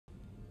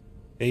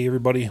Hey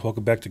everybody,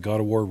 welcome back to God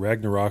of War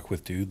Ragnarok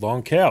with Dude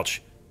Longcouch.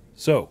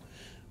 So,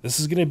 this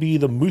is going to be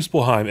the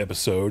Muspelheim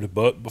episode,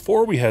 but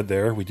before we head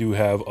there, we do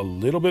have a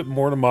little bit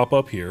more to mop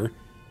up here.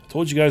 I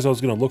told you guys I was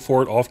going to look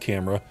for it off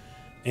camera,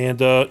 and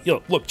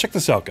look, check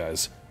this out,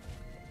 guys.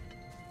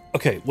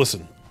 Okay,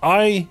 listen,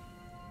 I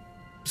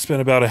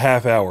spent about a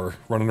half hour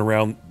running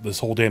around this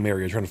whole damn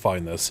area trying to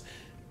find this,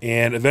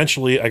 and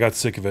eventually I got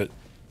sick of it,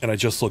 and I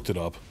just looked it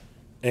up.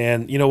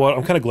 And you know what?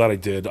 I'm kind of glad I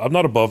did. I'm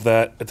not above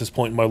that at this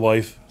point in my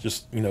life.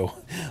 Just, you know,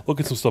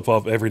 looking some stuff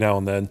up every now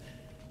and then.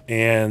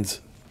 And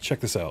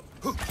check this out.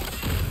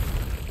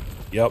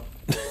 Yep.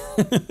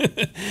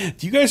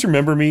 Do you guys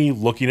remember me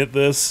looking at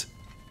this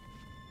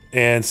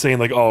and saying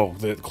like, oh,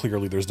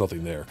 clearly there's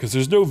nothing there? Because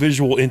there's no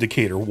visual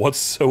indicator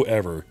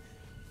whatsoever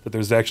that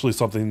there's actually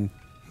something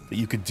that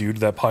you could do to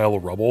that pile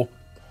of rubble.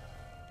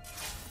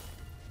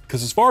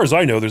 Because as far as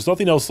I know, there's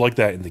nothing else like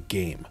that in the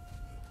game.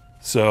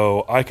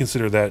 So, I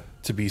consider that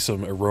to be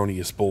some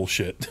erroneous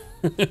bullshit.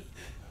 I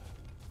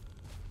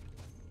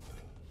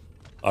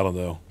don't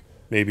know.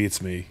 Maybe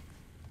it's me.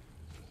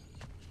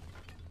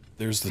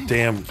 There's the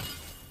damn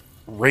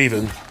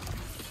raven.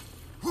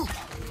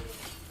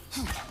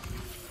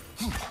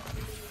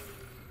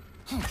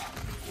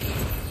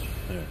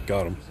 Yeah,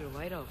 got him. These are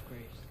White Elf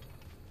graves.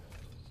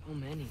 So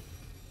many.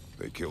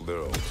 They killed their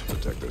own to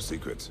protect their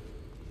secrets.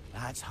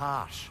 That's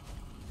harsh.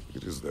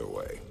 It is their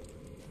way.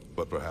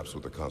 But perhaps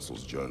with the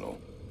Consul's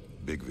journal,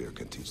 Big Veer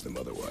can teach them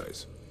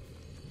otherwise.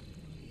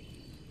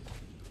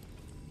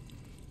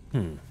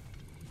 They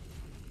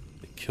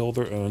kill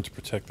their own to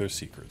protect their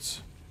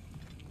secrets.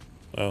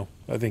 Well,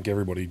 I think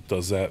everybody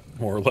does that,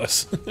 more or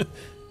less.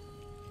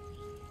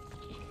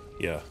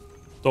 Yeah.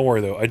 Don't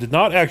worry, though. I did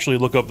not actually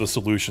look up the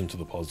solution to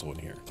the puzzle in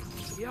here.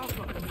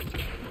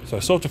 So I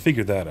still have to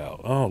figure that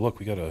out. Oh, look,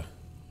 we got a...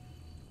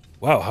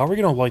 Wow, how are we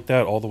going to light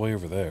that all the way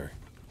over there?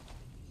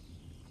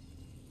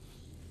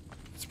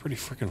 It's pretty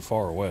freaking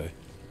far away.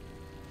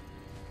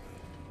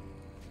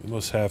 We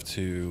must have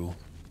to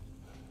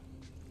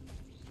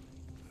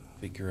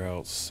figure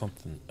out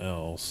something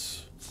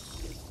else.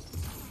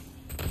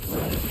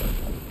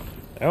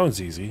 That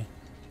one's easy.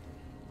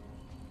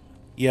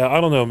 Yeah, I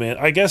don't know, man.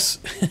 I guess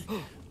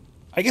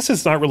I guess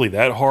it's not really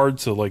that hard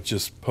to like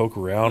just poke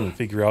around and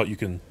figure out you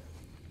can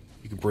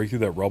break through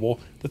that rubble.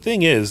 The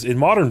thing is, in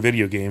modern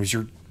video games,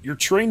 you're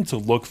trained to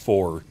look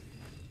for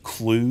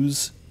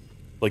clues,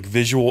 like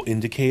visual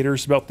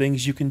indicators about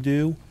things you can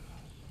do.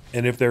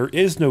 And if there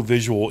is no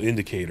visual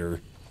indicator,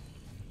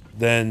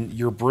 then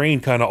your brain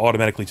kind of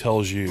automatically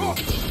tells you,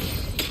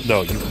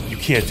 no, you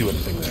can't do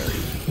anything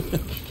there.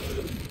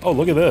 Oh,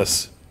 look at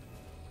this.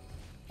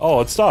 Oh,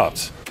 it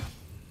stopped.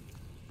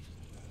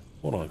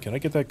 Hold on, can I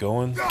get that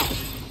going?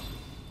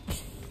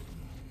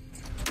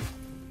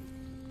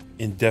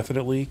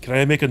 Indefinitely? Can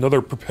I make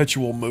another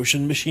perpetual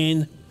motion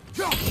machine?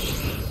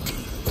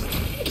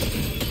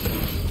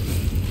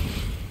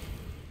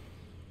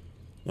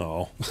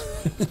 Oh.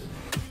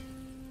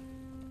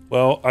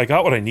 Well, I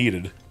got what I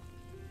needed.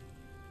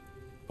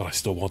 But I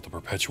still want the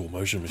perpetual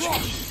motion machine.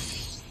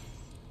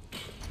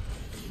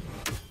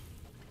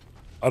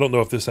 I don't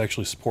know if this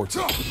actually supports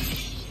it.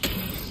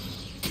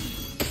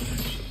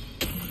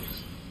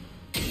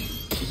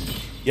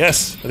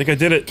 Yes! I think I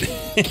did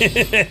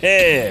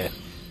it!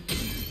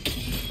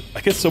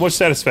 I get so much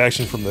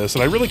satisfaction from this,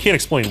 and I really can't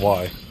explain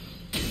why.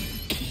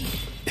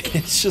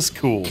 It's just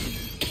cool.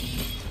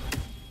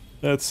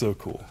 That's so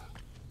cool.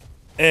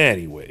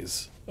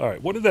 Anyways.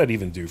 Alright, what did that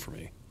even do for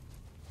me?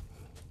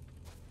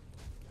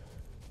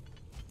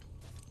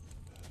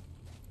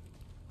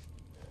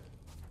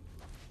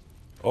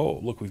 Oh,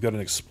 look, we've got an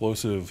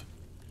explosive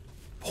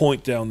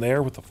point down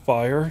there with the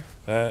fire.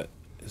 That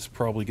is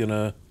probably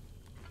gonna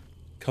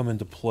come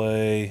into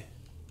play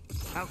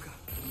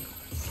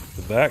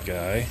with that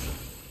guy.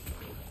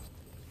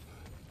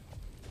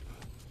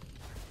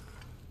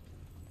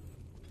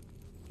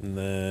 And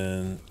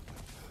then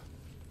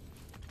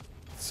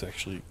it's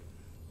actually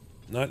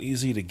not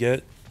easy to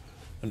get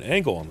an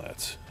angle on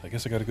that. I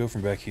guess I gotta go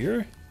from back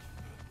here?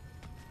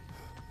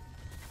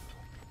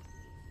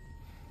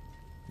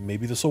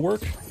 Maybe this will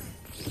work?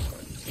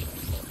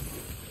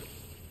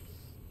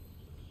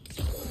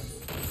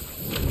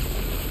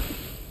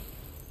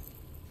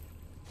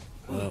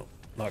 No,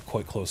 not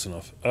quite close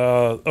enough.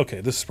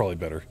 Okay, this is probably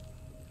better.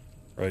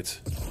 Right.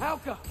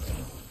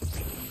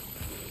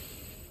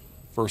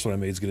 First one I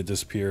made is gonna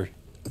disappear.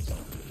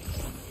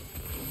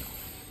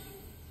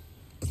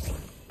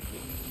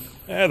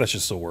 That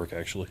should still work,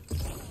 actually.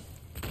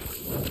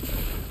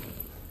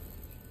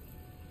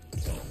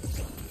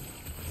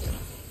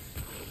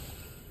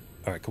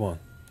 Alright, come on.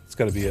 It's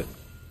gotta be it.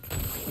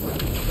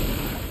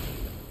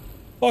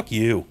 Fuck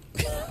you.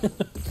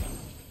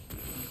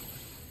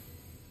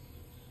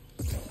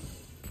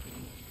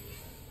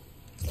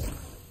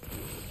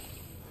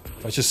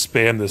 If I just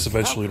spam this,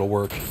 eventually it'll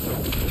work.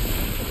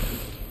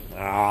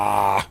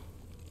 Ah.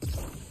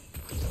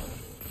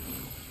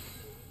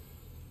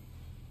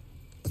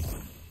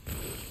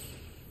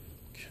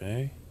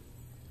 Okay.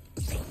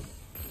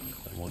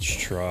 And let's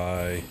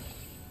try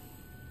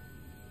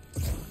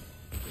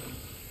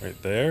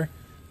Right there.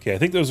 Okay, I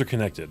think those are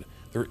connected.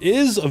 There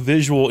is a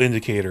visual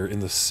indicator in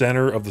the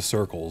center of the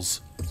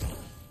circles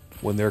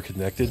when they're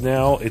connected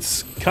now.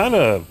 It's kind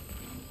of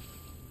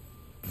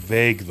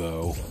vague,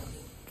 though.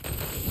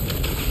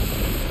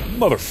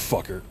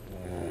 Motherfucker.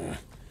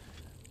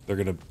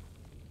 They're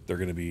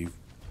gonna be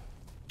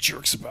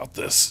jerks about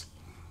this.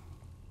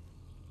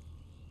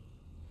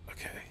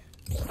 Okay.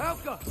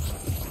 Alka!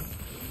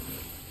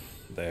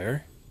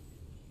 There.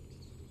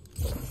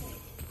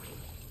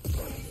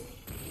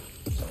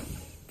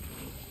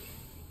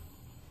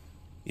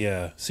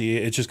 Yeah, see,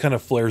 it just kind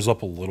of flares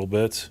up a little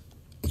bit.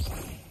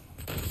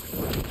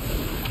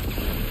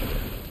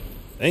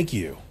 Thank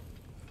you.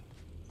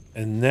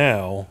 And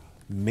now,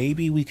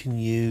 maybe we can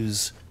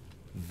use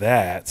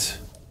that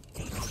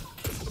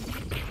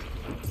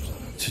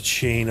to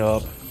chain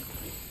up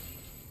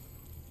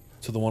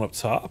to the one up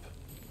top.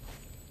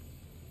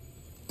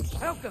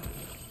 Alka!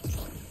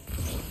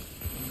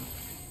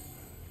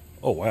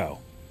 Oh, wow.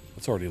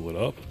 It's already lit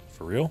up.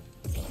 For real?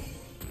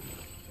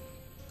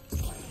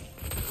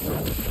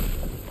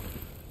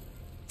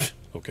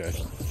 Okay.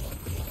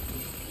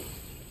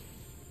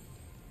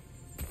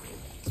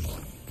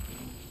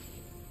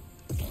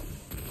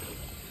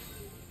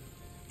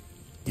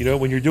 You know,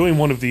 when you're doing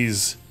one of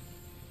these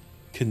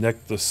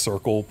connect the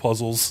circle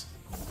puzzles,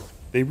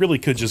 they really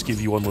could just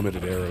give you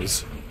unlimited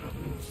arrows.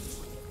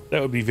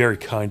 That would be very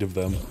kind of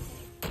them.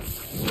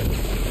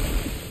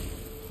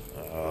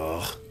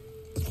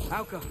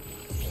 Alka!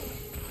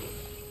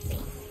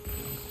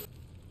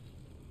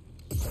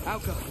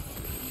 Alka!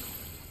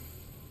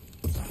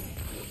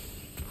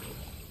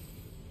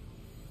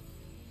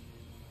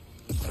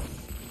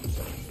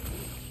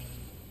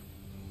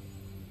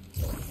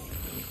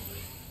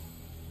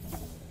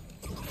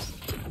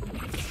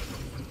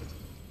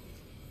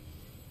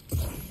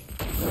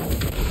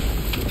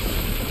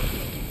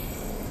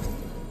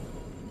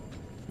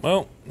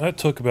 Well, that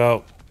took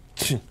about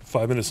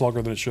 5 minutes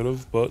longer than it should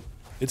have, but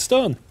it's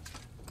done.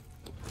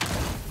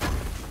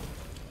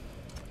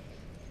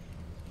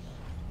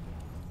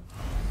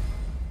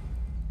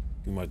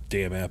 Give me my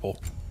damn apple.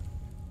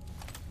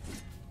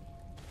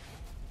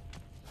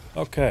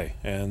 Okay,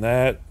 and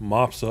that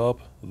mops up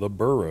the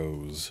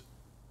burrows.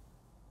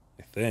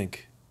 I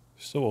think.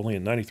 Still only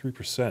at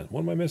 93%.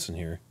 What am I missing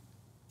here?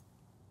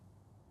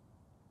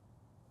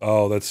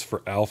 Oh, that's for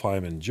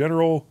Alfheim in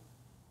general.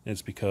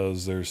 It's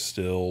because there's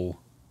still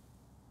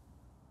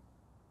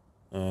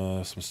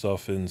some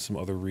stuff in some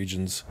other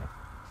regions.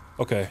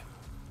 Okay.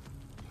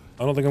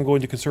 I don't think I'm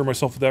going to concern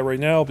myself with that right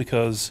now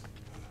because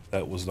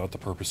that was not the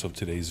purpose of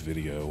today's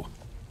video.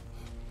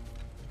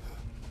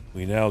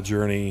 We now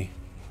journey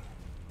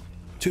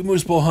to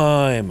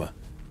Muspelheim,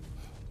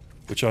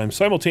 which I'm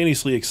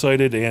simultaneously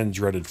excited and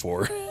dreaded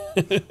for.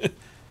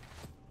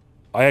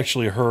 I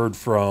actually heard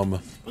from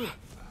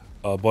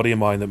a buddy of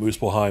mine that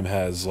Muspelheim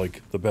has,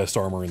 like, the best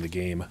armor in the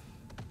game.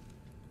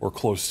 Or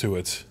close to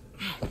it.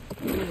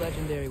 Two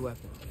legendary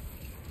weapons.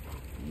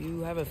 You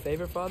have a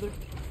favorite, Father?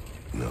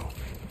 No.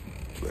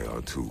 They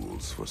are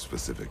tools for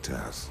specific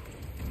tasks.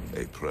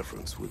 A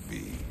preference would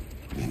be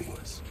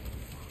meaningless.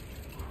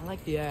 I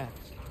like the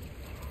axe.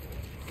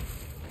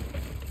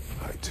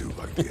 I too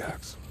like the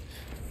axe.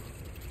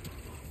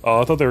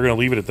 Oh, I thought they were going to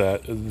leave it at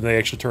that. And they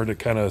actually turned it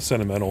kind of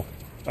sentimental.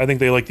 I think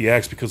they like the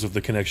axe because of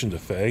the connection to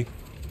Faye.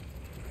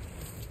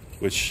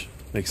 Which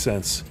makes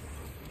sense.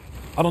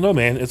 I don't know,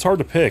 man. It's hard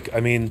to pick.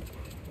 I mean,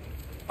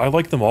 I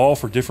like them all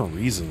for different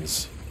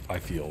reasons, I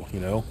feel,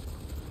 you know?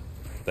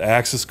 The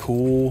axe is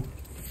cool.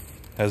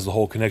 Has the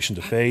whole connection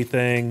to Faye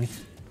thing.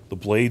 The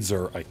blades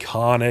are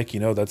iconic, you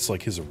know? That's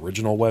like his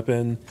original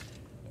weapon.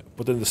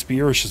 But then the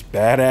spear is just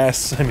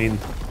badass. I mean,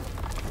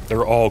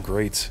 they're all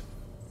great.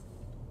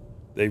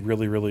 They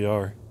really, really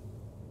are.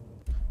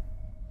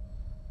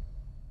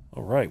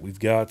 Alright, we've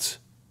got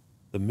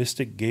the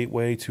Mystic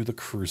Gateway to the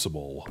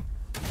Crucible.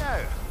 Now,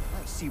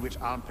 let's see which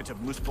armpit of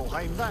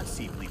Muspelheim that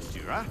seed leads to,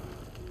 huh?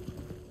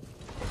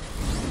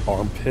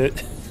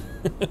 Armpit?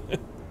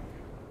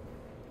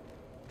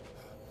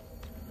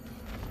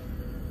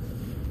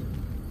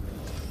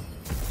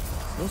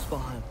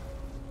 Muspelheim.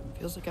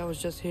 Feels like I was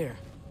just here.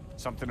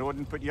 Something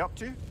Odin put you up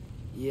to?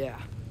 Yeah.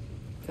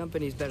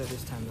 Company's better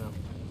this time, though.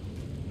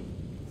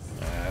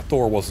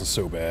 Thor wasn't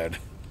so bad.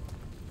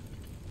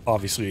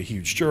 Obviously a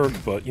huge jerk,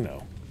 but, you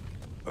know.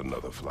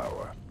 Another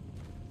flower.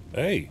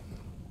 Hey.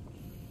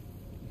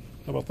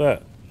 How about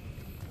that?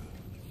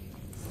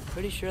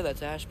 Pretty sure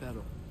that's ash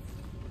petal.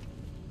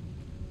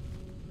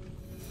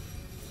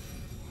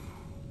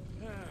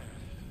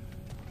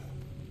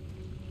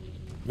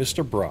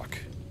 Mr. Brock.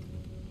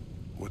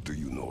 What do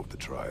you know of the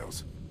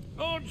trials?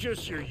 Oh,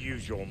 just your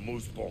usual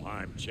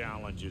Muspelheim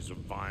challenges of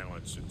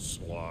violence and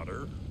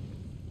slaughter.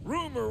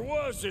 Rumor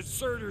was it's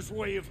Surtr's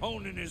way of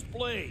honing his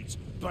blades,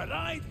 but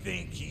I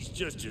think he's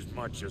just as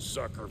much a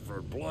sucker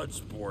for blood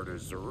sport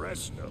as the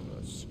rest of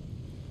us.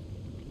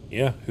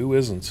 Yeah, who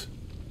isn't?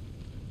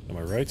 Am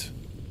I right?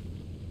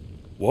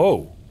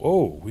 Whoa,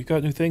 whoa, we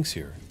got new things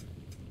here.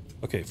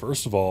 Okay,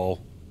 first of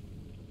all,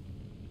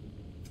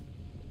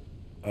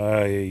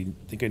 I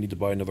think I need to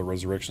buy another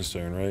resurrection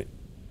stone, right?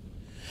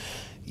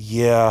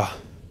 Yeah.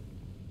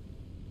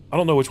 I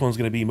don't know which one's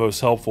going to be most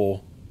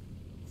helpful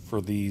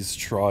for these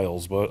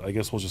trials, but I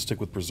guess we'll just stick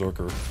with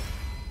Berserker.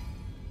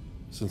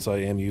 Since I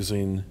am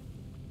using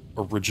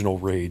original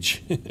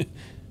rage.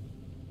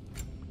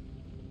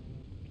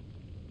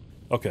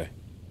 Okay.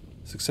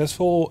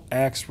 Successful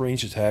axe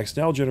range attacks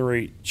now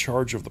generate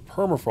charge of the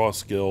permafrost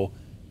skill,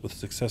 with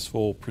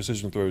successful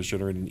precision throws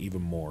generating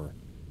even more.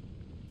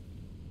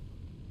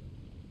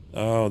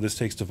 Oh, this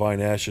takes Divine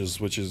Ashes,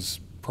 which is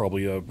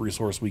probably a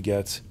resource we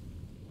get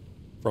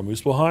from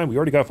Muspelheim. We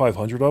already got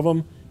 500 of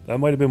them. That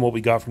might have been what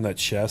we got from that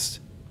chest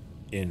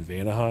in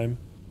Vanaheim.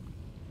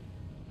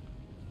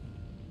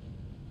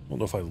 I don't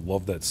know if I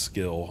love that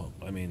skill.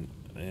 I mean,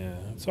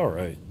 it's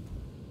alright.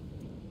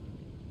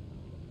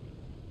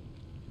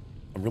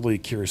 I'm really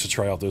curious to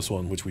try out this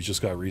one, which we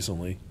just got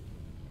recently.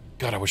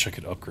 God, I wish I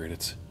could upgrade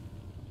it.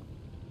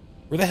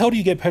 Where the hell do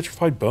you get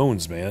petrified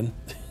bones, man?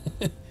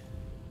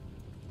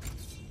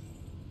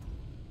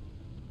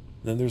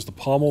 Then there's the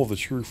Pommel of the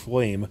True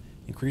Flame.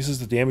 Increases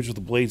the damage of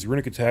the blade's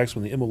runic attacks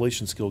when the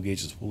immolation skill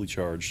gauge is fully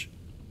charged.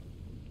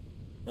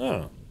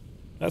 Oh,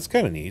 that's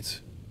kind of neat.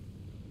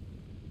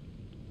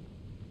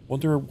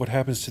 Wonder what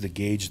happens to the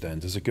gauge then.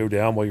 Does it go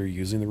down while you're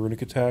using the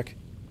runic attack?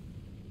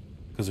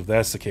 Because if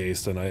that's the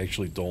case, then I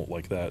actually don't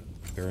like that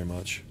very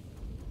much.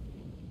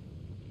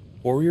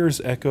 Warrior's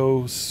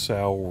Echo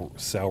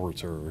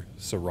Surtr.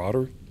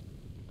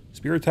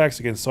 Spear attacks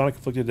against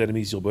Sonic-afflicted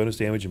enemies deal bonus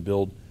damage and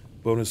build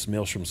bonus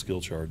Maelstrom skill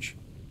charge.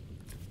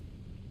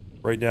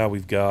 Right now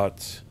we've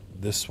got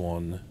this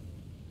one,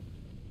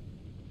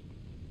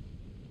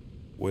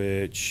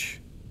 which...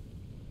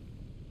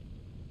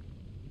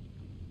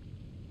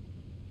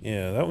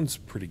 yeah, that one's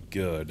pretty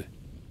good.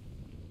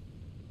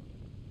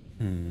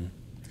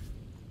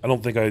 I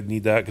don't think I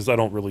need that because I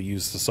don't really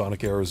use the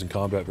Sonic arrows in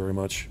combat very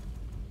much.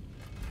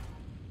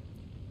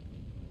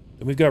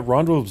 Then we've got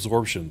Rondo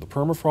Absorption. The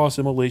Permafrost,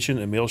 Immolation,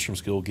 and Maelstrom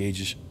skill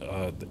gauges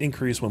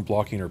increase when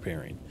blocking or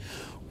parrying.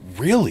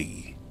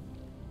 Really?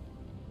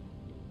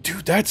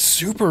 Dude, that's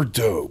super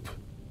dope.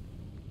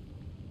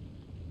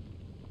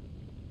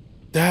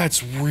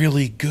 That's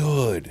really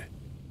good.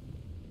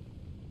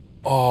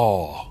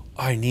 Oh,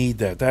 I need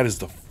that. That is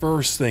the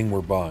first thing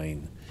we're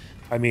buying.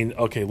 I mean,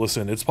 okay,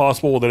 listen, it's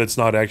possible that it's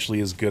not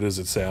actually as good as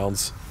it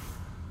sounds.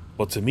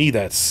 But to me,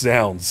 that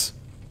sounds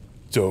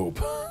dope.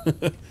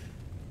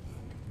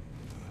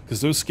 Because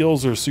those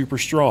skills are super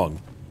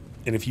strong.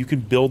 And if you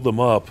can build them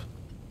up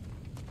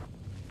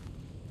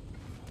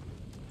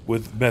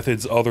with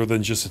methods other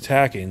than just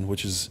attacking,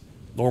 which is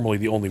normally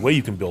the only way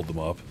you can build them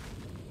up.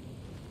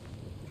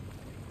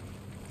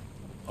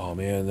 Oh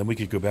man, then we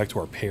could go back to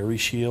our parry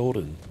shield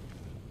and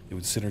it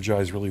would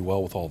synergize really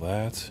well with all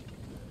that.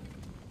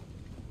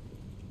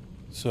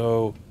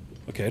 So,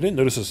 okay, I didn't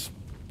notice this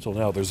until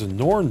now. There's a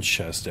Norn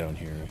chest down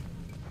here.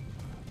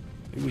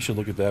 Maybe we should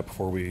look at that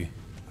before we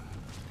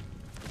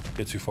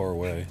get too far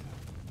away.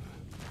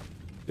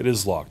 It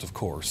is locked, of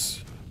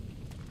course.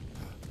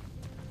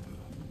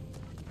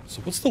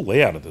 So what's the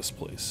layout of this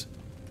place?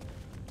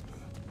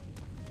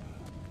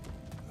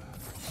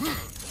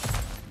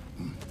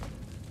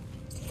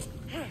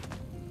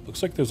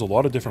 Looks like there's a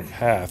lot of different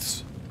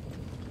paths,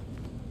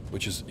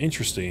 which is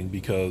interesting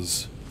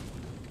because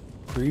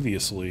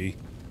previously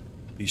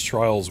these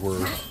trials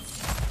were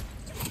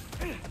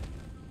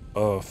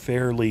a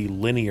fairly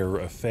linear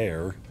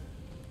affair.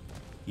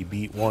 You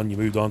beat one, you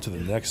moved on to the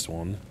next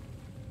one.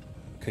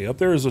 Okay, up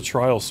there is a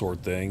trial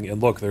sword thing,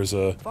 and look, there's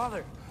a...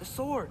 Father, the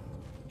sword!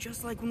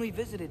 Just like when we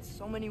visited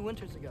so many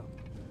winters ago.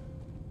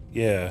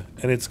 yeah,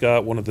 and it's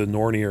got one of the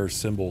Nornir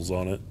symbols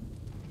on it.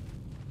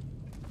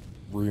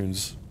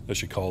 Runes, I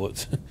should call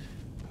it.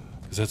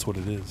 Because that's what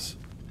it is.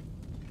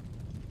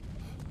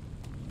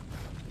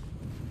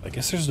 I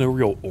guess there's no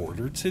real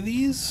order to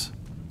these?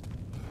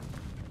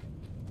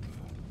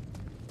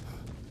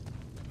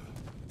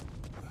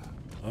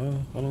 I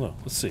don't know.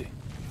 Let's see.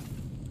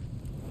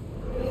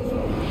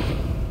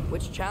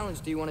 Which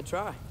challenge do you want to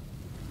try?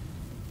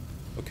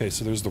 Okay,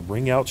 so there's the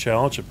Ring Out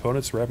challenge.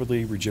 Opponents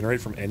rapidly regenerate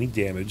from any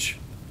damage.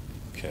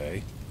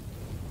 Okay.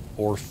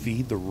 Or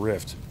Feed the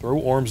Rift. Throw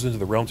orms into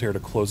the Realm Tear to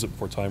close it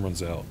before time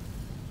runs out.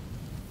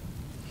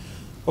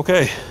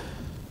 Okay.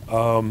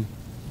 We're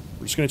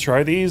just going to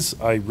try these.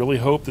 I really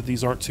hope that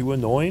these aren't too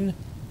annoying.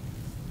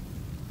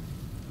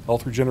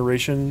 Health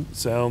regeneration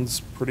sounds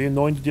pretty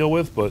annoying to deal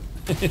with, but...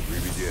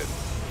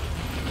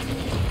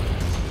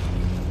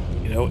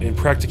 you know, in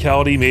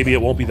practicality, maybe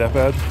it won't be that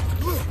bad.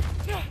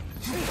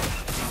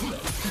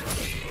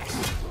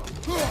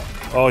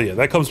 Oh yeah,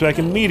 that comes back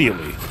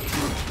immediately.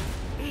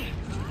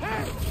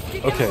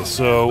 Okay,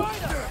 so I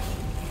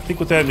think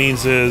what that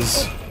means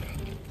is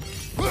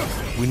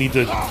we need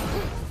to...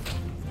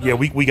 yeah,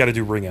 we got to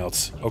do ring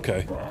outs.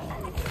 Okay.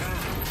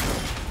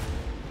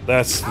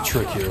 That's the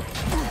trick here.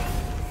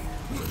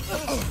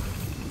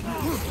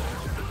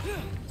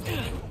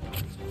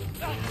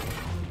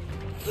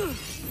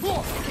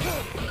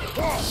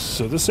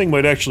 So this thing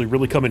might actually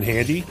really come in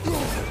handy.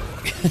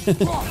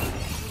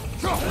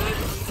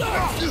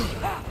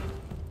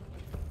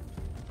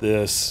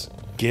 this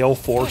Gale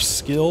Force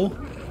skill.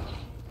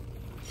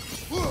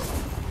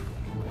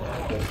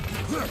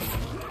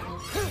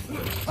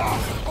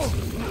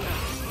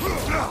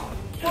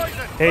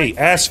 Hey,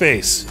 ass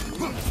face!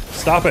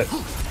 Stop it!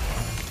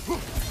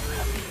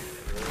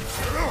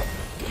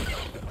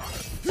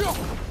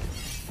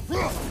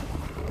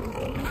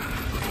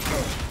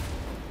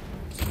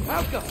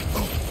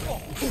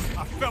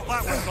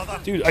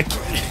 Dude, I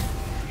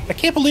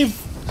can't believe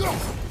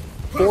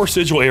 4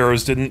 sigil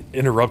arrows didn't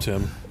interrupt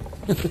him.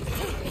 It's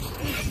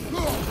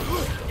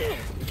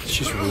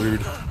just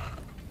rude.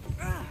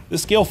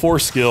 This Gale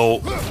Force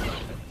skill,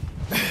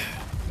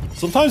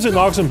 sometimes it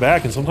knocks him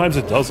back and sometimes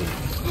it doesn't.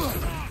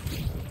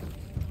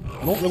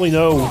 I don't really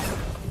know.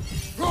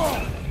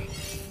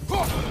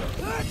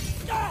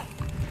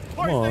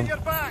 Come on.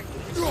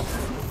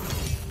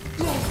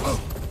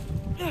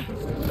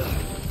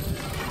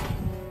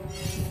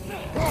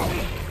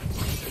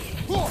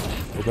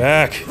 Go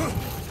back.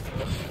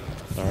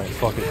 Alright,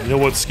 fuck it. You know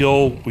what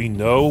skill we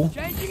know?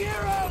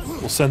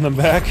 We'll send them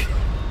back. I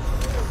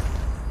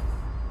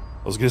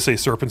was gonna say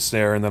Serpent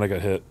Snare and then I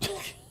got hit.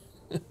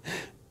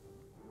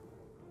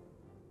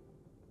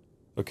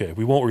 Okay,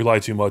 we won't rely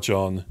too much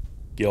on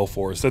Gale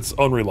Force. That's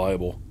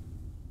unreliable.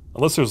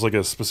 Unless there's like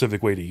a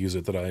specific way to use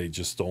it that I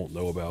just don't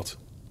know about.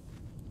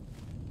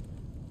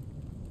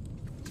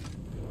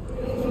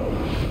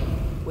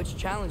 Which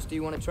challenge do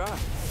you want to try?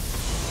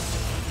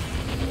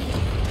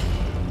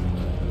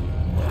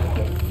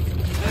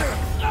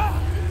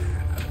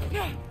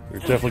 We're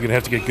definitely gonna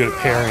have to get good at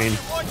parrying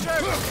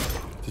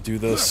to do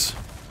this.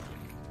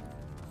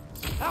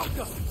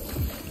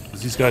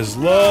 Because these guys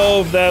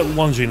love that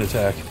lunging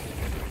attack.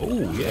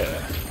 Oh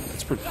yeah,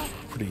 that's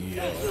pretty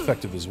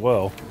effective as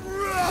well.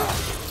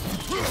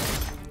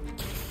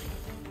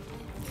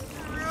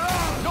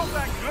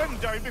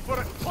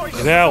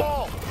 Get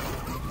out!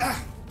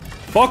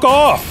 Fuck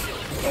off!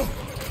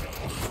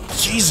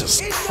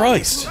 Jesus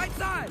Christ!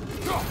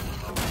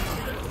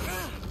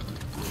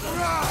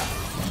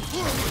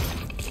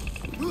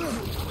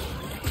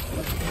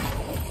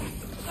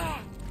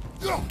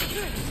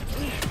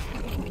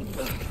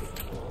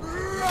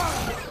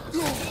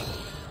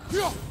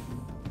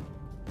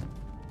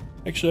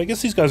 Actually, I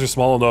guess these guys are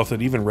small enough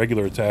that even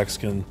regular attacks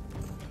can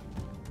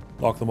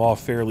knock them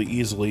off fairly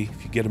easily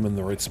if you get them in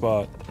the right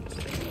spot.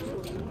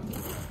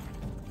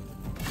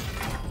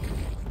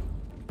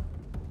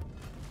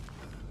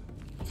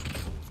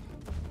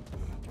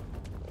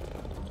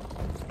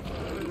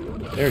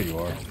 There you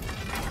are.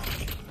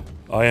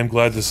 I am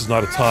glad this is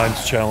not a timed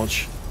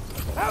challenge.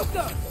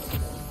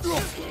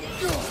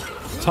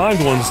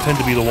 Timed ones tend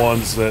to be the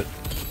ones that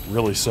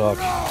really suck.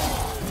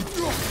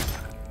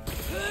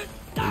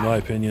 In my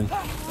opinion.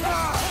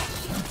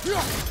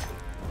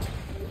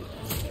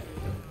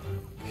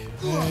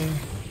 Okay.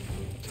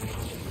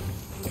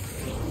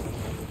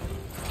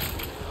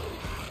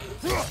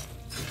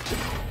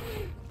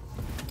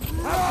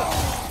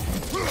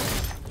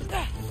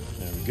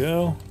 There we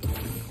go.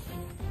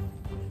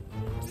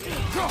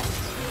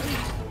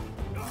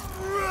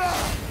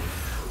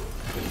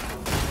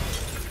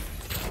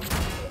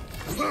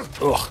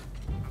 Ugh.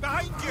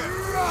 Behind you.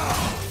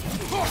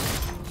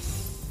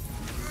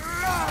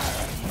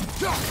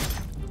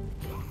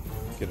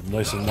 Get him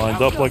nice and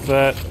lined up like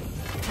that.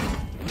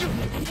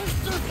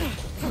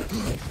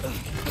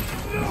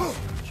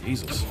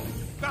 Jesus.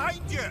 Behind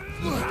you.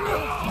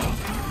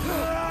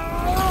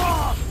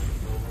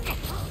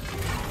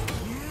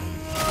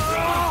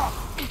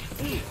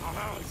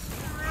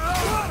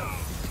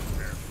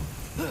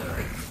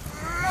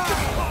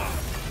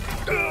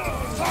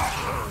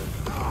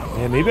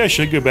 And maybe I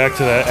should go back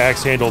to that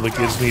axe handle that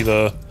gives me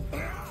the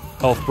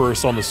health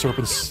burst on the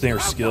Serpent Snare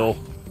skill.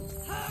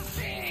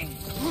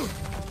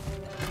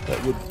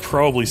 That would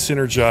probably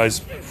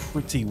synergize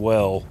pretty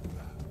well.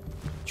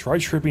 Try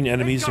tripping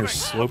enemies near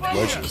sloped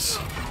ledges.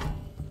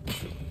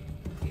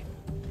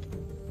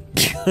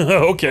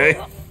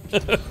 Okay.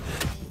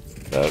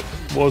 That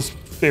was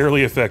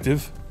fairly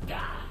effective.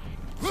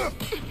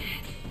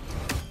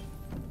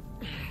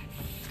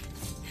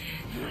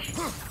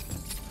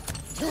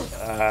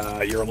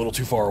 You're a little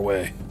too far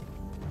away.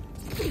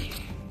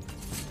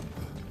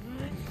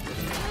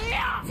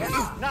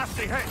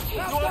 Nasty hit. You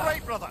all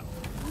right, brother?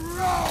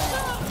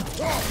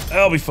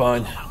 I'll be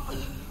fine.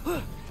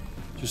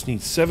 Just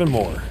need 7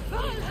 more.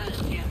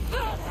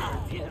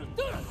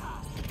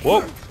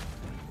 Whoa!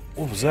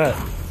 What was that?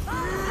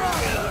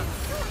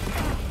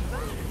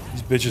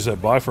 These bitches have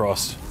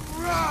Bifrost.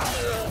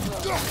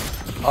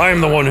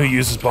 I'm the one who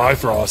uses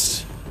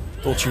Bifrost.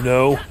 Don't you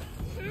know?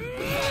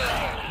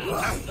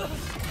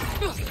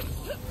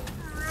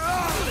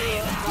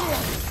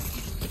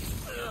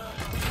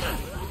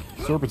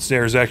 Serpent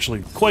Snare is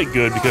actually quite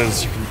good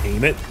because you can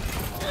aim it.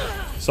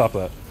 Stop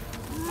that.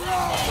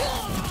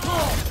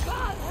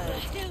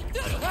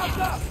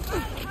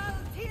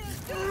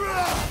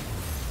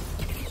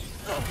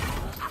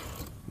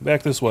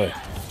 Back this way.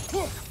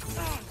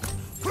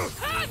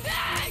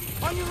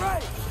 On your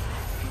right.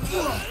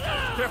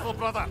 Careful,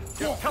 brother.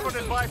 You're covered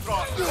in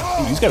Bifrost. Dude,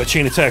 he's got a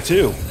chain attack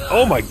too.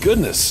 Oh my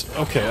goodness.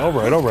 Okay,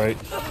 alright, alright.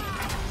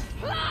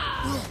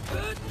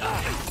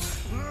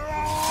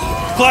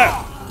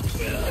 Clap!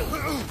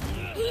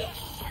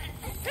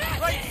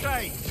 Right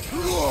side.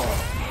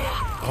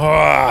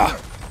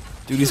 Ah!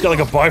 Dude, he's got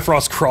like a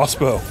Bifrost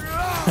crossbow.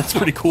 That's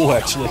pretty cool,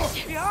 actually.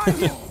 Behind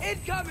you!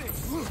 Incoming!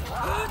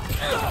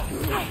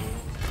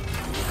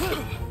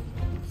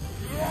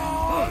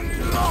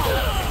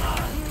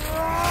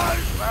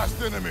 Last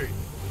enemy.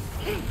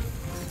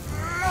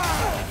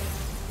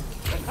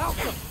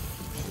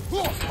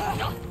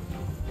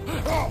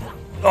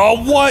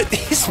 Oh, what?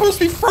 He's supposed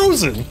to be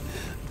frozen.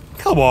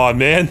 Come on,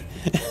 man.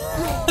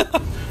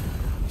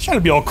 Trying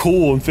to be all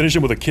cool and finish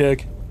him with a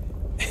kick.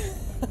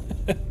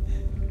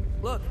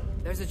 Look,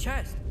 there's a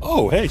chest.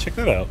 Oh, hey, check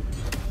that out.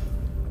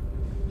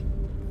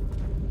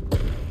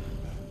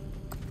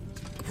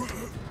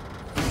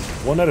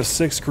 One out of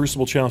 6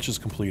 Crucible challenges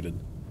completed.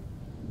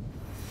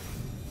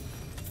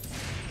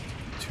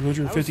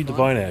 250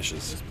 Divine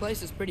Ashes. This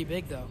place is pretty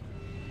big, though.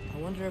 I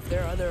wonder if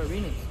there are other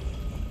arenas.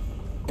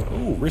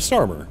 Oh, wrist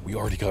armor. We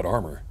already got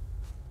armor.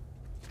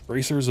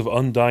 Bracers of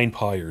Undying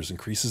Pyres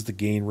increases the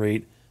gain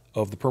rate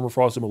of the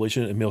permafrost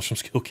immolation and maelstrom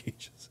skill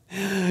gauges.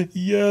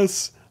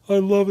 Yes, I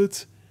love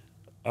it.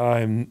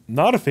 I'm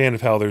not a fan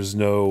of how there's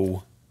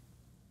no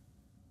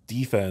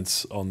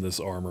defense on this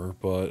armor,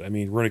 but I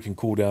mean, runic and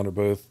cooldown are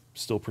both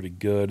still pretty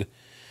good.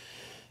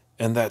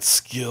 And that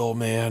skill,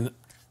 man.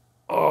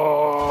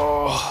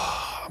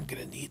 Oh, I'm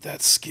gonna need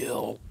that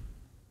skill.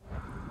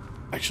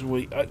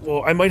 Actually,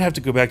 I might have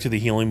to go back to the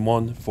healing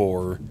one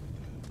for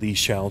these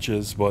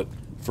challenges, but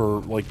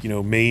for, like, you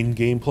know, main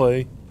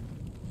gameplay,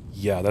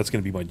 yeah, that's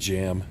gonna be my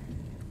jam.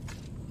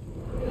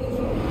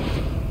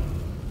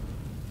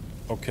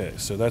 Okay,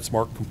 so that's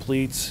marked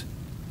complete.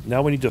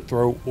 Now we need to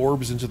throw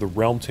orbs into the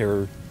Realm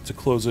Terror to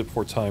close it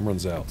before time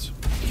runs out.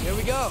 Here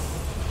we go.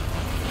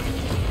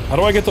 How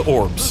do I get the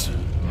orbs?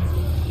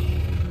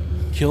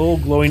 Kill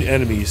glowing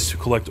enemies to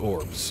collect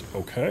orbs.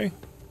 Okay.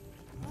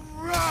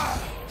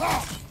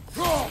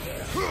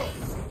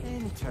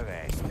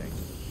 Interesting.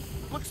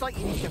 Looks like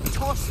you need to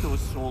toss those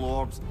soul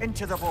orbs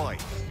into the void.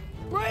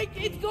 Break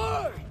its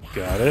guard!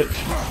 Got it.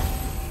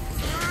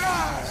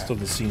 This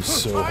doesn't seem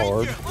so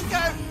hard. Look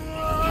out!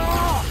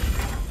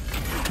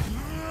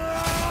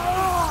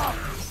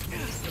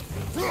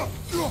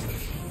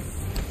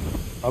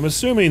 I'm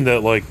assuming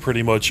that, like,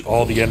 pretty much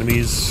all the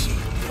enemies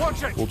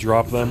Watch it! will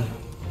drop them.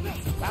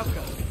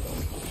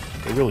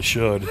 They really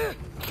should.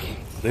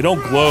 They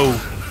don't glow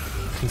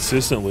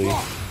consistently,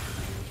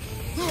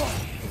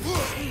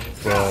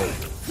 but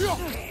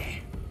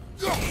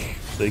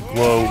they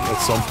glow at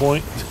some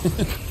point.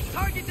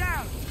 Target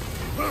down!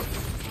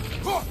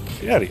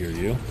 Get out of here,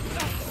 you.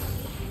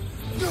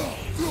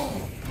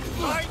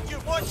 Behind you,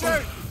 watch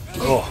out!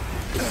 Oh.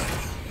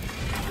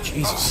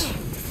 Jesus.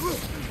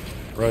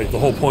 Right, the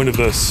whole point of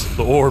this,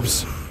 the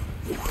orbs.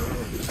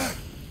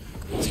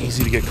 It's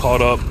easy to get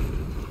caught up.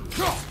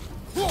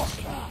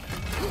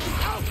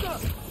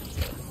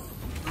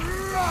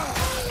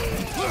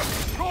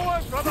 Go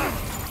out, brother!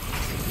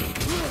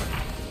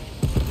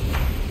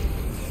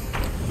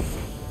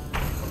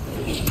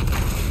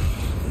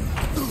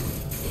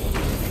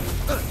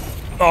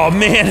 Oh,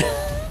 man!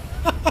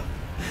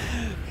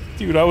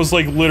 Dude, I was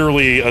like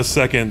literally a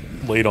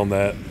second late on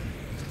that.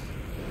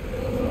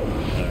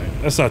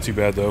 Alright, that's not too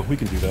bad though. We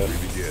can do that.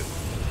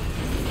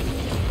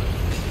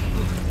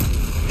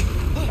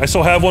 I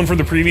still have one from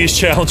the previous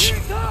challenge.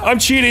 I'm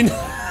cheating!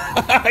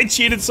 I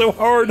cheated so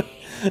hard!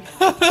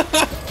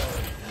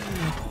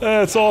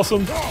 That's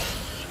awesome.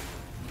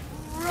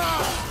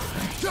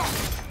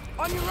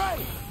 On your right!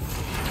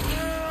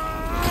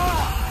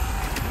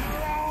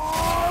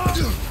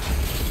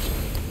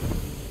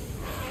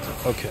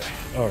 Okay,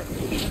 alright.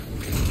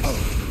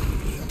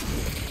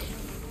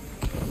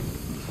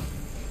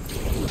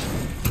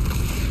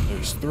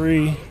 There's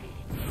 3.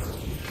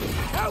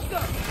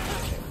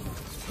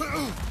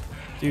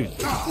 Dude,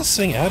 get this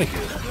thing out of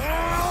here.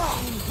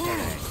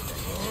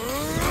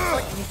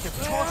 Like you need to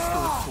toss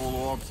those soul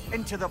orbs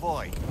into the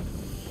void.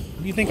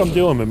 What do you think I'm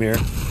doing, Mimir?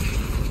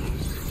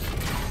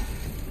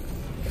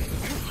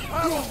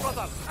 Arrows,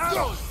 brother!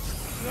 Arrows!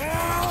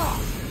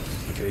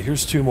 Okay,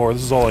 here's 2 more.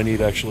 This is all I need,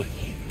 actually.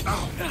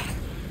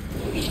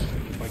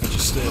 If I can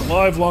just stay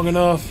alive long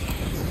enough.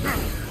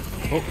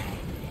 Oh.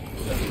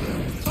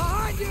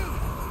 Behind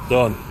you!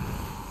 Done.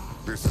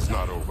 This is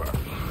not over.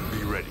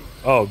 Be ready.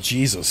 Oh,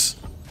 Jesus.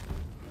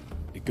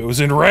 It goes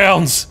in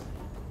rounds!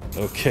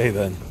 Okay,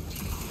 then.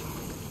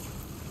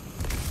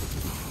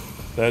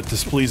 That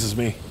displeases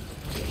me.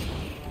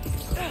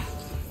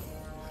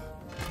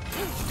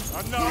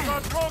 Another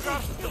Kroger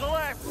to the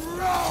left!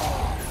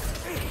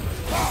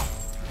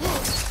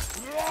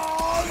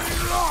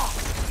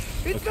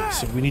 Okay,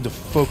 so we need to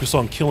focus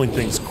on killing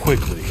things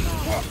quickly.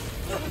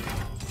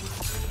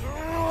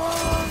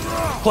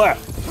 Clap!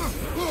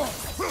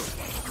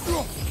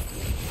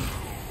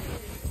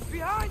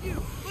 Behind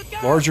you! Look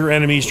out! Larger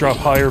enemies drop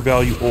higher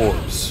value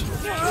orbs.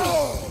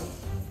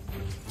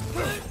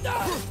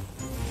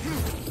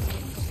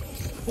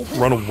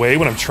 run away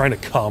when I'm trying to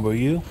combo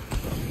you.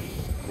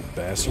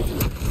 Bastard.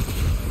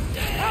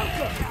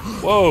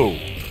 Whoa.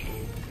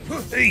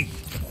 Hey.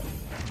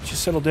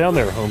 Just settle down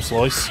there, home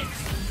slice.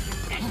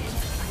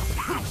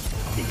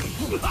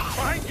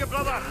 Behind you,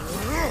 brother!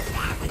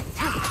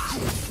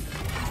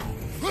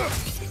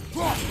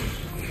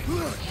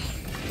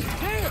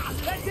 There!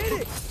 That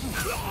did it!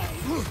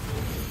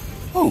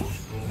 Oh.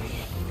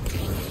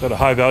 Is that a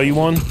high value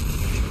one?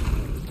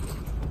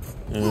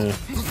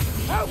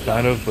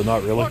 Kind of, but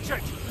not really. Watch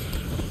it!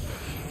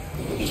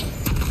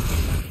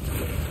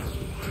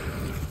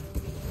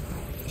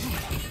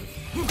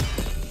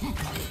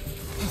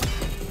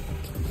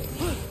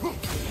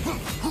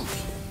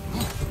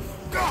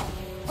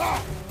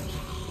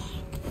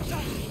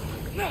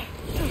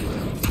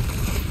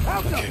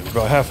 Okay, we're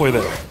about halfway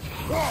there.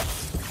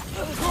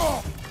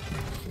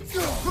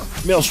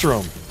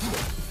 Maelstrom.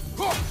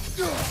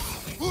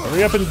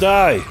 Hurry up and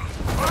die.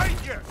 Behind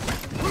you!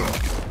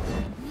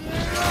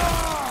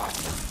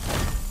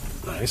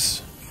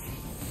 Nice.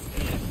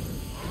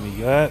 Give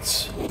me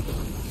that.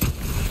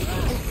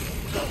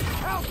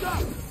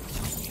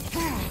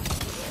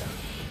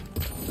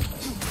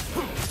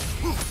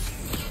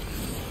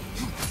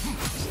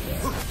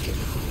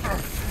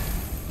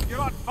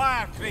 You're on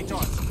fire,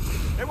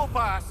 Kratos. It will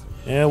pass.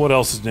 Yeah, what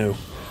else is new?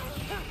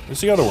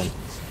 Where's the other one?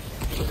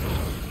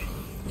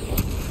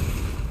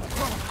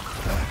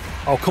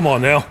 Oh, come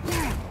on now.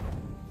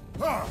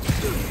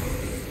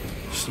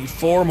 Just need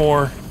 4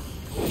 more.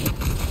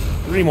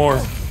 3 more.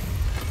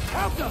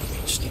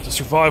 Just need to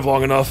survive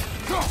long enough.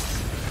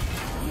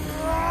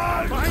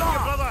 Behind you,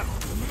 brother!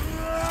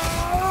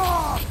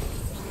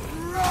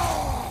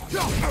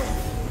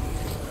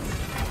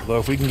 Although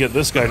if we can get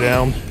this guy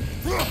down,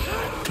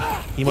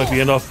 he might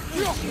be enough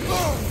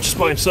just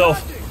by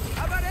himself.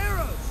 How about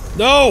arrows?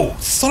 No!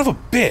 Son of a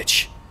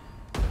bitch!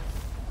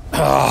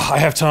 I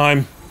have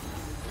time.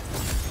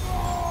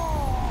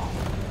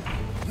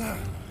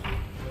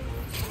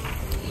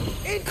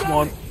 Come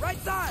on. Right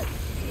side!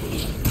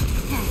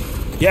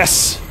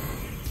 Yes!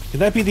 Can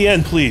that be the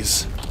end,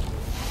 please?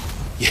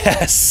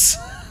 Yes!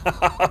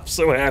 I'm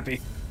so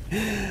happy.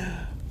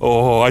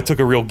 Oh, I took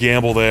a real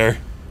gamble there.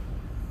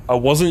 I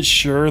wasn't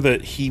sure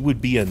that he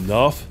would be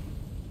enough,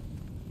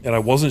 and I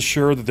wasn't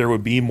sure that there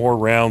would be more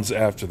rounds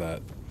after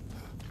that.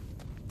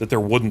 That there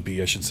wouldn't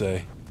be, I should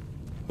say.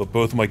 But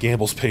both of my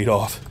gambles paid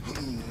off.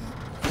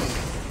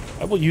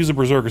 I will use a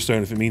Berserker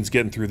Stone if it means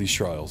getting through these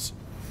trials.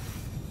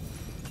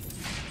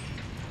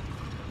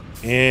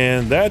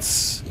 And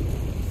that's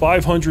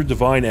 500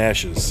 Divine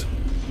Ashes.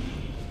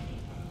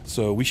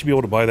 So we should be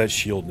able to buy that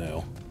shield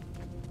now.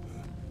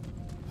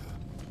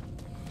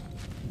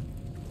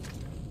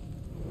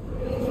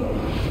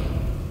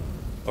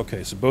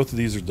 Okay, so both of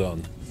these are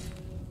done.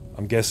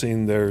 I'm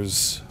guessing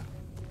there's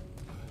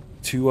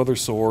 2 other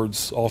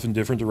swords, off in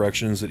different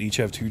directions, that each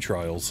have 2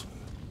 trials.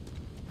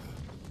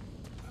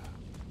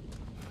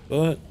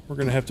 But we're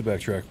gonna have to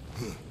backtrack.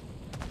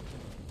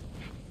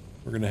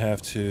 We're gonna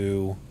have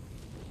to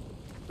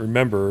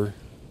remember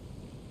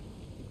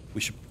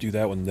we should do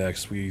that one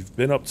next. We've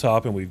been up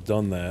top and we've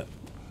done that.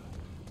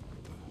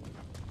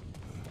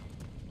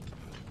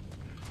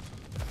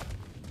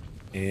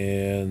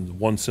 And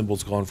 1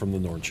 symbol's gone from the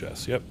Norn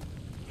chest. Yep.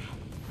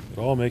 It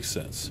all makes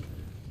sense.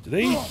 Did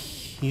they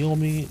heal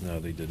me? No,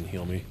 they didn't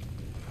heal me.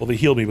 Well, they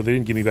healed me, but they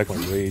didn't give me back my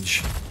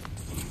rage.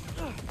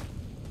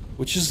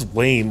 Which is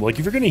lame. Like,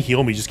 if you're gonna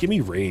heal me, just give me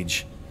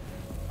rage.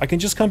 I can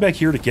just come back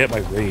here to get my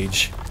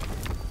rage.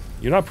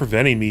 You're not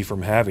preventing me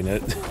from having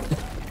it.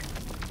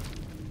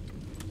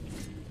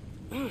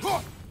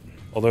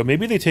 Although,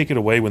 maybe they take it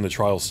away when the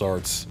trial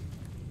starts.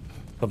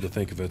 Come to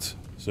think of it.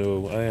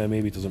 So,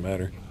 maybe it doesn't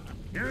matter.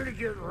 You're to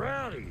get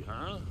rowdy,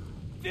 huh?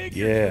 Figured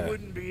Yeah. you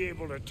wouldn't be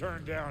able to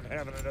turn down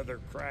having another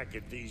crack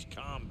at these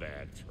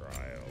combat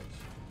trials.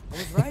 I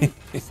was right.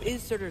 This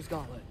is Surtr's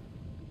gauntlet.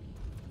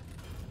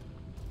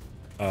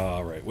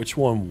 Alright, which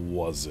one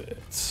was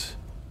it?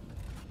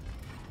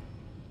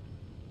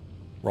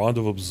 Rod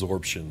of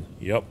Absorption.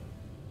 Yep.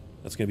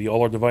 That's gonna be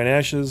all our Divine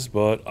Ashes,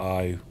 but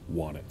I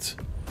want it.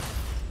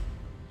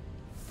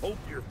 Hope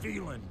you're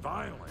feeling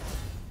violent.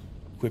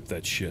 Equip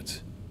that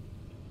shit.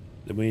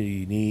 Then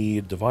we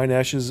need Divine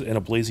Ashes and a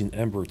Blazing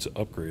Ember to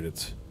upgrade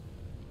it.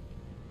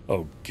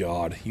 Oh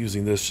god,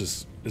 using this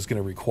just is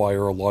gonna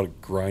require a lot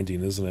of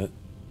grinding, isn't it?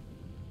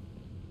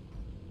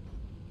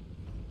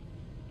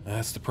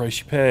 That's the price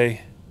you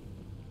pay.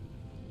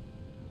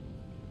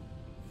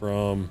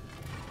 From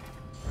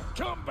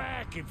Come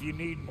back if you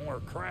need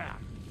more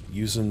crap.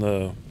 using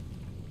the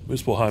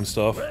Muspelheim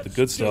stuff, the Let's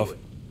good do stuff. it.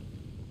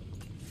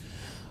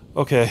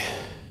 Okay.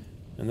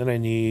 And then I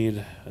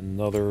need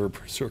another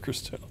Berserker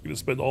Stone. I'm gonna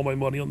spend all my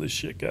money on this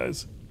shit,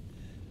 guys.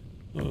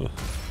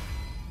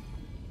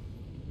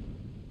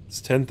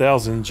 It's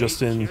 10,000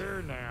 just in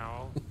Here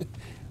now.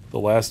 the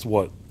last,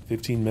 what,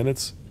 15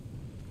 minutes?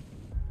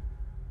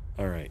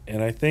 Alright,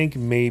 and I think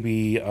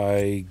maybe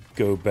I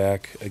go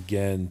back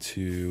again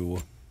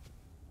to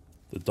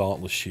the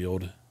Dauntless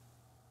Shield.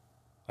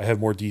 I have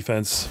more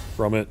defense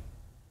from it.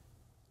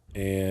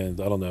 And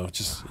I don't know, it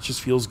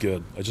just feels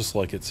good. I just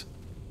like it.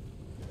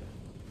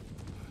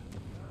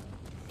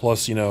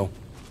 Plus, you know,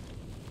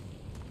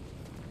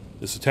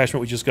 this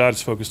attachment we just got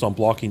is focused on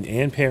blocking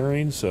and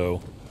parrying,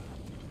 so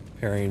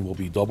parrying will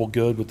be double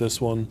good with this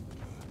one,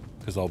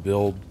 because I'll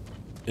build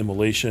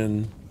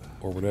immolation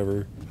or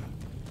whatever.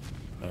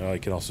 I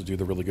can also do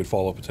the really good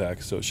follow-up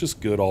attack, so it's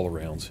just good all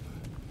around.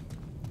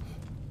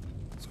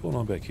 What's going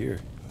on back here?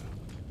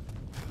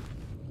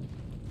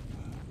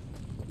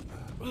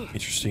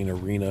 Interesting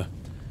arena.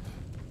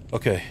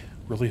 Okay,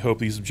 really hope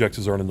these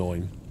objectives aren't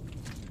annoying.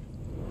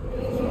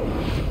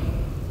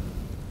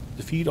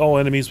 Defeat all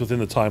enemies within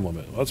the time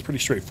limit. Well, that's pretty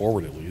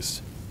straightforward, at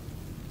least.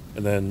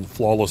 And then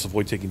flawless,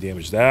 avoid taking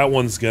damage. That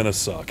one's gonna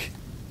suck.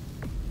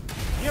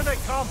 Here they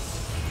come.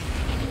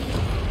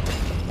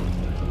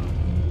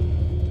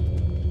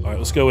 Alright,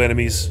 let's go,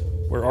 enemies.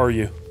 Where are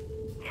you?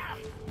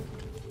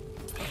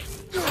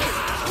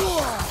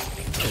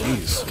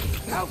 Jeez.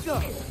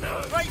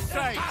 Right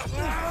side.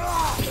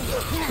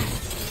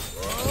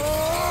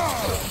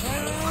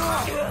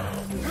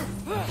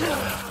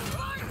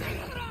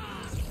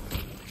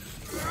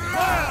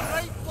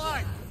 Right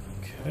flank.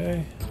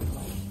 Okay.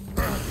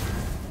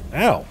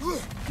 Ow!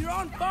 You're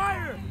on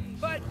fire,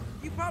 but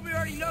you probably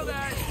already know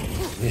that.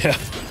 Yeah,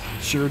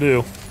 sure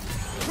do.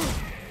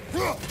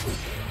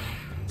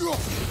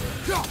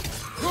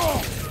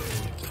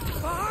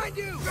 Behind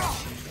you!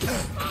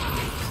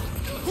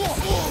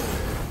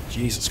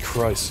 Jesus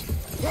Christ.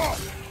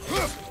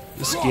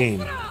 This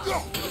game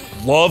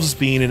loves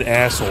being an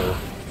asshole.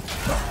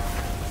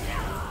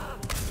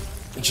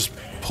 And just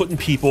putting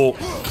people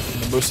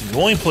in the most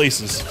annoying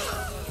places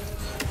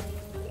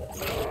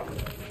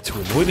to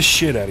annoy the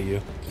shit out of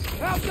you.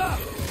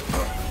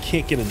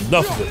 Can't get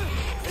enough of it.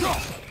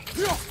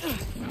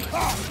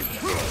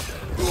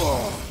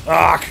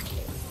 Ah!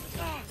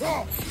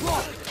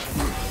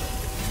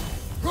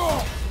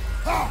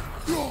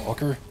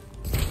 Walker.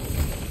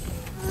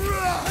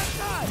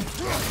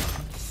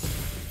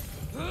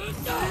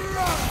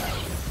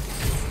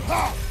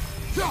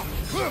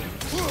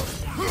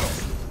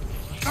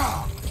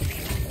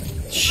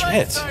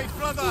 Shit.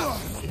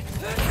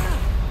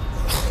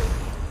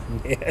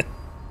 Man.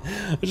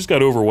 I just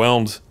got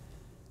overwhelmed.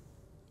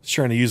 I was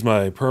trying to use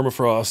my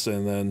permafrost,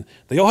 and then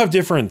they all have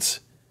different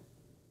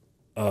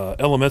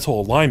elemental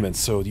alignments,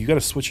 so you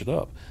gotta switch it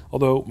up.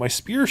 Although, my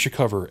spear should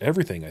cover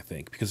everything, I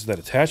think, because of that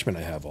attachment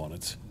I have on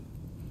it.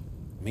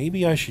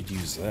 Maybe I should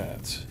use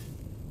that.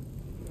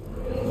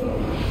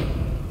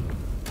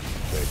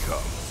 They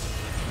come.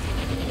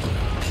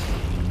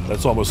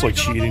 That's almost like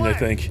cheating, I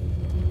think.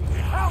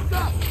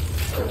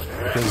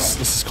 Because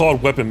this is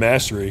called weapon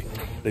mastery.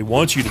 They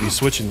want you to be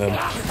switching them.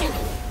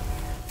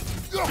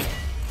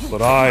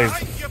 But I've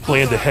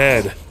planned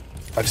ahead.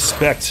 I've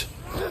spec'd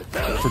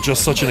for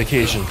just such an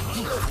occasion.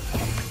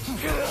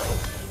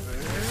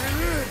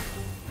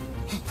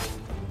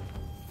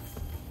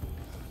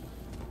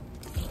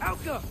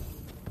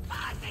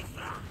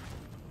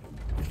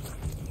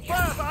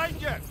 Fire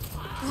behind you.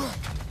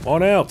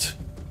 On out.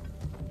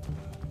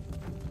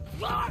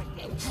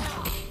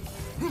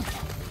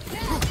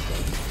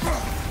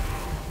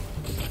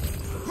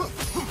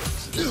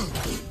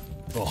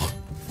 Oh.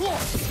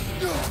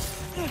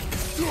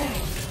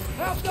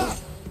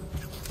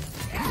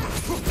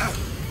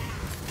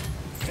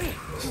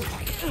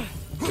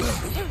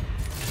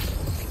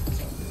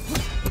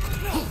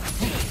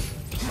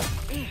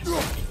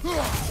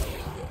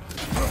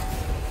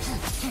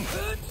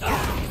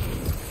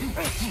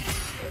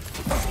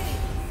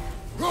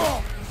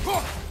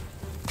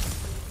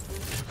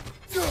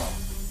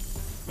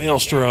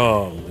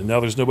 Maelstrom, and now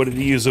there's nobody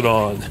to use it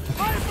on.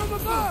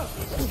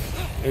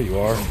 There you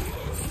are.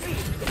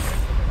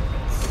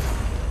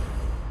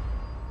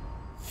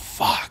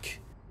 Fuck.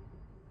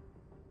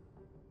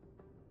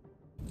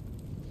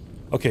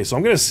 Okay, so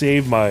I'm gonna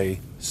save my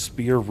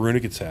spear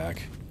runic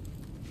attack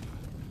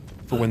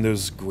for when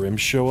those Grims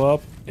show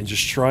up, and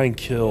just try and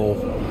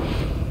kill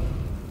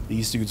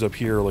these dudes up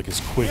here like as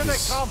quick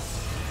as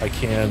I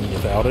can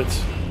without it.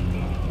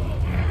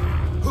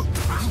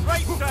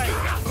 Right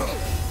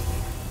side.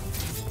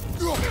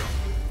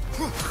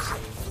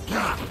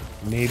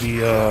 Maybe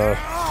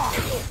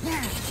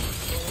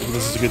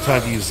this is a good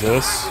time to use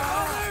this.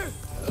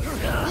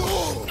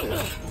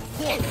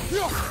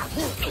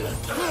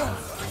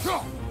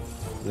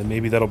 Then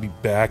maybe that'll be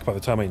back by the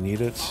time I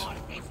need it.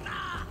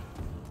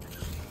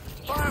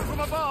 Fire from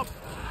above.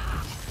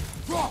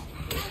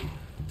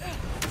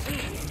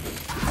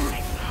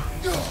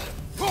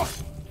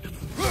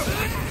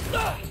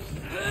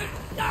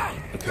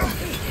 Okay.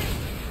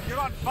 You're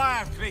on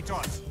fire,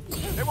 Kratos.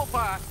 It will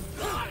pass.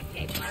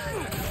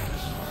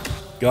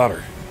 Got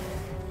her.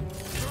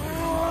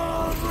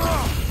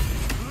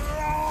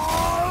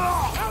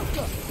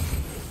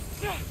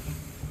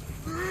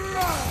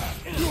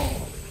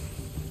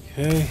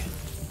 Okay.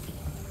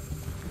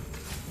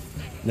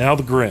 Now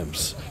the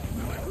Grims.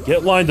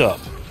 Get lined up.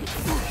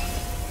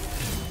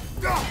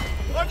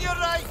 On your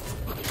right.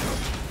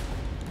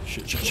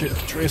 Shit, shit, shit.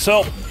 Trace,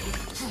 help.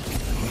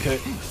 Okay.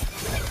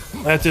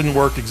 That didn't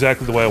work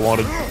exactly the way I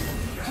wanted.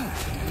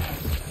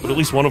 But at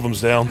least one of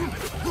them's down.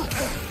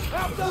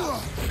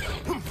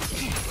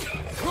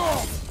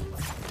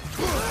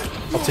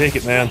 I'll take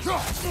it, man.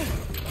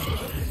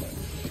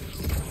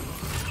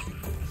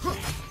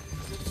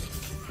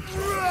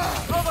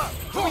 Brother,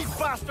 these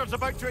bastards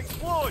about to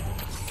explode!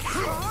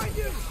 Behind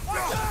you!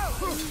 Watch out!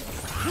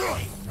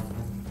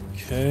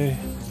 Okay.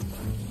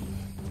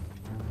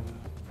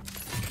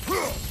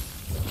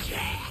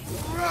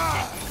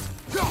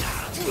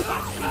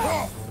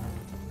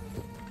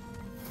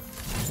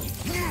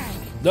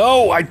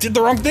 No, I did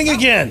the wrong thing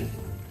again.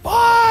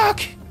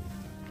 Fuck!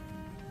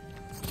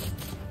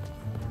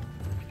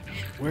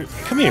 Where,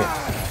 come here.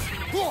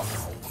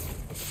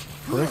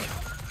 Frick.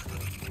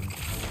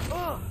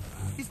 Ugh,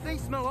 these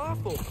things smell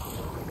awful.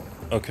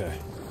 Okay.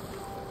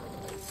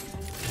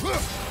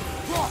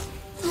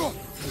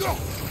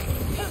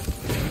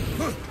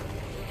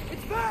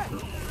 It's back!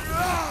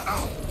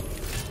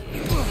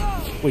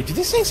 Wait, do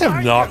these things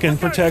have knock-in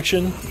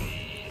protection?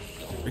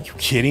 Are you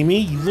kidding me?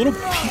 You little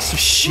piece of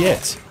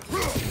shit.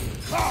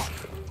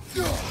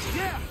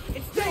 Yeah,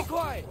 and stay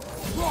quiet!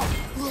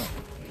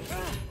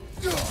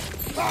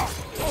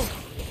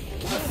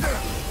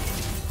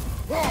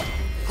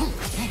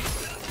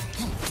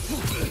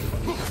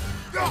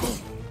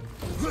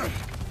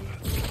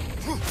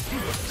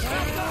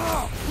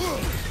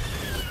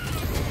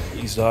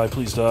 Please die,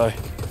 please die.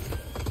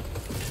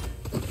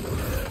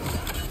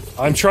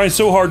 I'm trying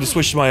so hard to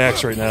switch to my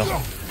axe right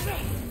now.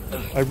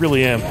 I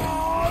really am.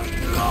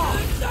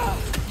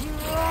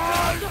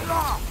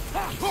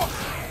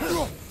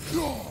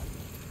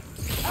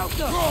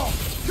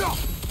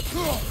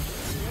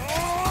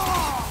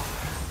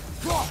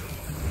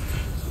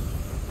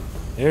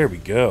 There we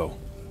go.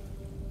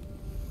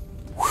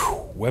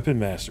 Whew, weapon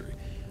mastery.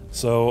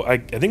 So I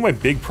think my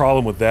big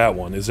problem with that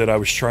one is that I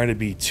was trying to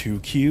be too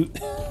cute.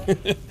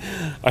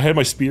 I had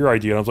my spear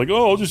idea and I was like,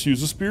 oh, I'll just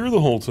use the spear the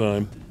whole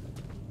time.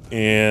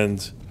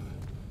 And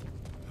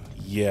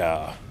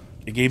yeah,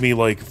 it gave me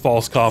like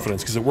false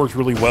confidence because it worked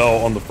really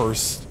well on the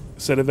first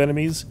set of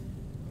enemies,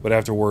 but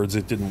afterwards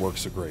it didn't work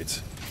so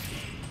great.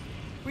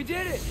 We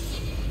did it!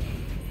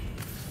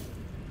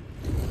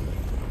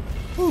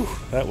 Whew,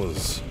 that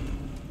was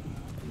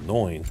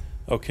annoying.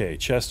 Okay,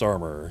 chest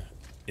armor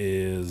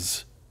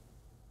is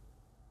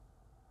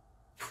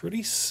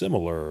pretty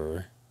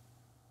similar.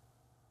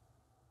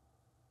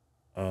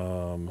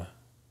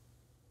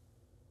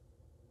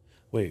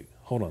 Wait,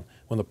 hold on.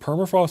 When the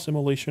permafrost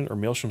immolation or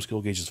maelstrom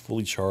skill gauge is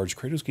fully charged,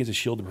 Kratos gains a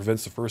shield that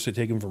prevents the first hit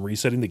taken from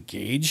resetting the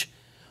gauge.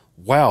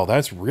 Wow,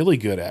 that's really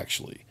good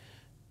actually.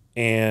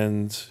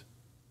 And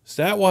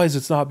stat-wise,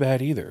 it's not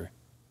bad either.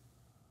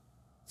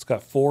 It's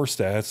got 4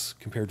 stats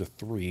compared to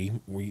 3.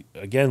 We,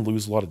 again,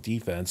 lose a lot of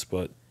defense,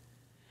 but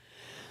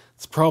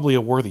it's probably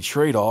a worthy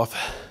trade-off.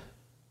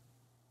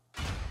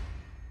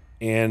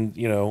 And,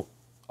 you know,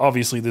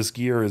 obviously this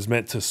gear is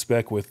meant to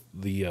spec with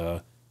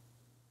the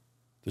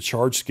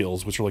charge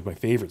skills, which are like my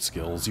favorite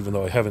skills, even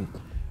though I haven't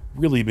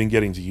really been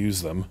getting to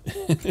use them.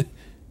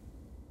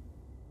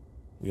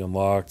 We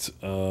unlocked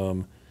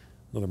another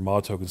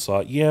mod token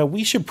slot. Yeah,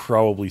 we should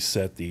probably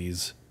set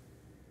these,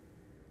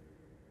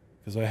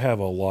 because I have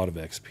a lot of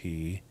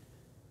XP.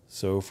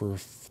 So for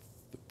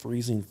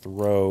freezing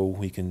throw,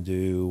 we can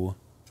do...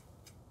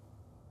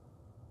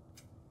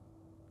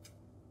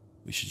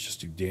 We should just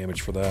do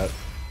damage for that,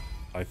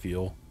 I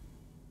feel.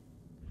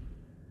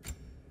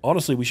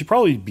 Honestly, we should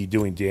probably be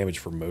doing damage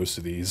for most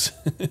of these.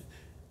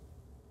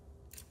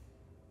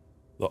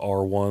 The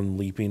R1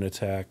 leaping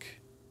attack.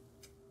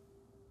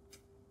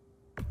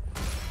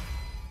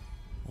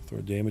 I'll throw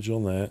damage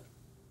on that.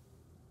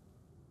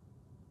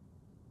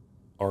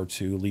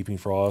 R2 leaping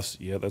frost.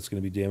 Yeah, that's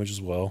going to be damage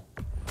as well.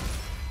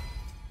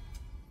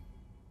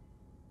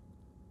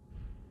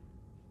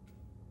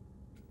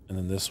 And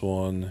then this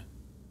one...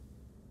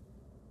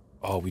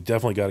 Oh, we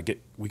definitely got to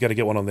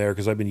get one on there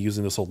because I've been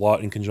using this a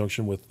lot in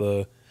conjunction with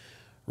the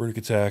runic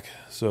attack.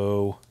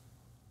 So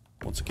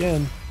once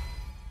again,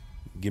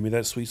 give me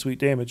that sweet, sweet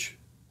damage.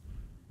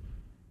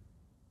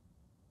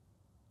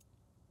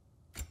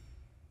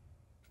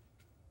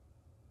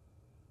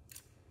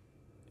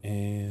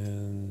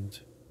 And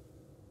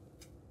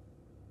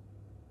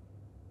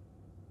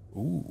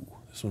ooh,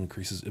 this one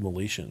increases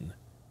immolation.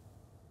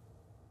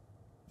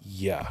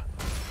 Yeah.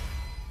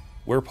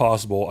 Where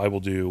possible, I will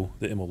do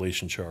the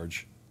immolation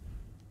charge.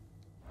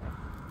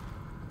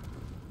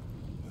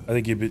 I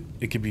think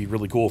it could be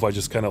really cool if I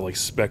just kind of like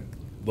spec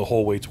the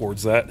whole way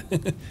towards that.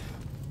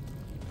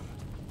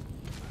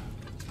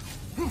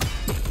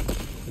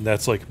 And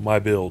that's like my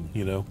build,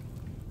 you know?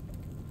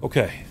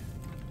 Okay.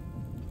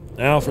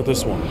 Now for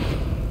this one.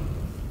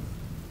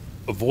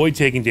 Avoid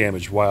taking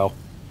damage. Wow.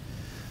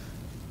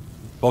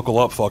 Buckle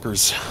up,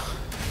 fuckers.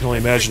 I can only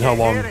imagine how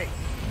long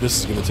this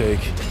is going to take.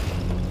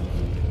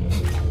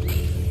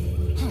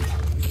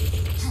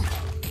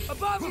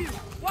 Above you!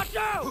 Watch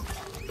out!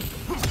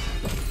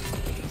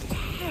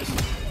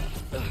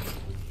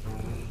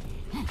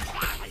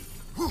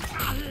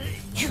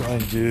 Try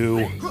and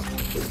do...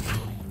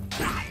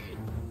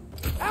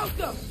 Out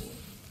them!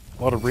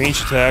 A lot of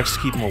ranged attacks to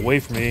keep him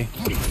away from me.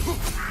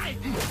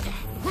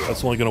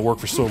 That's only going to work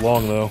for so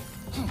long, though.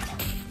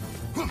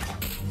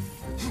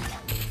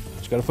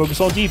 Just got to focus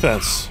on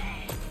defense.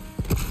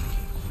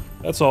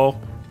 That's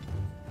all.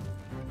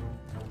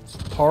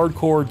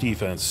 Hardcore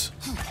defense.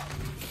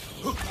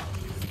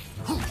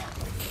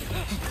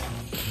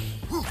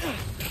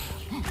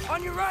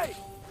 On your right!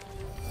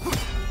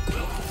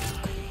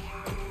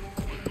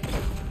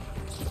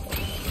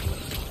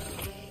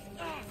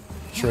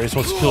 Trace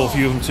wants to kill a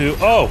few of them too.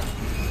 Oh!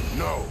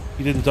 No.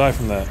 He didn't die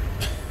from that.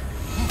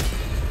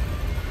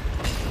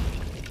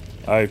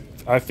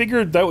 I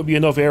figured that would be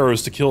enough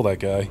arrows to kill that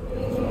guy.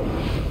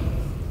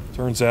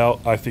 Turns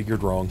out, I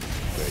figured wrong.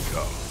 They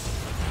come.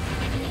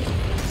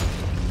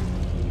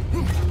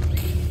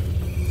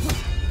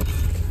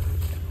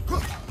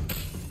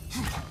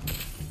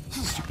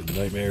 Stupid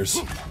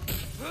nightmares.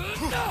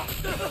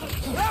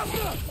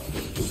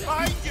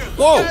 Behind you!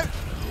 Whoa!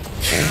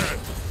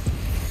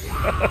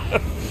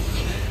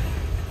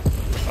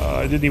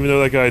 I didn't even know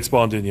that guy had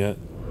spawned in yet.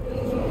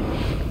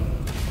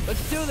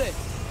 Let's do this!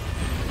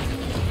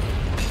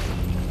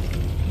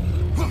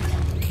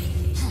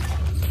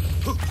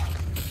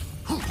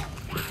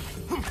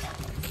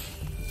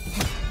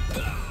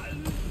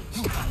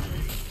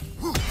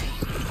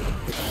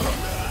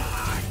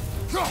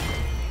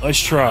 Nice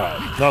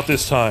try. Not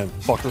this time,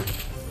 fucker.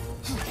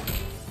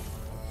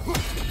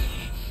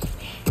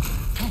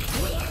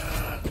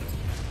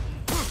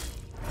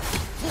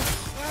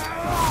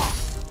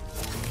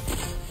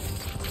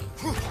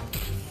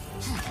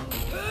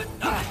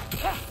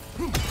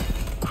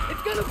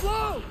 It's gonna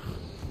blow!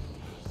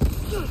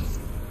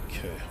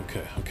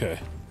 Okay.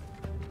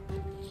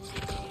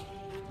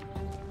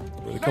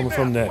 Where are they coming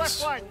from next?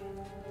 Left flank.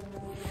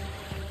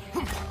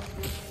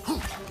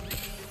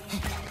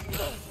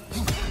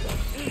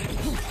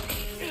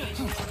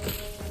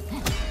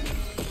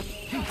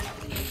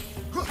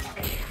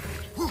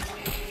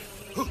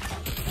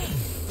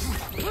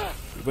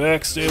 Go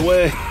back, stay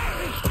away.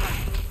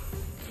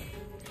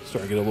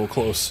 Starting to get a little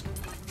close.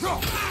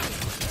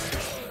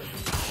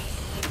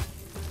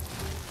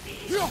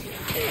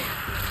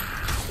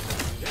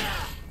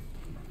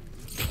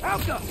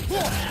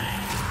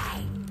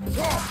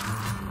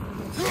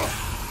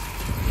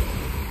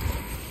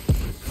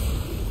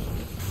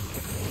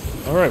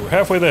 Alright, we're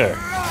halfway there.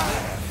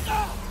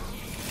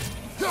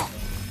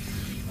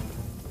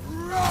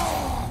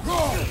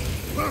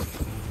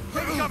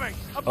 Incoming.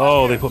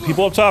 Oh, they put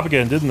people up top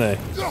again, didn't they?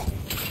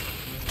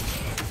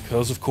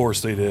 Because of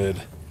course they did.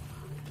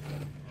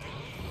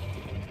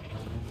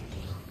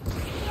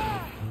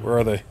 Where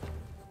are they?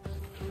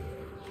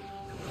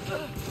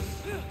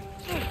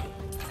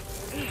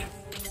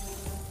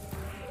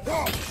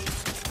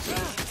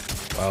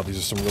 Wow, these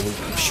are some really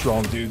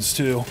strong dudes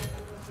too.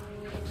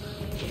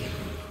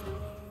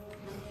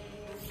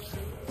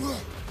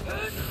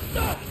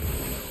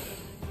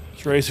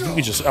 Trace, if you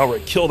could just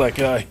outright kill that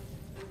guy,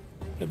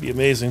 that'd be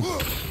amazing.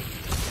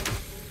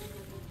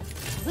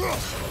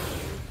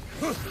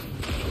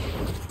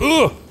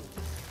 Ugh!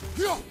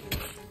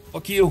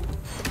 Fuck you!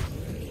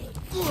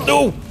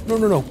 No!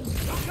 No!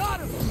 Got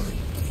him!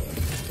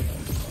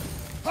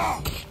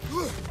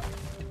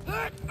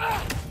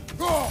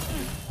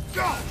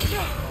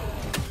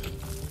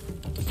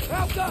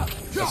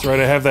 That's right,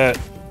 I have that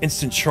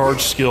instant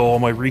charge skill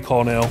on my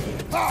recall now.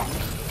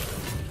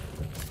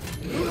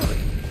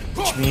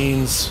 Which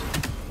means...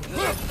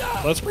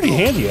 well, that's pretty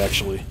handy,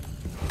 actually.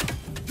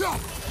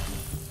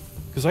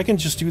 Because I can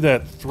just do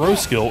that throw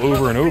skill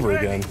over and over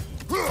again.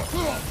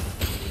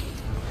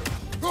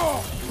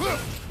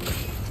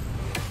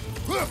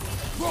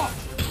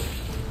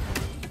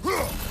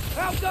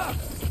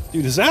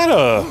 Dude, is that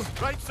a...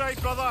 Right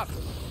side, brother.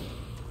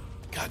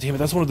 God damn it,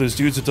 that's one of those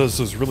dudes that does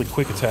those really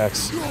quick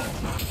attacks.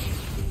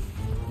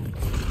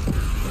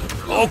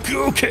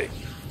 Okay.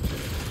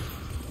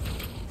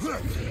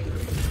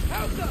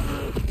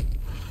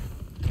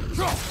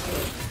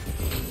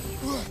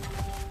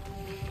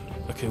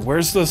 Okay,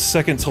 where's the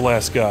second to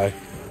last guy?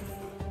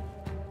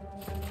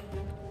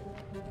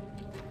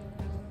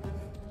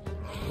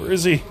 Where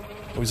is he?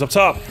 Oh, he's up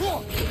top.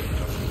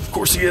 Of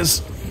course he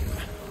is.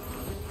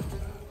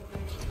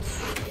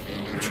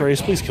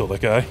 Trace, please kill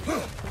that guy.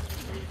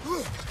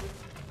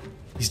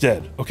 He's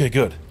dead. Okay,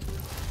 good.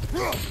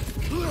 Now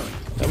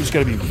we just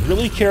gotta be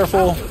really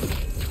careful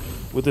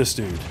with this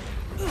dude.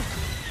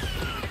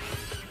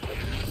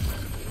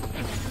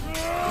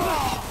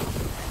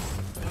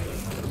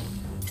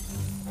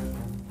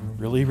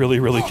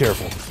 Really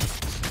careful.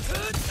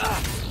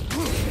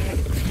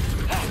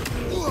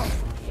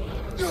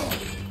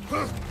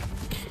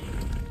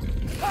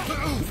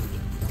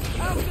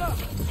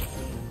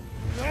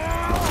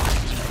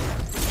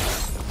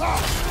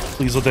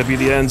 Please let that be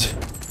the end.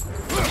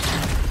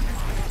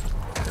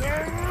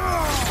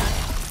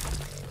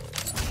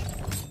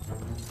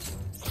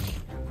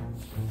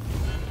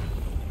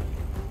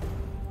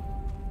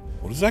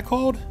 What is that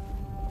called?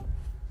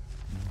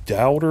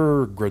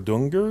 Doubter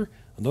Gradunger?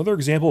 Another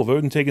example of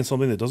Odin taking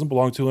something that doesn't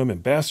belong to him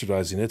and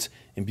bastardizing it,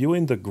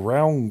 imbuing the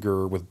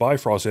Grounger with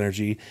Bifrost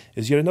energy,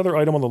 is yet another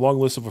item on the long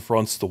list of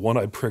affronts the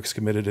one-eyed pricks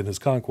committed in his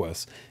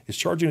conquests. His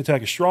charging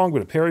attack is strong,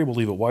 but a parry will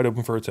leave it wide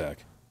open for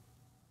attack.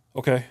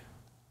 Okay.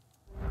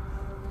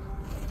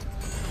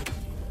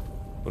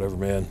 Whatever,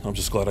 man. I'm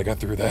just glad I got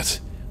through that.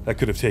 That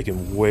could have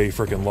taken way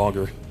freaking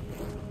longer.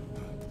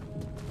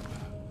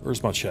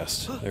 Where's my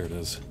chest? There it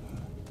is.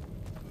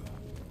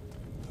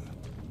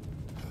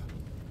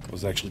 I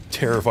was actually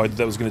terrified that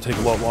that was going to take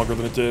a lot longer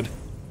than it did.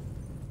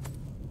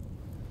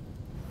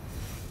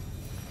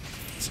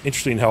 It's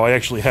interesting how I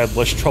actually had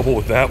less trouble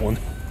with that one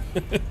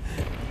than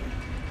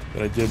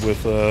I did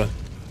with the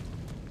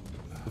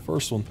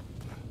first one.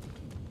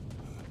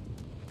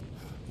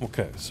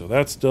 Okay, so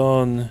that's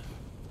done.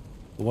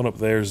 The one up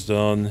there's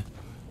done.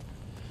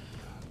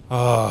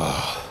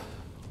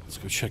 Let's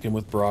go check in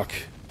with Brock.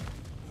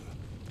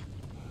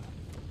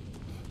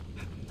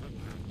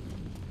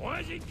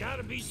 Why's it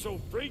gotta be so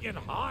friggin'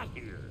 hot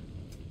here?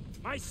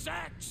 My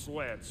sack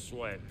sweats.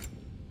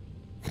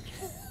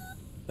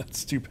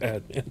 That's too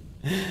bad, man.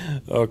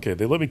 Okay,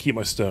 they let me keep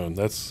my stone.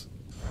 That's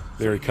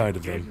very kind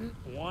of them.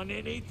 Didn't want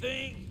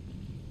anything?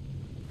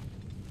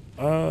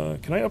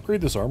 Can I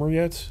upgrade this armor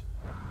yet?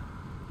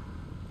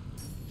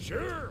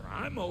 Sure,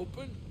 I'm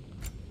open.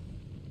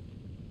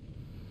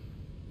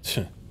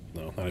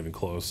 No, not even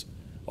close.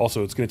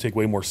 Also, it's going to take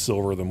way more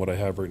silver than what I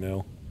have right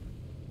now.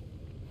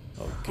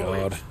 Oh, Oh,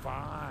 God. it's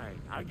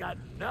fine. I got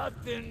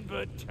nothing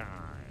but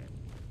time.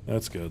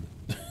 That's good.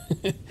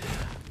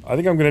 I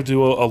think I'm going to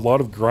do a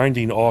lot of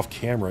grinding off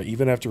camera,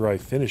 even after I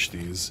finish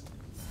these.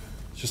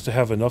 Just to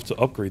have enough to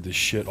upgrade this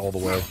shit all the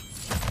way.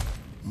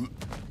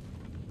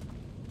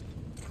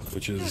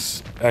 Which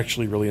is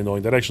actually really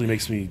annoying. That actually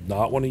makes me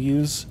not want to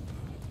use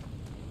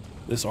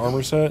this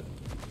armor set.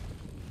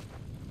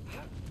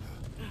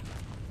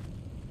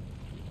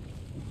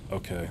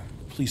 Okay.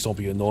 Please don't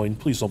be annoying.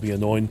 Please don't be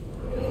annoying.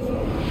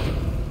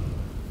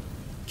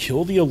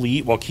 Kill the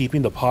elite while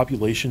keeping the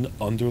population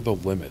under the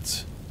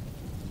limit.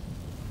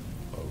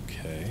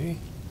 Okay.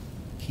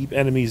 Keep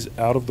enemies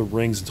out of the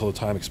rings until the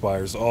time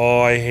expires. Oh,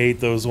 I hate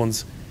those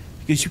ones.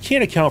 Because you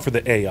can't account for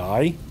the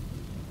AI.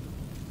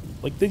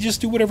 Like, they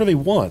just do whatever they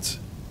want.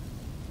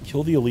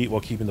 Kill the elite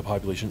while keeping the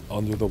population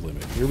under the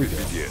limit. Here we go.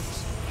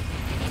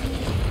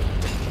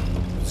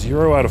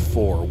 0 out of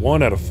 4.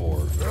 1 out of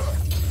 4.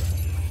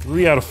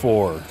 3 out of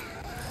 4.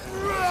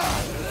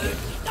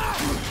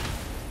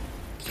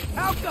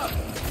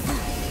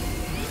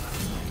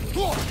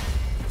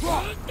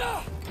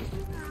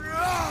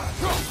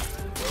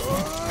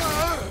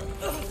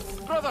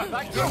 Brother,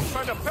 that girl's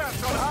found a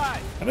perch on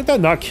high. How did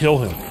that not kill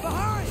him?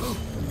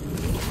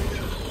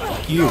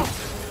 Fuck you.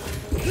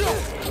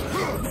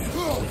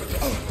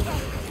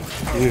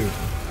 Dude.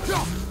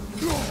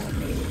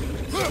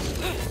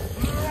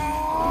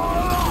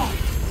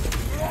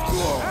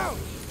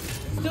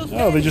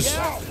 Oh, they just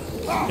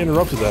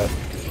interrupted that.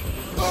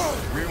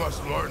 We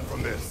must learn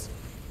from this.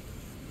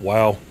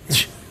 Wow.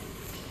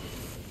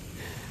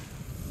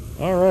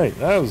 Alright,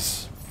 that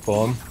was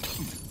fun.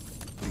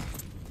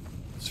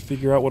 Let's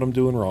figure out what I'm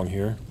doing wrong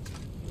here.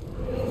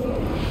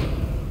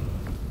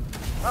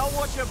 I'll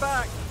watch your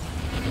back.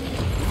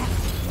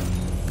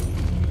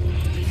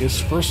 I guess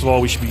first of all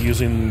we should be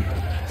using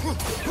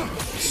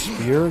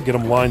spear, get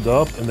them lined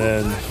up, and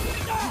then...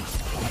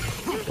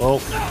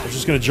 Well, I was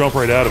just going to jump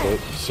right out of it,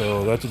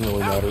 so that didn't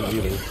really matter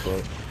either,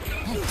 but...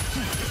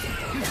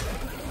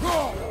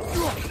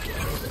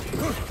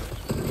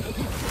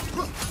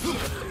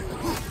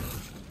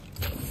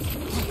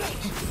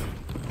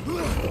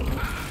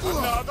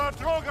 Another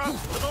Drogon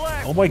to the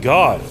left. Oh my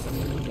god.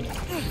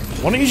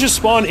 Why don't you just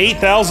spawn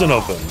 8,000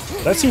 of them?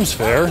 That seems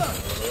fair.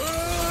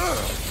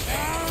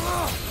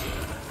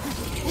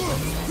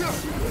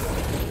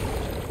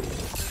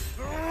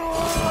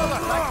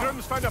 That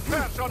groom's found a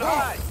perch on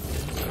high.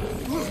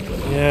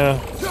 Yeah.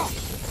 You're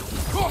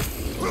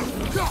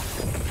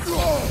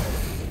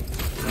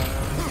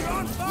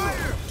on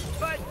fire,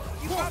 but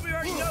you probably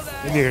already know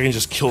that. Maybe I can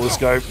just kill this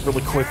guy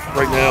really quick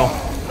right now.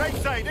 Right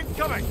side,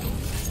 incoming.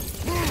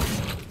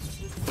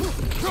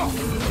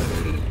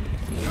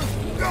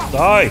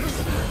 Die!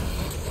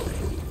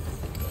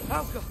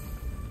 Malcolm.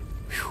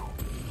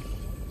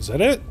 Is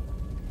that it?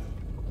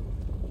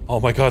 Oh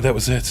my god, that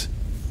was it.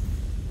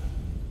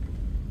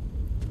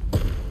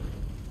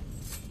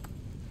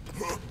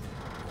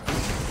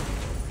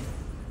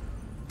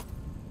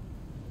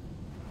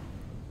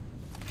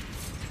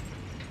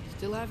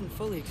 Still haven't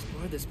fully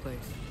explored this place.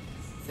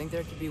 Think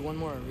there could be one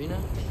more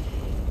arena?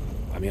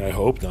 I mean, I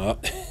hope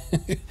not.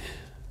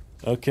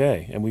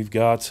 Okay, and we've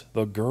got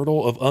the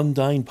Girdle of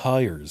Undying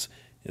Pyres.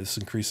 This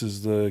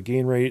increases the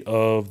gain rate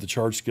of the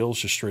charge skills,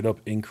 just straight up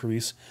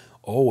increase.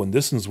 Oh, and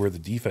this is where the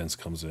defense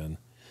comes in.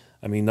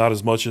 I mean, not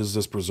as much as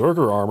this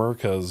Berserker armor,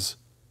 because,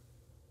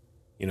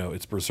 you know,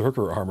 it's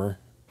Berserker armor,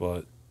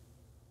 but...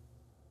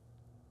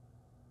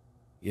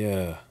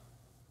 Yeah.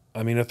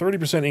 I mean, a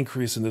 30%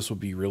 increase in this would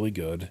be really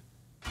good.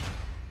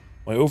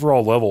 My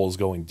overall level is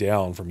going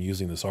down from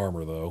using this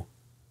armor, though.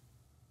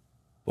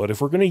 But if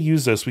we're going to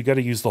use this, we got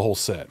to use the whole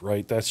set,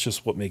 right? That's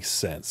just what makes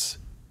sense.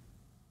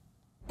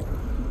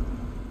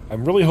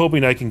 I'm really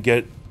hoping I can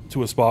get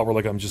to a spot where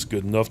like I'm just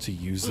good enough to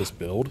use this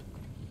build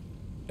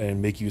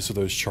and make use of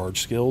those charge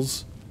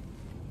skills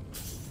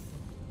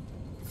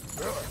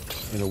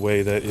in a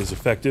way that is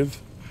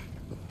effective.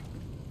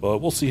 But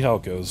we'll see how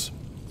it goes.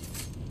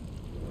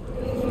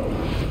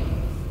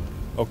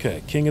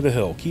 Okay, King of the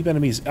Hill. Keep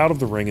enemies out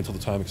of the ring until the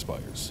time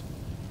expires.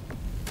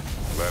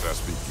 Let us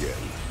begin.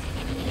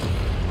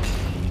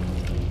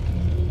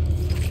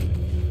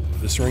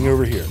 This ring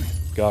over here.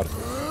 Got it.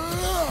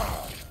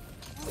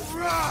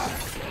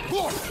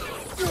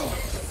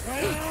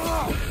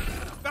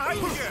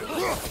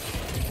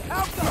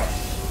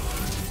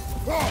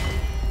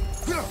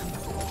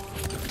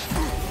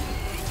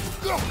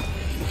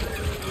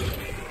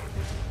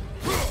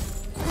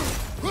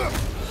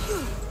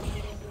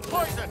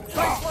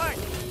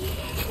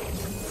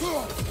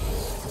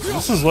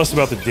 This is less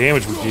about the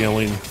damage we're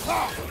dealing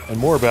and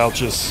more about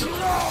just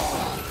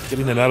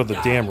getting them out of the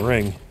damn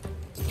ring.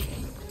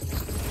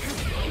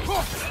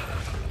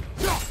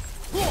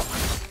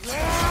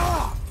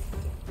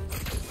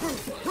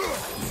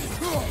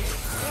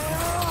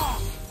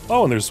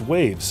 Oh, and there's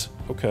waves.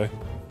 Okay.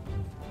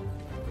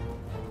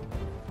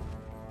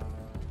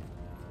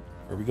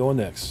 Where are we going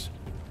next?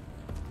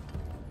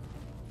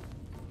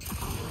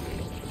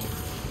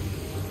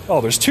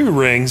 Oh, there's 2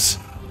 rings.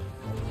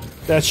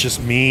 That's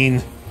just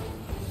mean.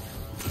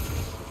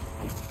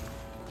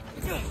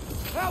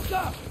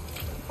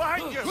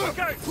 Behind you! Look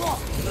out!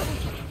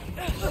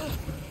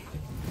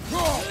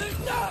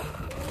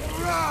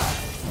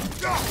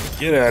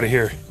 Get out of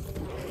here.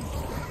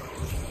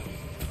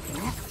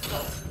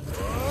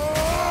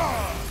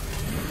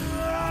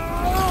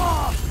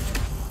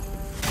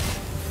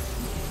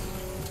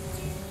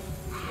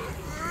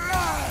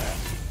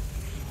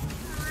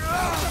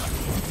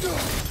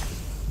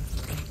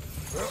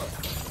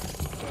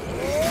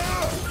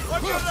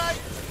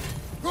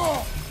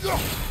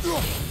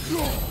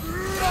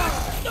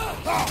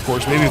 Of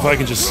course, maybe if I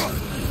can just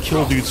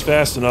kill dudes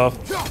fast enough,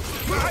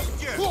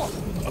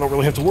 I don't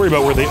really have to worry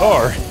about where they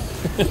are.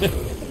 You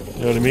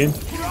know what I mean?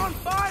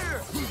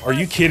 Are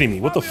you kidding me?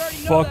 What the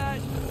fuck?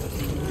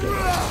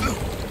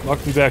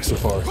 Knocked me back so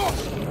far.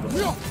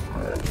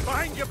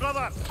 Behind you,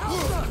 brother!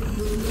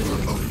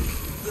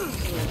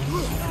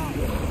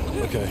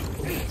 Okay.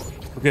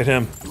 Forget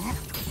him.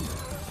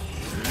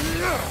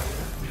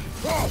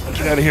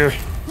 Get out of here.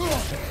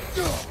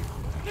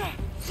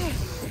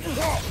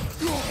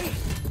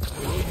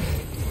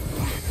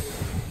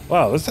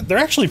 Wow, they're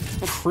actually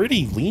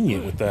pretty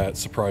lenient with that,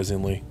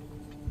 surprisingly.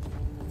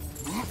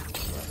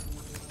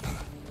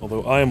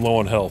 Although I am low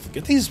on health.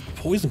 Get these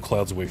poison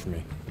clouds away from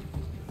me.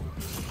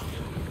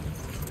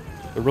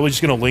 They're really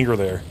just gonna linger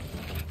there.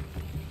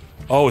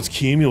 Oh, it's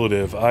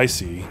cumulative. I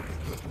see.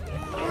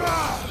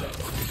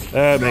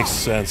 That makes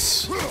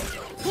sense.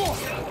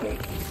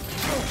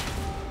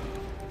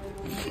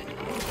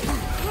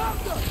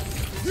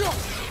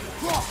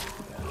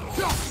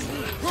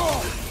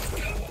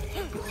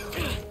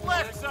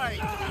 Left side!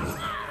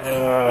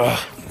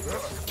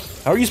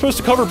 How are you supposed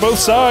to cover both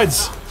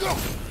sides?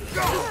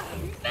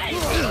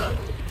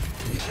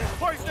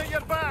 Poison at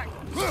your back!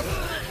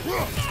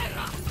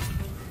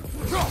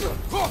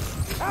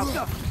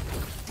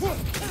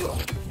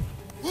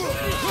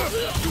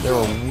 There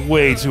are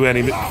way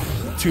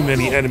too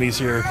many enemies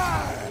here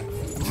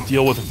to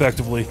deal with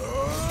effectively.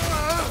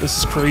 This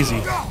is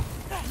crazy.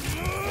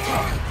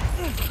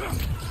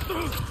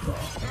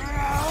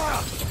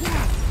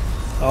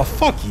 Oh,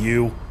 fuck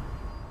you.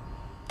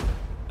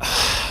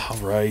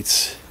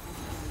 Alright.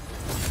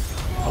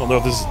 I don't know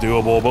if this is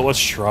doable, but let's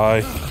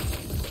try.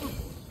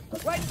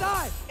 Right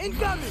side!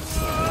 Incoming!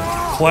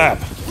 Clap.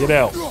 Get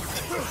out.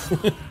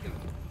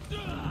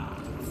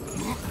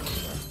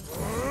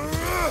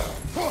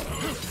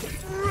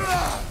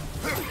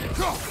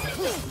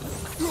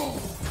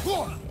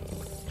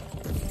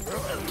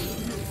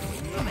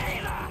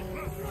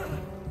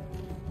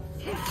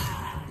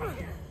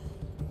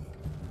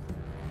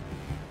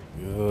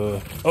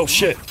 Oh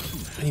shit! I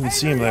didn't even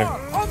see him there. Oh,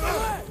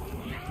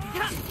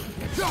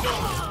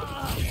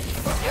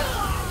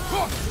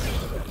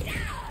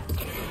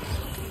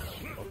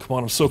 come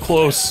on, I'm so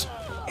close.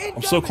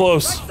 I'm so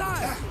close.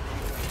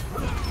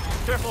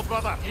 Careful,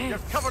 brother! You're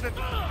covered in...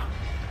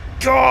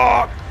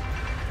 God!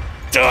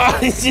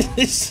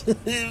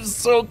 It was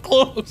so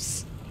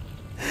close.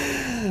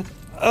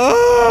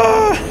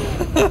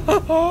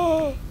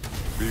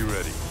 Be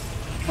ready.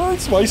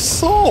 Hurts my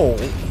soul.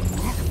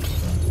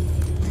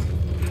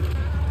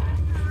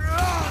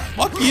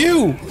 Fuck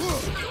you.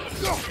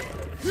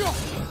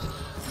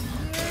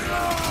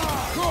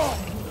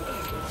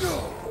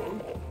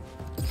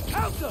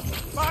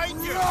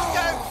 Behind you! Go!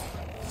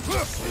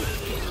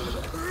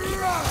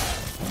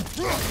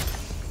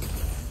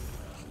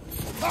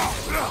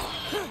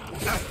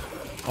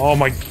 Oh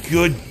my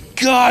good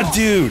God,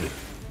 dude.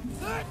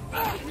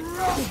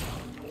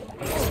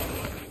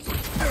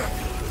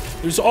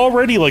 There's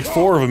already like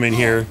 4 of them in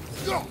here.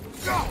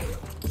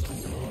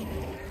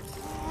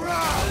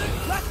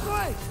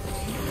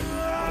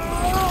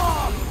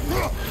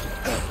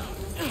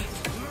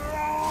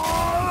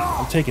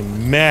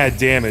 taking mad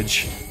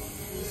damage.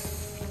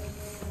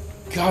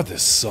 God,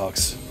 this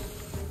sucks.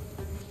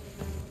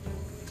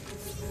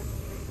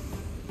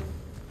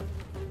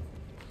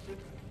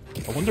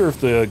 I wonder if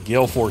the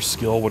Gale Force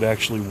skill would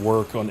actually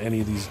work on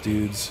any of these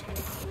dudes.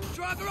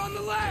 Driver on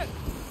the left!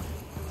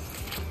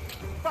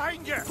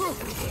 Behind you!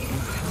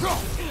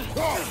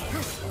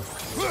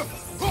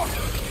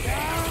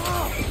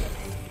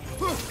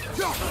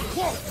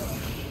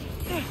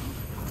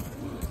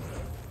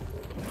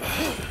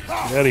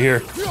 Get out of here.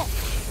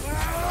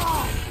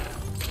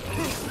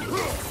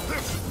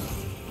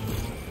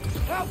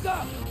 Help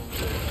up!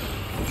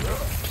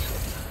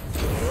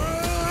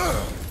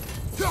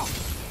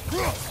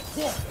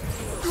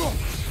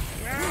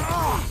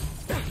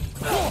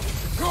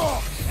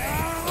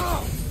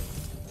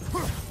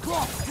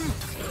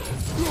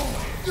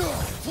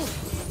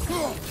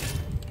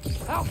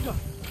 Alka!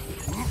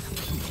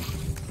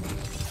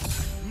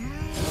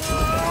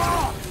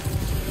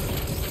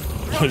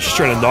 I'm just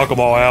trying to knock them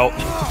all out.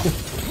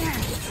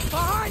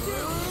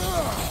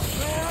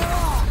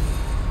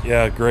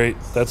 Yeah, great.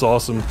 That's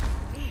awesome.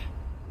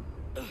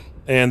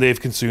 And they've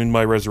consumed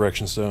my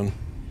resurrection stone.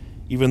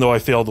 Even though I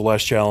failed the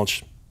last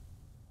challenge.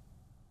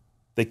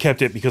 They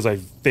kept it because I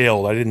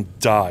failed. I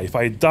didn't die. If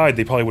I had died,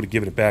 they probably would have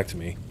given it back to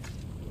me.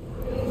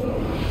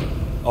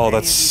 Oh,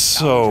 that's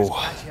so...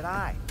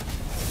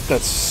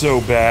 That's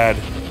so bad.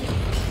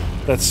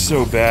 That's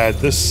so bad.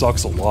 This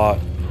sucks a lot.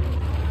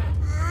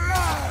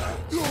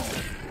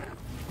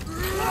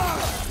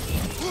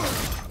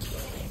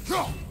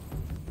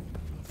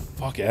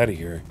 Fuck out of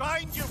here.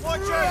 Behind you,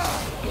 watch out!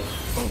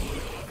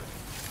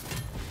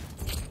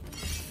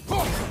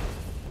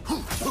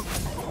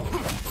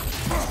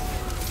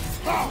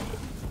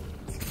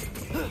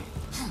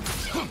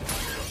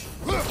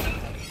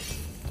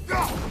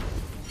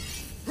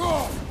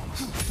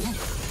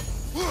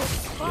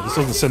 Yeah, this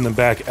doesn't send them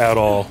back at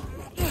all.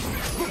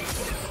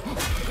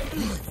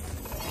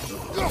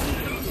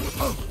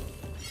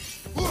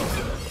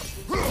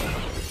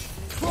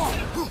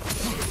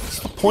 What's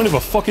the point of a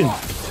fucking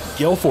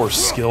Gale Force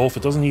skill if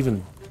it doesn't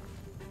even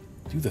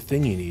do the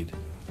thing you need?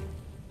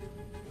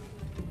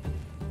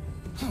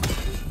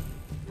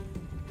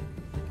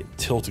 Get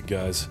tilted,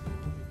 guys.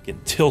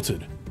 Get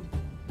tilted.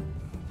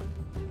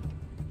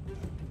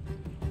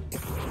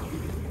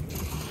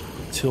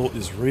 Tilt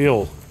is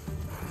real.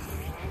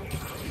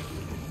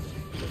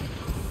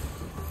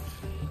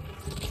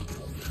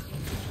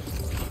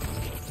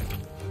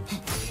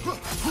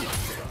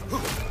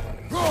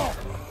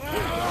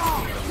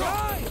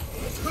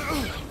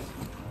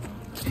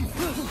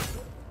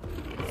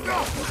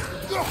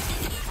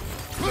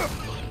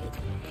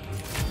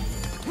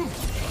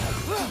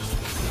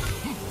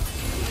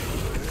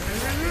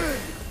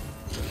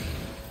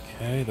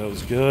 Okay, that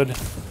was good.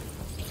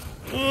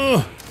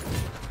 Ugh.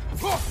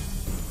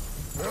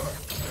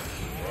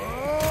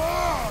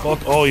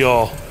 Fuck all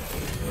y'all.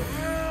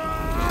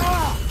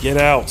 Get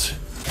out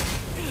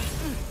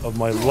of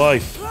my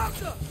life.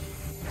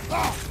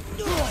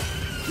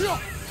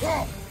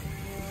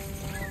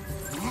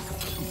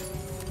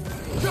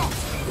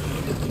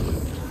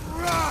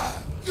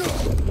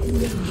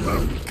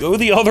 Go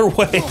the other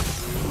way.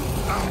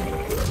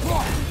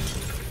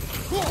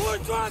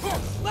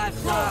 Left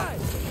side!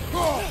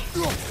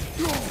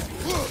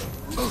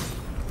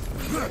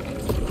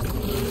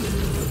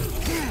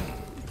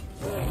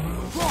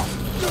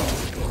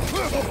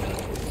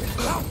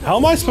 How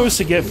am I supposed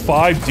to get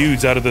 5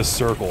 dudes out of this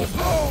circle?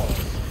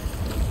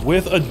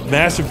 With a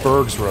massive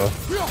Bergsra.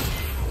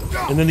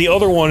 And then the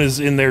other one is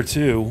in there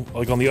too,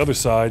 like on the other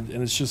side,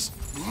 and it's just...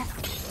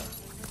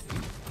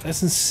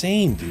 That's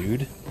insane,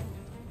 dude.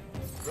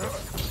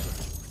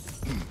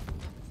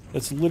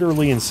 That's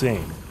literally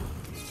insane.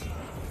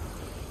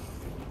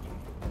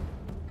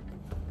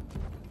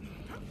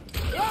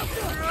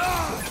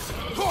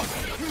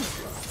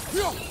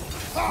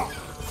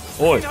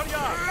 Oi.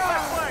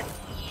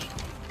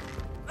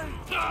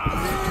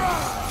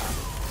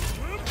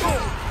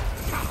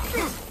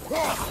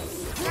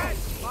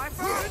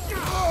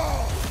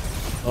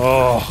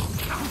 Oh.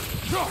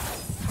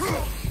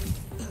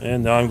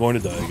 And now I'm going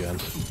to die again.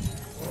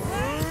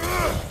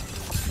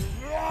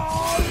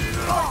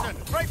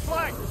 Right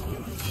flank!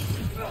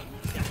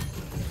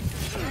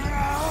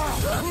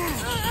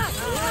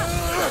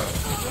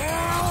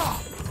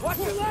 Watch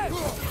your left!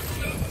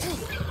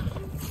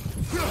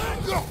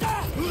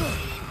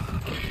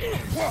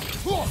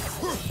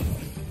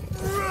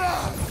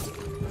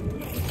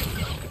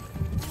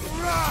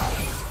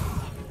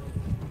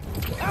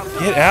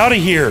 Get out of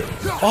here!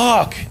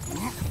 Fuck!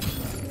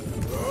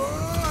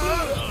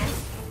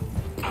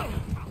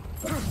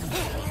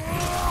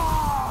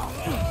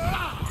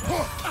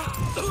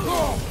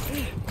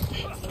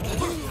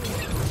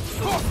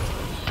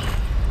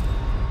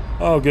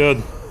 Oh,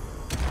 good.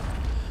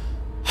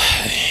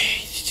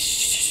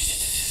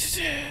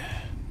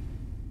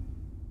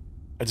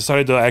 I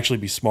decided to actually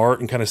be smart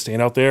and kind of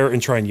stand out there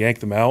and try and yank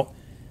them out.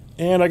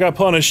 And I got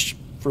punished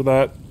for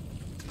that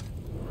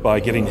by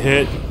getting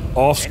hit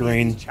off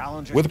screen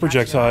with a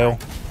projectile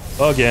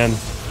again.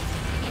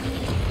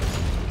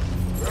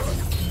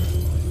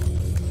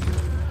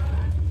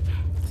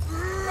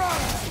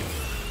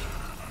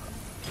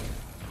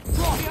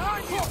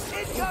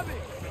 coming!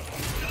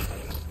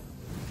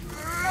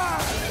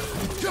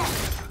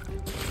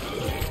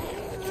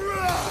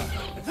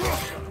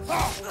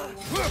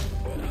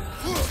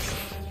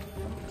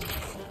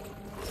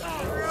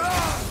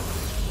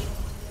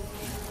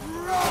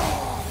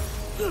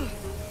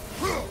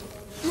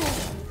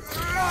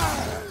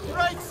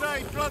 Right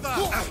side, brother!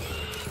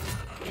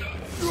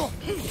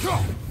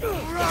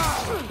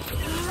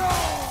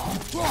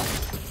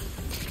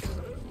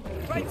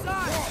 Right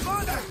side!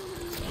 Farther!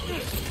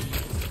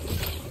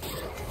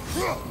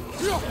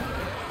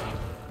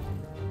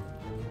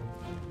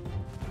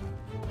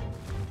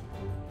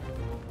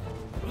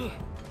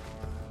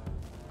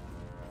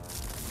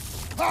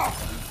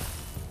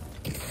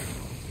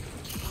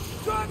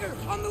 Stronger!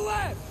 On the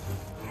left!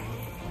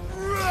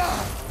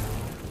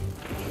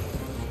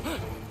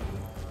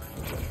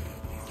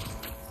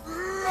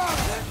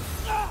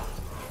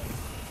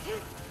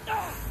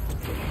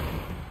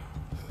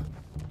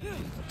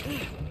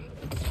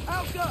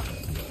 Alka!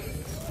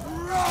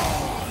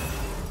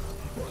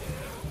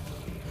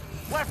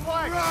 Left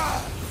flank!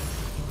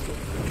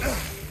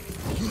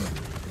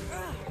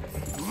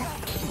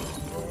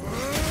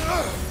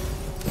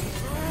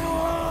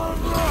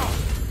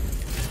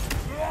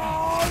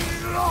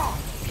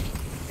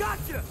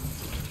 Gotcha!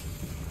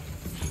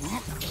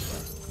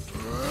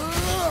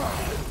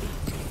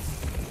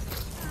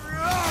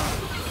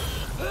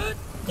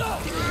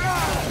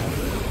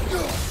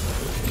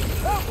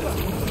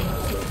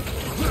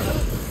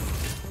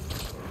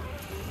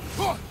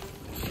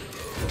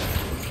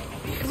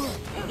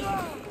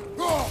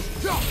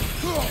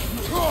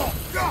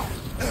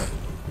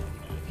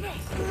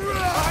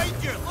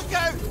 Behind you! Look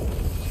out!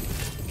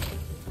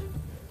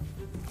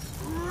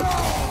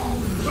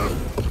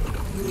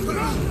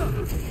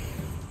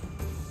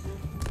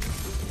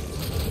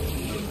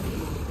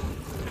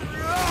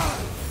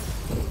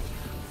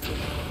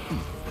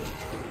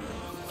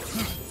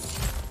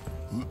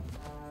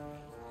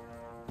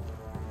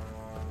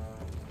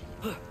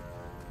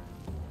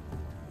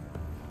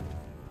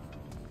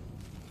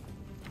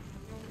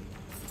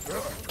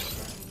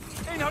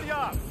 In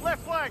ya!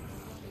 Left flank!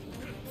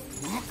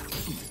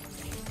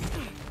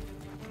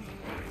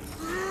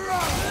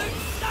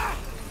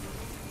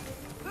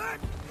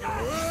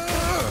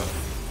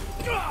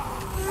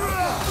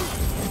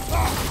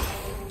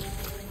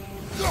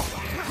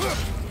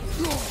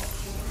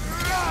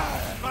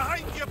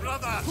 Behind you,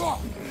 brother!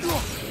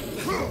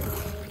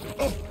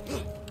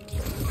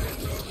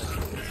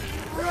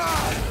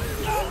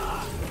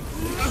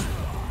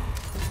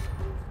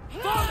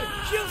 Father!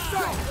 Shield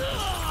strike!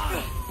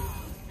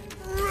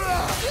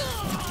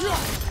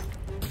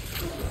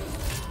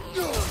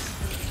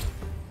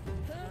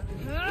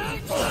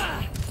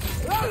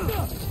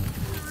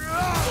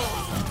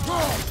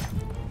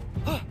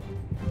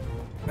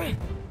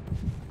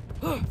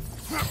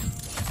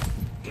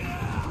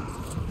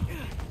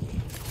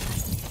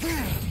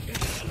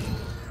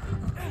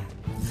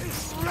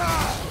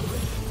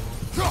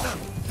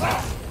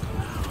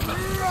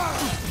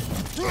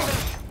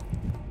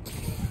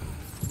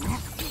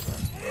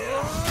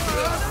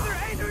 Another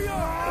angel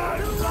yard!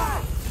 To the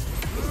left!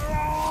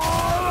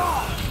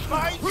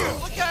 Behind you!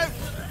 Look out!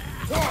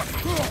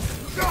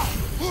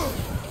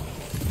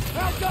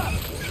 Back up!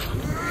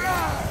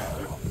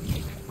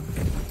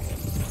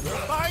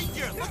 Behind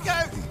you! Look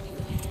out!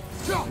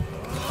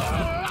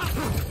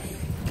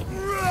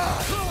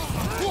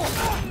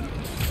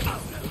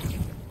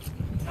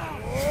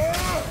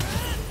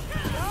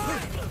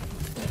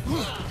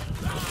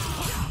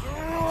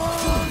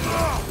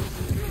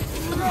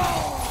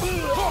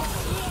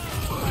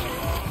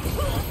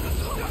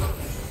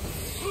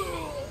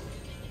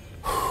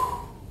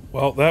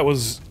 Well, that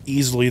was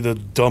easily the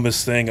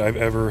dumbest thing I've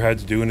ever had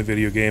to do in a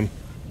video game.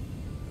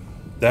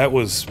 That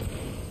was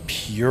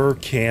pure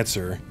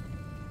cancer.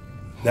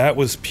 That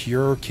was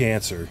pure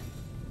cancer.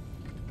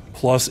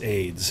 Plus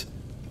AIDS.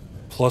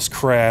 Plus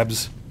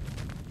crabs.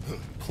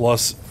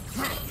 Plus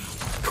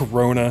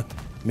corona.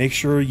 Make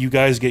sure you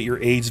guys get your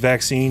AIDS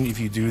vaccine if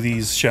you do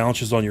these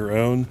challenges on your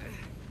own.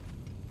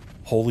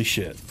 Holy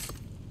shit.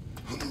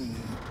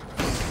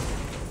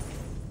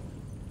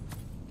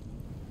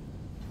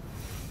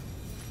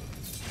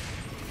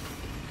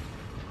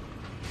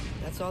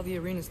 That's all the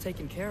arena's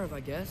taken care of, I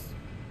guess.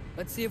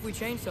 Let's see if we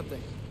change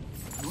something.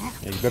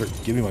 Yeah, you better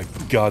give me my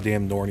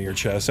goddamn Nornier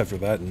chest after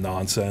that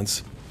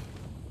nonsense.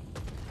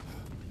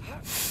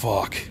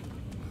 Fuck.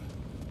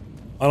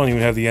 I don't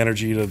even have the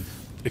energy to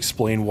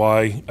explain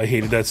why I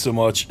hated that so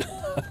much.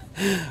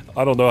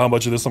 I don't know how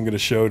much of this I'm going to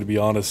show, to be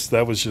honest.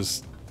 That was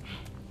just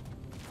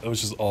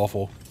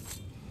awful.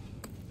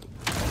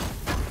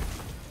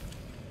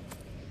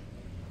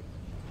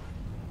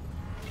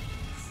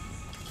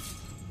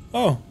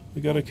 Oh,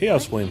 we got a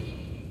Chaos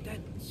Flame. That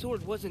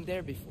sword wasn't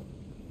there before,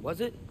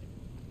 was it?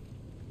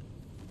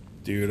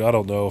 Dude, I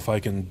don't know if I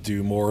can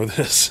do more of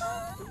this.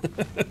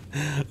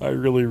 I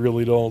really,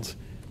 really don't.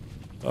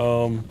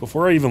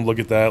 Before I even look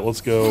at that,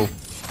 let's go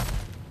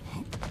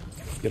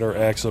get our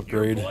axe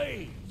upgrade. Your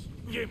blades.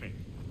 Gimme.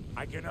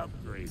 I can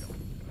upgrade them.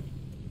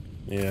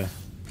 Yeah.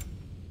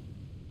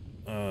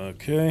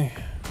 Okay.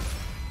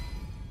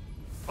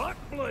 Hot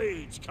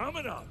blades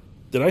coming up.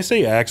 Did I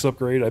say axe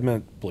upgrade? I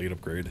meant blade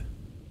upgrade.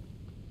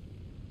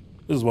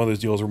 This is one of those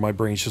deals where my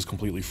brain's just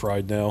completely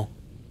fried now.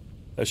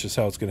 That's just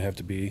how it's going to have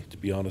to be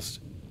honest.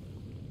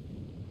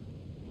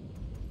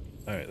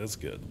 Alright, that's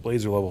good.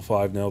 Blades are level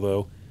 5 now,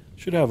 though.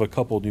 Should have a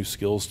couple new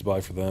skills to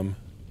buy for them.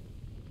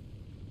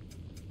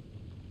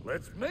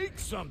 Let's make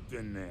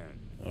something then.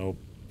 Oh,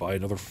 buy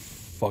another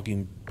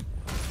fucking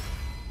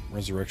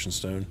resurrection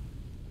stone.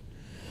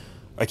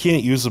 I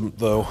can't use them,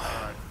 though.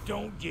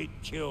 Don't get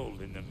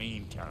killed in the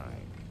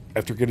meantime.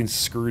 After getting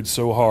screwed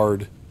so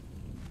hard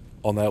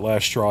on that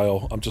last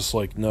trial, I'm just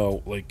like,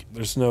 no, like,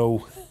 there's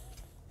no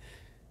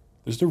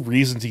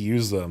reason to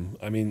use them.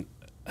 I mean,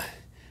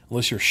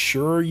 unless you're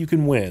sure you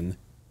can win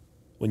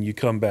when you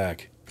come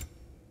back.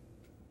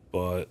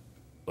 But,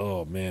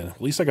 oh man,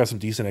 at least I got some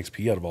decent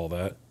XP out of all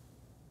that.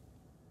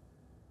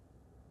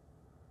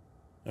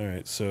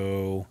 Alright,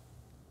 so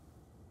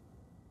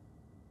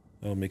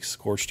that'll make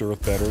Scorched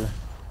Earth better.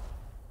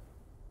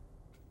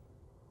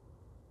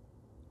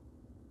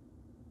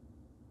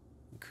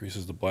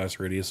 Increases the blast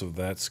radius of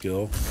that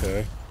skill.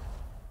 Okay.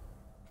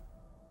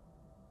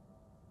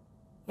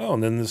 Oh,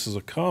 and then this is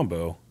a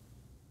combo.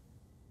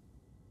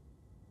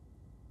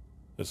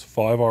 It's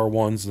 5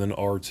 R1s and then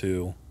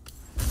R2.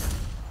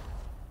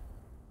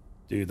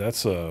 Dude,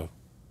 that's a...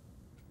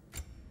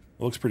 It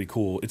looks pretty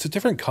cool. It's a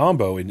different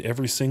combo in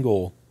every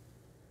single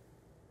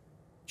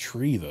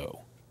tree,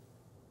 though.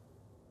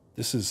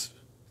 This is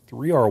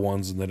 3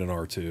 R1s and then an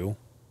R2.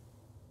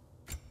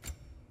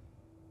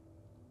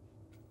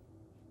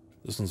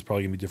 This one's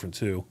probably going to be different,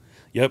 too.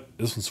 Yep,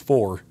 this one's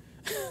 4.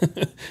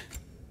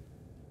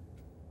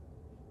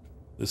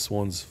 This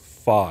one's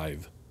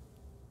 5.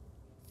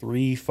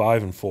 3,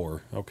 5, and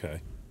 4.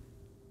 Okay.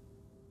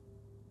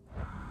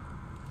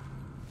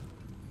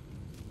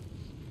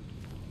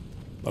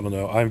 I don't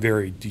know. I'm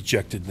very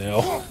dejected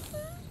now.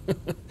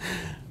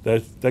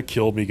 That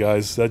killed me,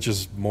 guys. That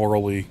just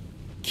morally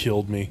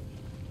killed me.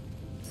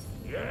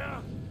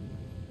 Yeah?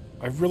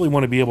 I really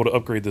want to be able to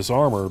upgrade this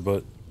armor,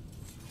 but...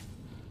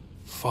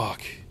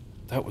 Fuck.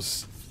 That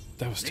was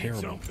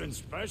terrible. Something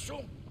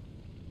special?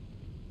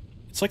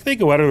 It's like they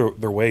go out of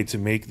their way to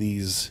make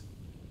these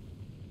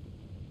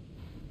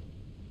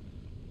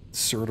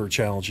Surtr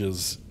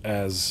challenges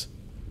as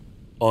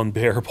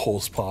unbearable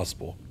as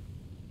possible.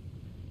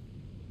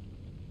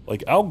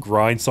 Like, I'll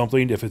grind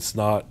something if it's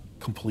not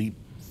complete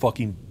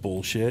fucking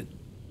bullshit.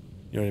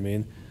 You know what I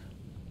mean?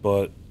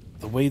 But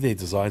the way they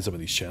design some of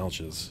these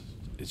challenges,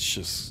 it's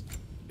just...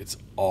 It's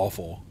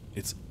awful.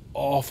 It's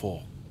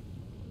awful.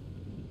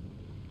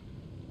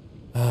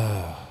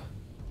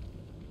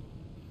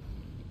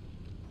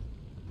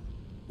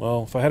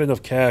 Well, if I had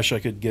enough cash, I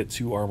could get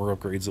 2 armor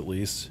upgrades at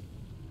least.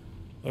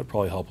 That would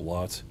probably help a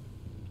lot.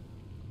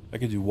 I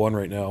could do 1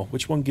 right now.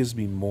 Which one gives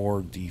me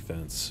more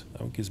defense?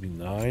 That one gives me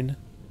 9.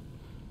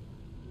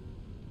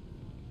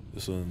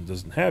 This one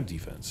doesn't have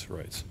defense.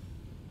 Right.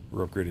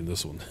 We're upgrading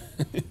this one.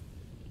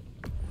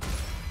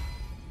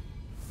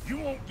 You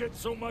won't get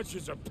so much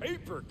as a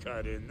paper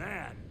cut in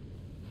that.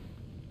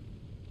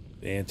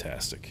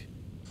 Fantastic.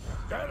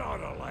 That ought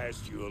to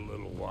last you a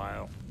little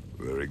while.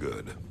 Very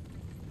good.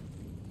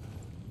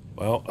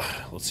 Well,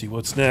 let's see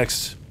what's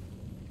next.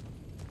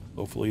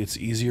 Hopefully it's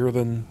easier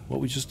than what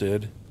we just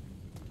did.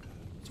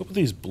 What's up with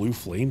these blue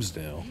flames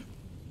now?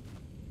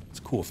 It's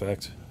a cool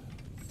effect.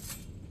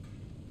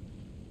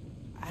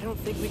 I don't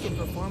think we can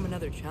perform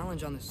another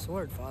challenge on the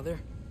sword, Father.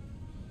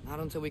 Not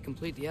until we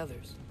complete the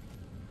others.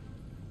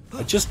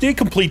 I just did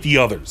complete the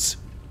others.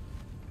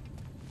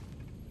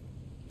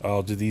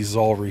 Oh, do these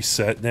all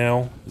reset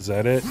now? Is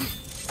that it?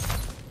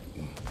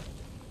 It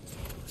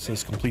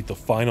says complete the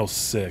final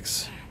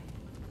 6.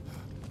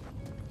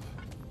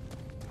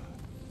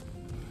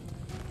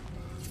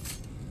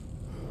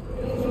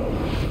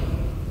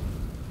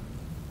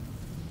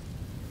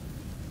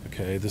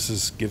 Okay, this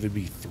is giving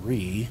me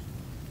 3.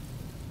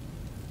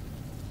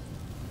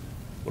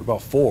 What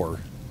about 4?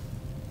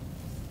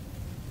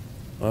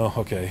 Oh,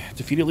 okay.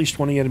 Defeat at least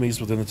 20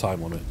 enemies within the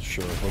time limit.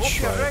 Sure, let's Hope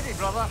try you're it. ready,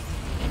 brother.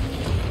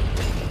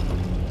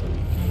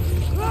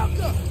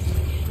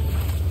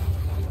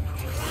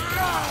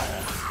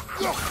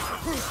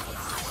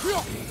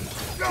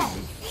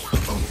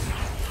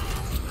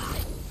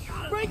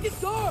 Break his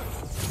guard!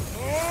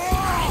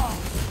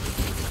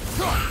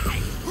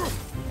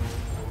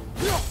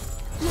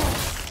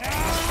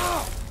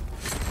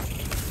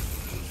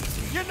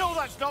 You know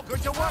that's not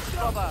going to work,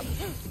 brother.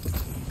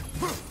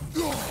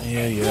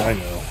 Yeah, I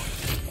know.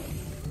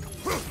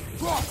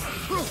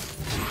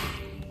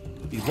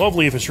 It'd be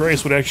lovely if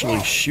Atreus would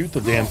actually shoot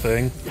the damn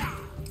thing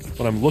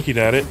when I'm looking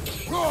at it.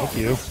 Fuck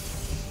you.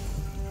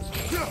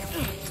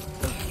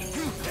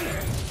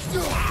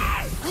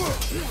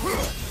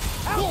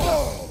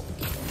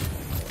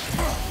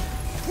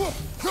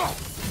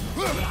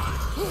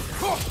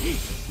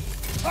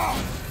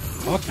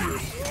 Fuck you.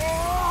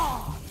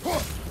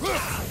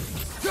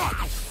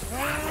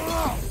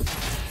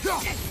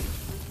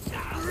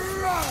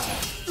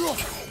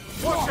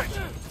 Watch it.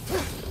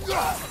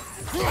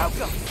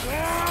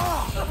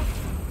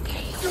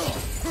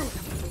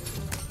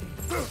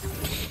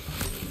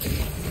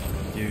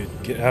 Dude,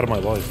 get out of my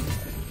life.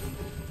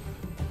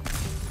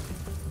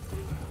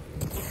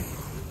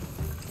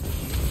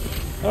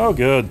 Oh,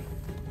 good.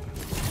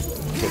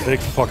 The big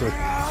fucker.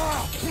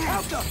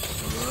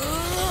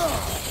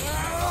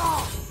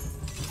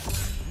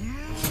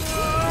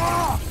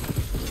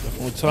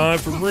 Definitely time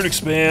for runic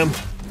spam.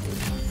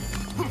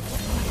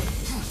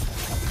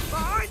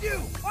 Behind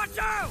you! Watch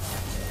out!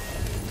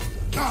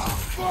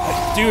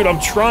 Dude, I'm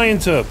trying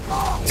to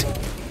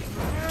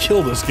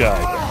kill this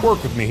guy.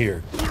 Work with me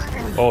here.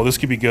 Oh, this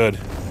could be good.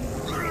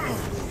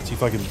 Let's see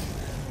if I can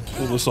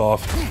pull this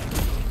off.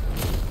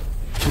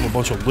 Kill a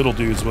bunch of little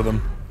dudes with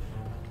him.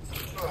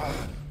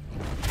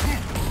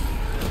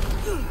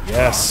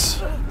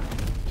 Yes.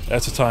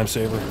 That's a time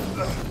saver.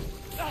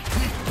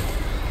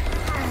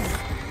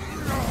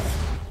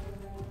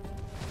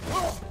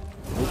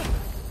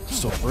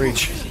 Still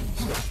breach.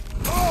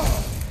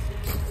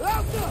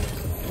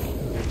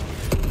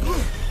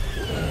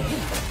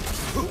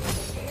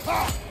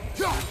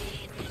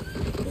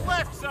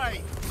 Left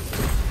side!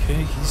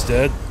 Okay, he's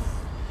dead.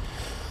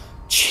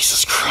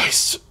 Jesus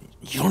Christ.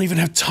 You don't even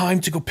have time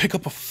to go pick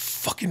up a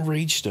fucking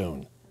rage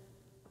stone.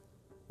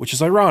 Which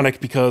is ironic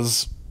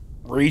because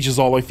rage is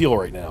all I feel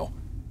right now.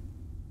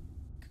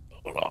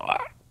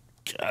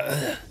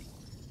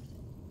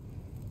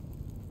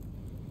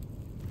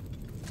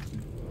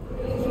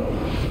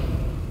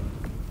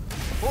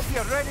 Hope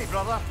you're ready,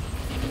 brother.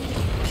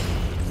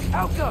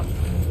 Alka!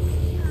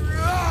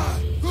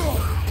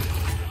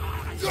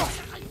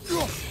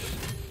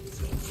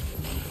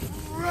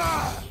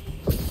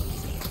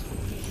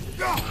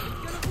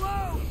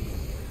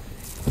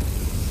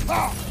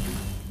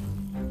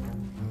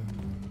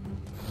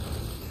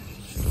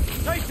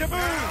 Time to move!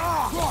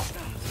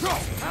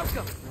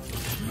 Alka!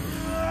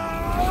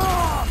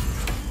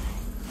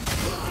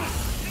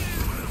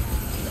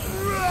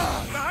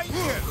 Behind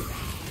you!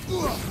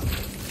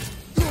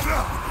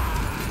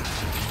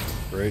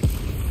 Great.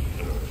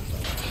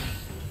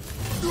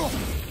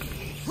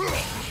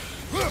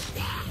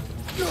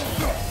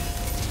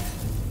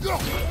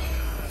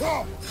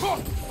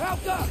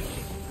 Alka!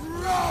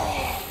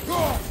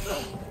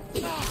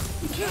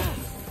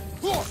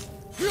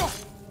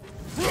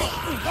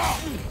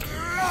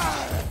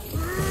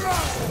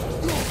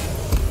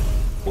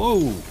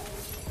 Whoa.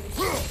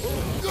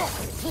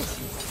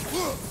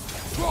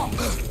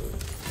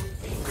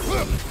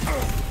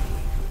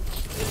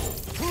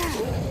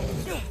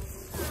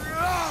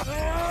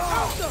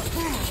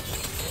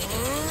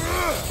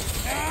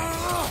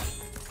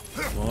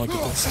 Come on, get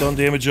that stun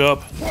damage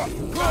up.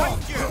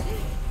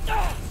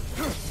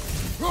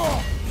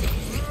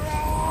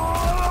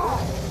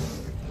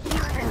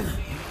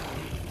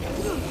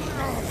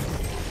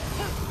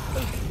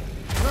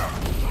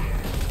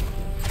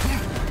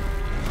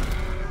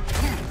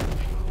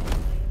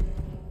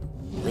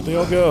 Where'd they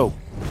all go?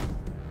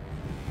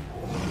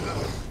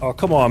 Oh,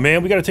 come on,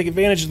 man. We gotta take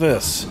advantage of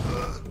this.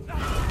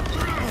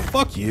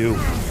 Fuck you.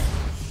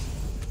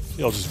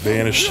 They'll just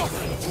vanish.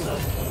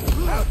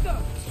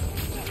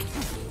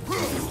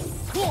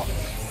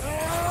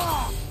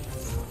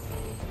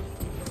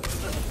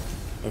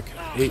 Okay,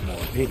 8 more,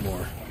 8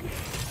 more.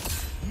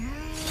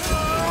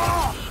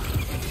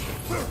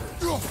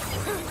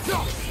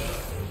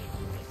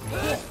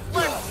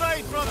 Left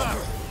side, brother!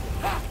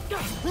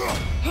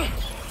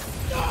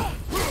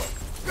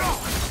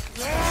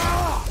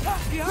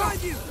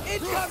 Behind you!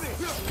 Incoming!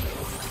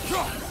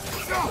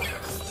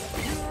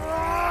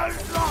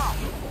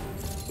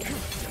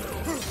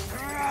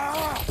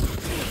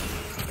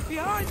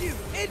 Behind you!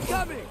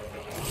 Incoming!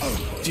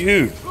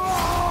 Dude,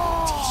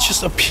 he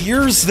just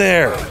appears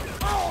there.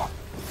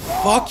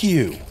 Fuck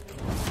you.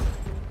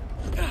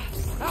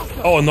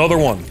 Oh, another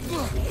one.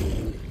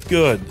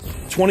 Good.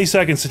 20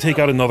 seconds to take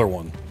out another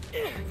one.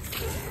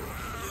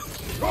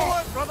 Go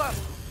on, brother!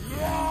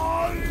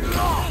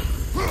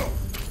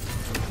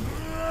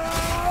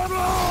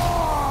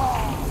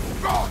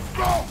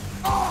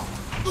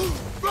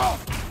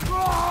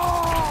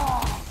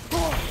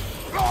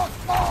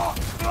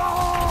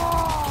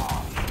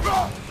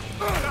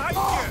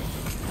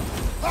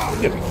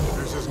 You gotta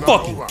be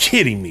fucking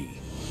kidding me.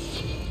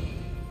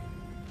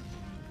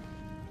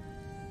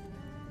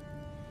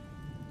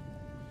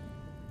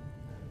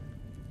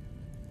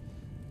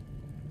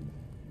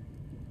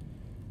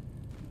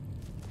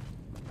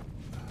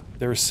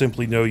 There is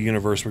simply no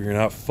universe where you're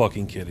not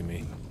fucking kidding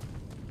me.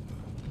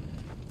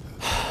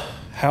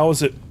 How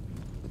is it?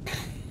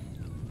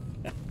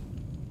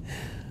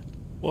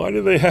 Why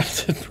do they have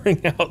to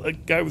bring out a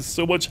guy with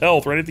so much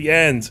health right at the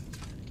end?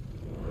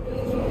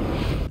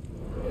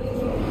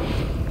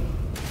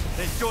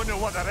 They don't know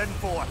what they're in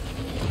for.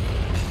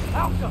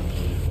 Alka!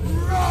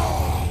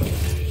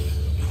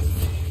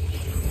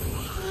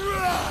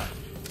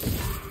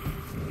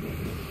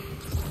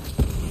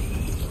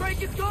 Break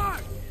his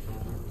guard!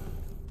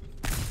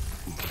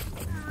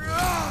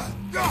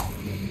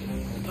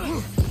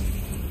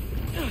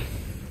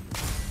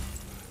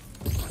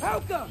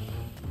 Alka!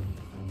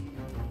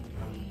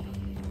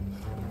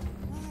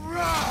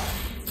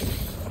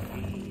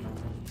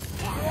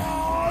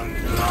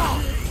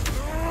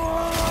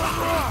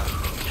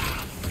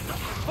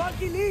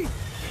 Sneaky lead!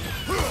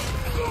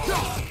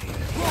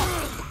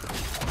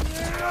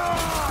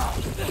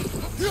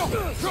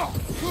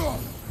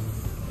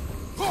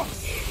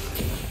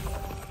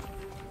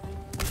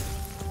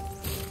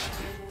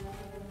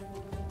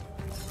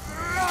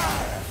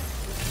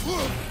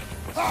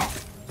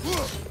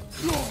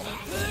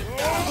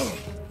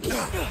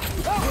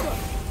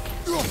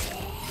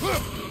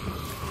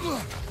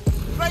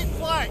 Right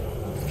flank!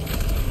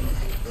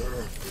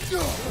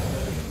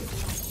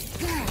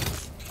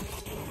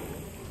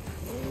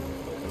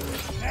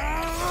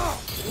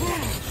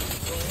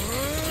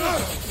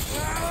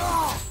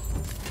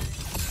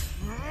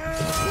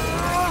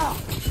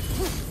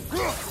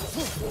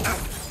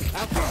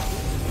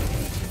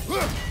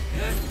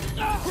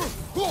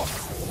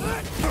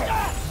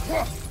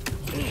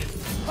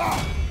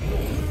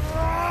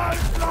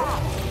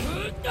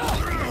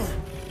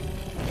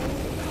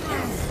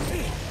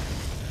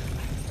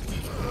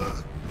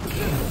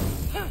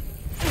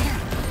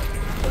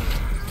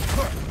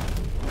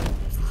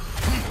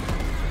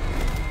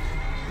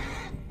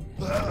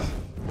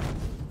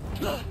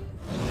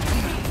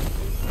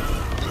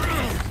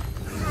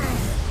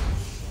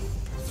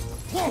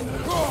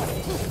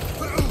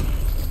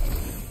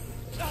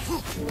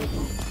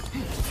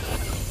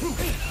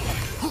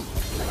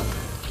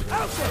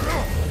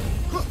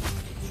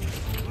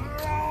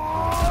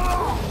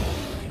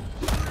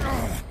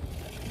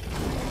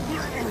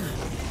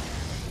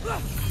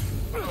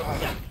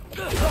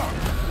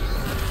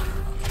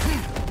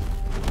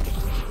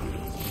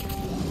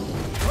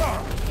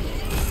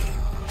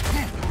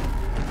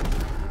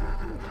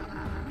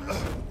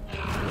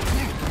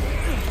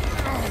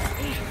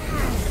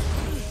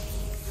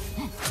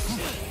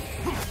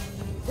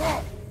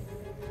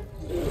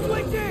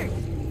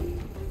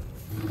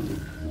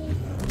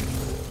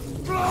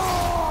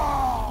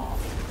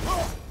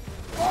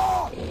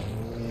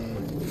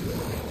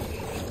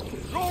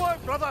 Roll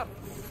out, brother!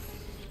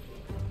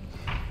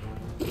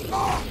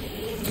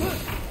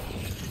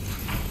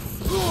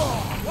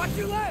 Watch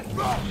your left!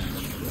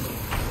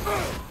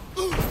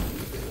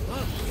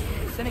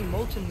 Sending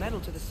molten metal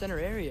to the center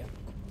area.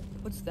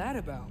 What's that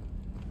about?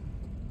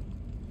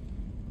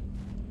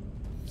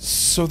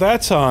 So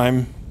that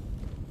time,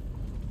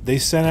 they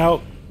sent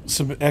out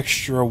some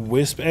extra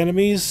wisp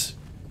enemies,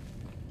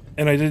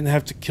 and I didn't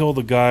have to kill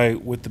the guy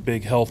with the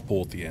big health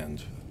pool at the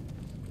end.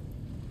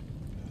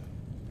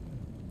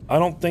 I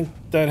don't think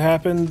that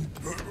happened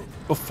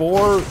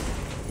before.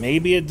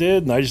 Maybe it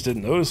did, and I just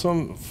didn't notice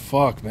them.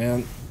 Fuck,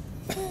 man.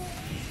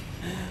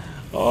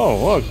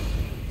 Oh, look.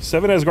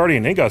 7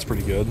 Asgardian Ingot's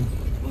pretty good.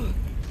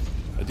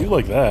 I do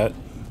like that.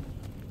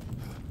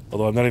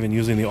 Although I'm not even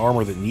using the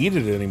armor that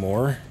needed it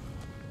anymore.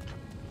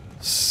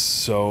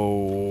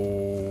 So...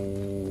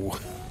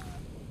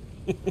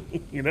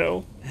 you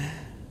know?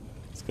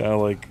 It's kind of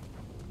like...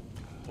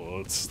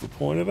 what's the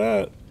point of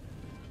that?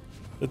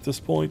 At this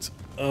point?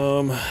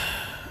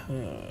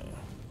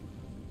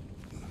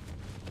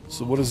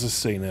 So what does this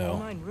say All now?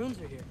 9 runes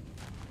are here.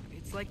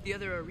 It's like the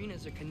other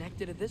arenas are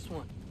connected to this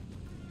one.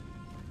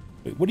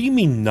 Wait, what do you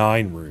mean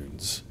 9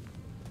 runes?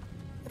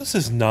 What is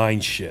this 9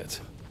 shit?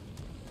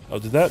 Oh,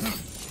 did that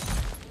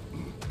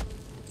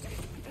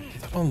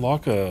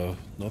unlock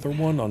another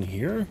one on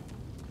here?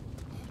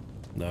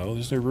 No,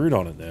 there's no rune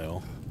on it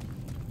now.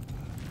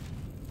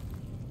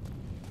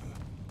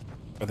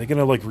 Are they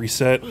gonna, like,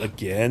 reset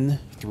again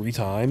 3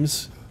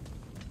 times?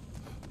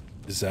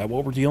 Is that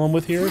what we're dealing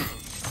with here?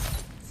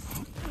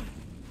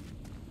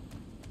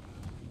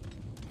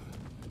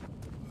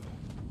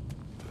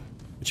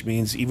 Which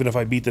means even if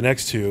I beat the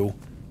next 2,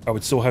 I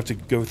would still have to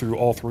go through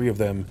all 3 of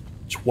them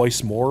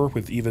twice more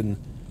with even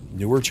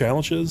newer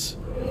challenges.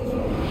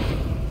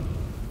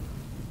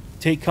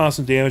 Take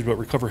constant damage, but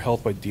recover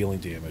health by dealing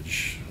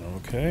damage.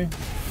 Okay.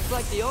 It's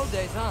like the old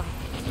days, huh?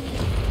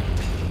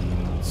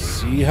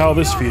 See how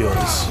this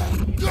feels.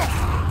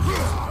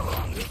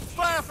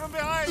 Fire from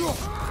behind!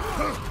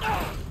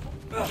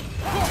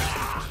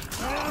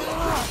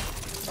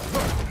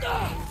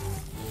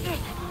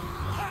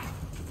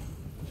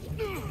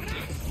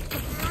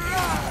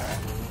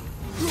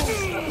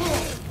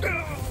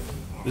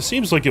 This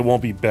seems like it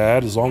won't be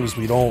bad as long as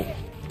we don't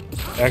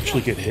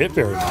actually get hit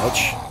very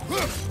much.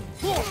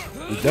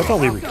 We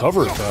definitely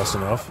recover it fast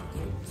enough.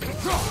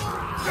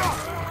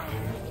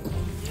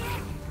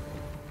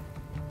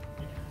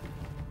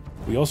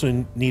 We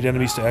also need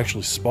enemies to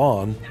actually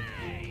spawn.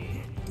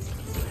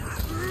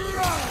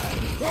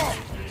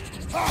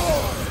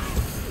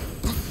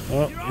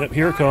 Oh, yep,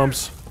 here it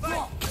comes.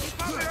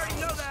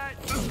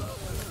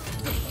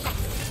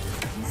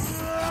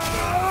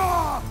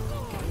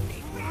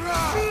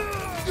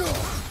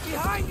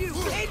 Behind you!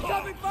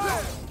 Incoming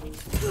fire!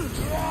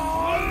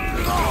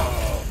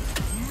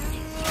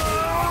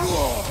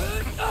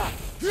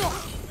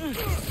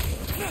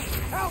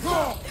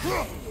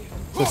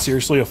 Is that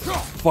seriously a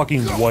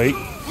fucking white?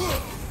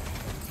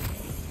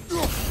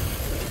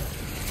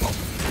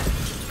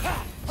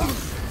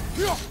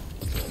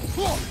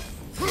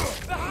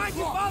 Behind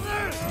you,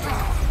 father!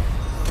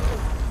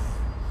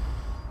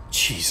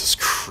 Jesus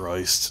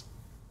Christ.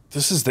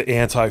 This is the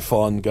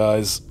anti-fun,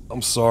 guys.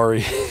 I'm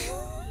sorry.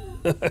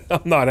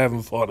 I'm not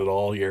having fun at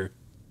all here.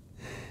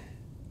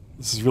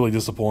 This is really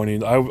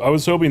disappointing. I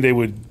was hoping they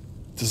would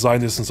design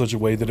this in such a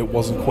way that it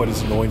wasn't quite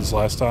as annoying as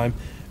last time.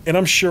 And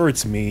I'm sure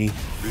it's me.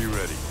 Be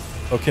ready.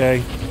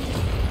 Okay?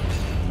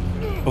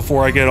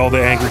 Before I get all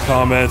the angry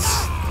comments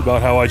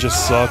about how I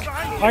just suck.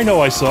 I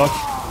know I suck.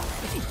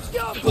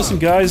 Listen,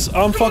 guys,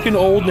 I'm fucking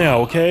old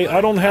now, okay?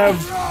 I don't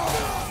have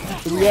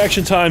the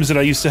reaction times that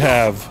I used to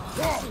have.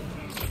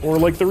 Or,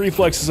 like, the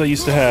reflexes I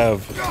used to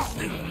have.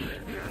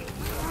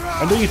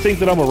 I know you think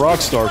that I'm a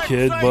rock star,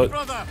 kid, but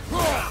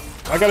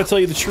I gotta tell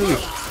you the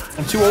truth.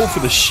 I'm too old for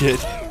this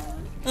shit.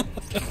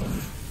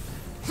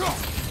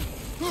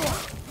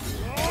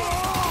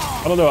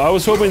 I don't know, I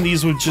was hoping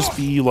these would just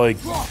be, like,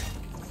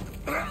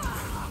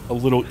 a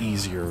little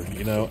easier,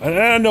 you know? And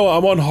I know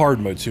I'm on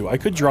hard mode, too. I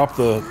could drop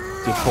the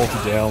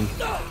difficulty down.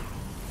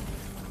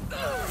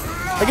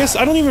 I guess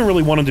I don't even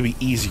really want them to be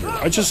easier.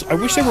 I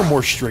wish they were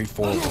more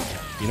straightforward.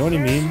 You know what I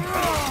mean?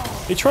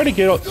 They try to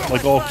get,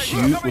 like, all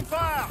cute with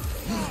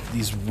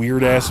these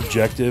weird-ass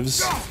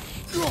objectives.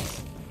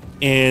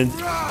 And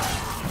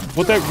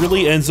what that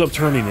really ends up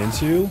turning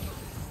into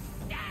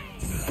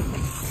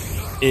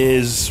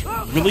is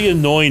really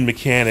annoying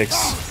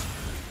mechanics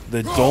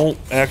that don't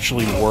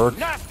actually work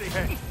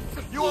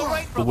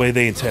the way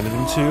they intended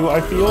them to,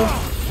 I feel.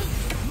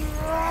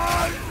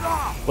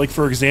 Like,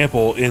 for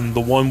example, in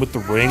the one with the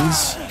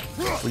rings,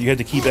 where you had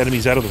to keep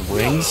enemies out of the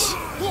rings,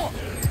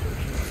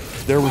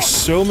 there were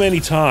so many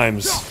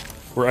times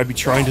where I'd be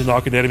trying to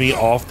knock an enemy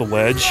off the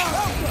ledge,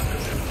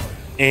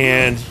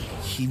 and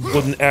he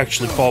wouldn't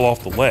actually fall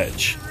off the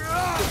ledge.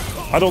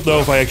 I don't know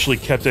if I actually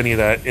kept any of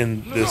that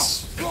in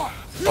this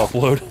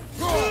upload,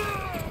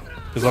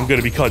 because I'm going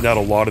to be cutting out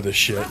a lot of this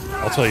shit,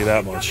 I'll tell you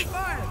that much.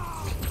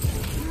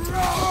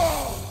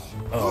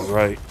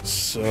 Alright,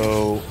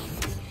 so...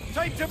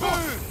 Time to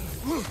move!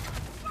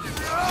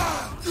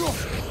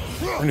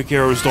 Runic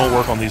arrows don't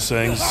work on these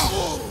things.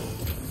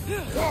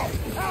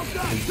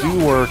 They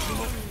do work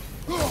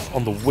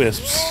on the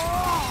wisps.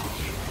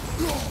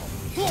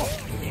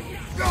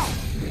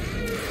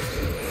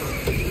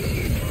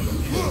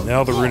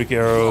 Now the runic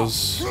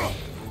arrows.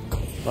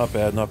 Not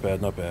bad, not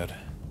bad, not bad.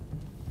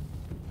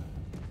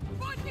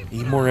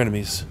 Need more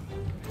enemies.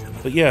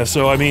 But yeah,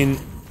 so I mean,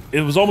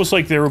 it was almost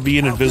like there would be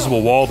an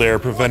invisible wall there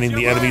preventing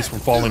the enemies from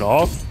falling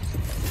off.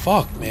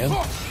 Fuck, man.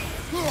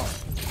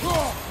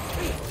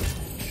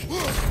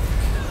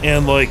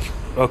 And like,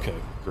 okay,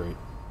 great.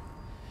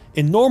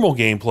 In normal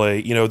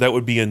gameplay, you know, that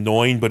would be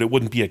annoying, but it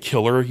wouldn't be a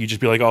killer. You'd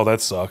just be like, oh,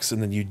 that sucks,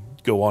 and then you'd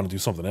go on and do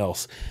something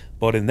else.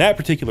 But in that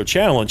particular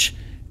challenge,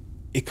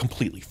 it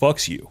completely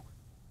fucks you.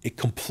 It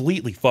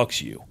completely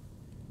fucks you.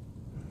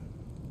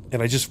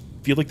 And I just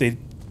feel like they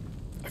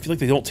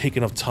don't take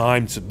enough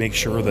time to make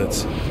sure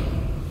that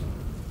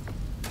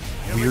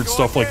weird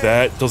stuff like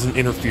that doesn't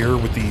interfere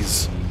with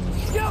these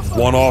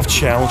one-off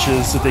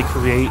challenges that they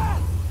create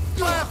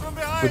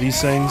for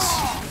these things.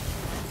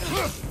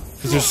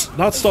 Because there's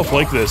not stuff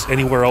like this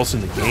anywhere else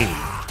in the game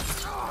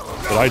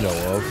that I know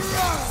of.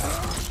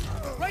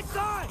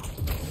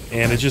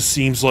 And it just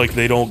seems like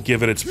they don't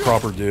give it its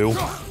proper due.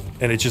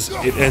 And it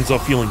ends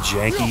up feeling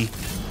janky.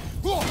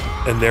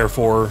 And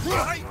therefore,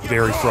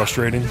 very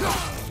frustrating.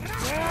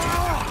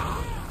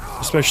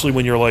 Especially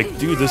when you're like,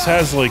 dude, this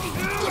has like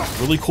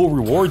really cool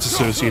rewards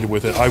associated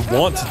with it. I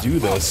want to do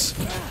this.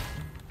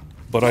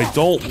 But I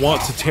don't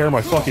want to tear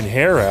my fucking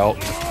hair out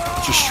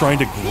just trying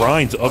to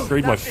grind to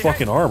upgrade my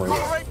fucking armor.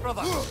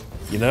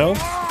 You know?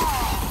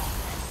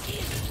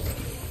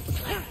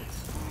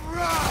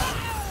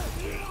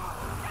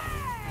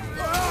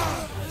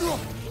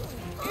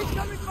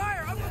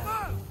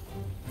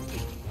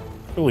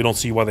 I really don't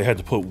see why they had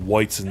to put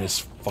whites in this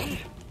fucking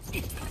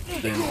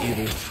thing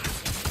either.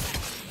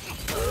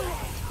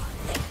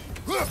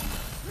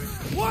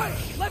 White!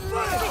 Left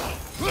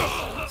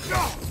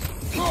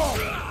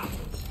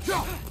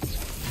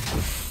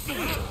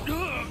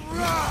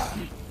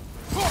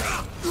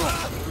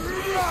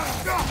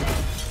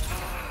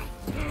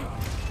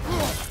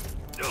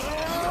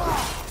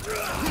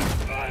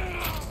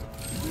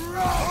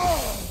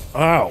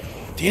Ow!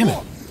 Damn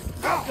it!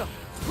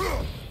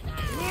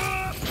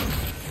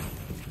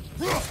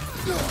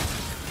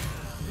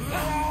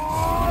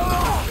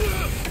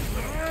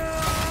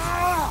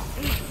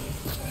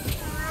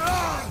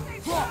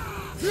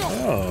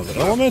 Oh, the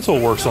elemental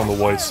works on the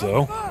whites,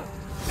 though.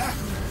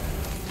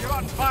 You're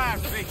on fire,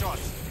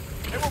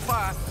 Kratos. It will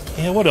pass.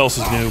 Yeah, what else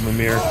is new,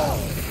 Mimir?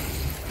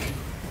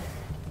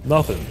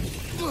 Nothing.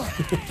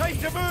 Time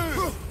to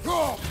move!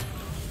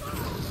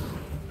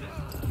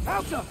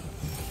 Alta!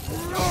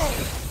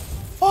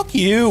 Fuck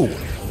you!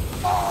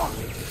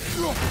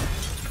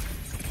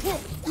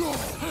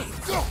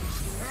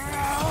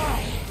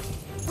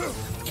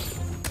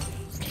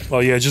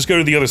 Well, yeah, just go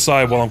to the other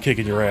side while I'm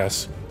kicking your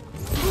ass.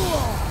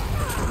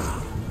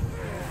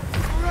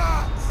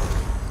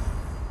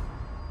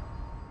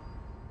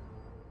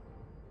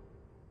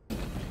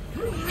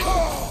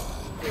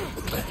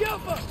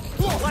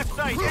 Left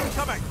side,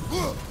 incoming!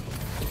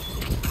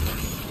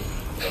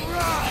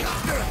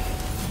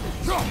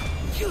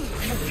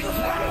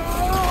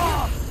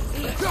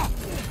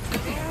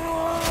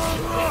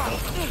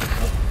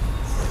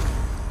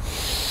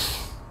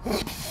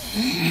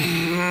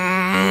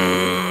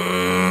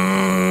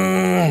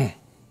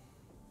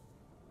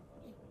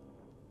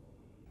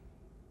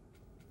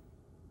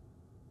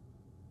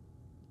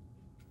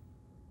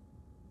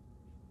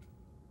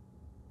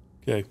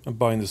 Okay, I'm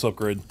buying this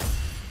upgrade.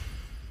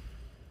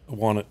 I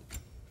want it.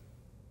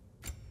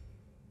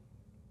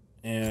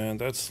 And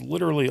that's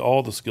literally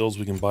all the skills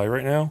we can buy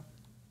right now.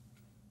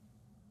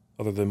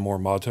 Other than more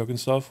mod token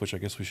stuff, which I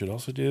guess we should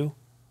also do.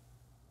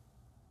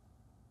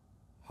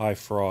 High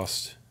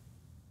Frost.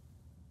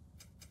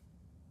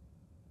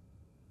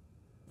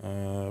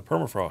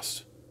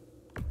 Permafrost.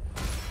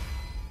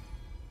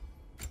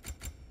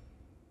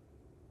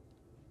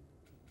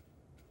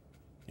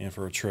 And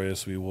for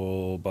Atreus, we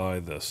will buy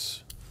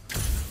this.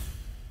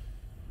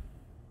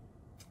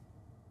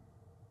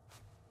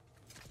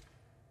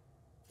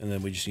 And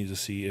then we just need to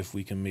see if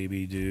we can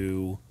maybe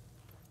do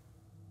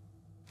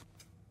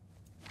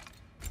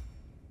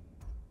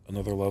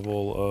another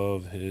level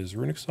of his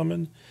runic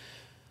summon.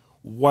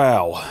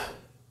 Wow.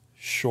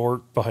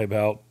 Short by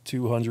about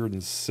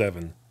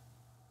 207.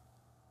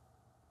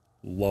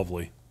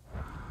 Lovely.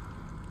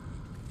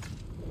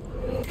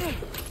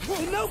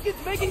 The milk is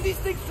making these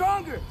things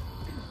stronger!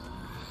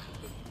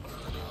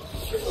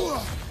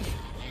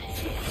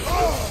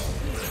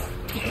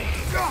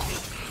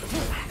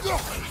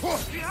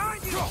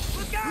 Behind you!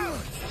 Look out!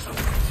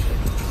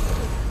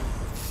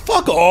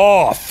 Fuck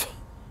off!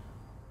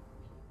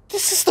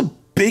 This is the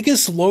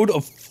biggest load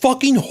of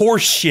fucking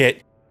horse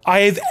shit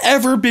I have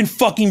ever been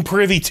fucking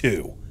privy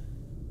to.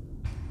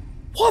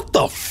 What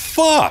the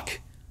fuck?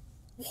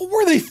 What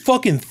were they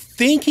fucking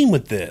thinking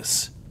with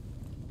this?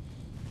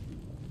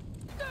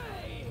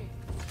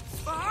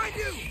 Behind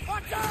you!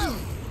 Watch out!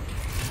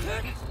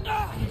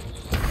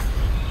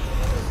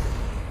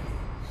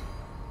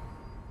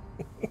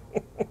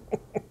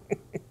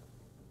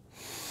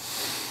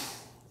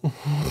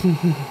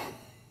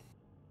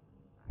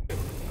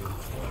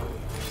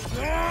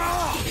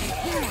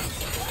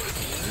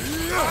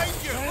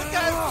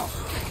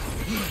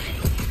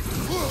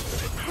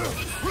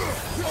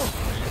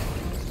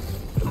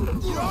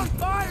 You're on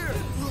fire!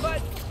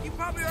 But you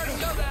probably already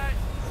know that.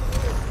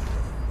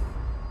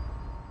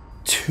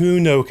 Two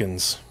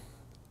Nokens.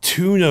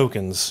 Two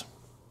Nokens.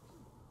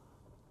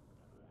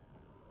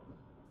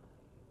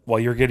 While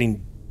you're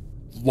getting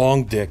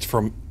long-dicked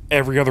from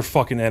every other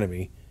fucking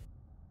enemy.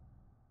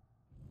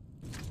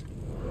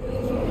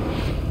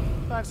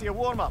 Fancy a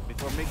warm-up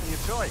before making your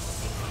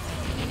choice.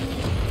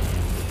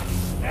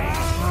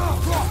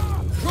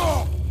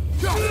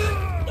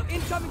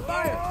 Incoming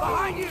fire!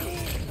 Behind you!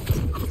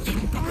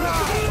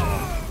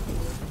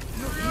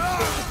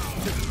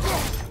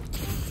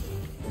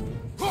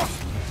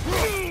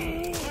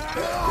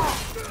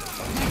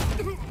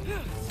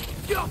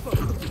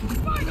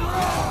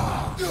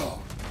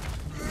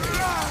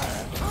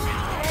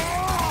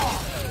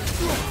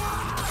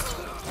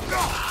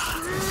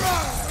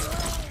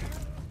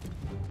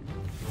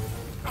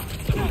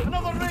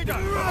 Another raider!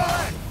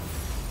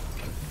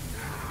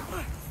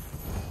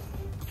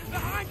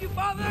 Behind you,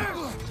 father!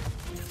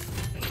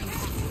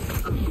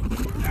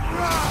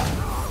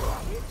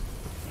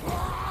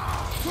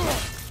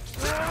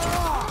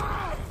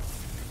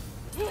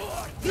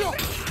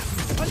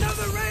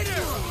 Another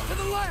raider! To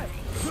the left!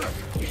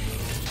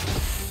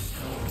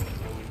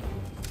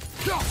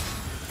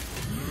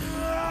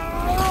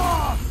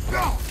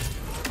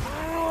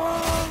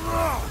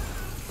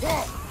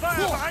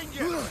 Fire behind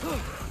you!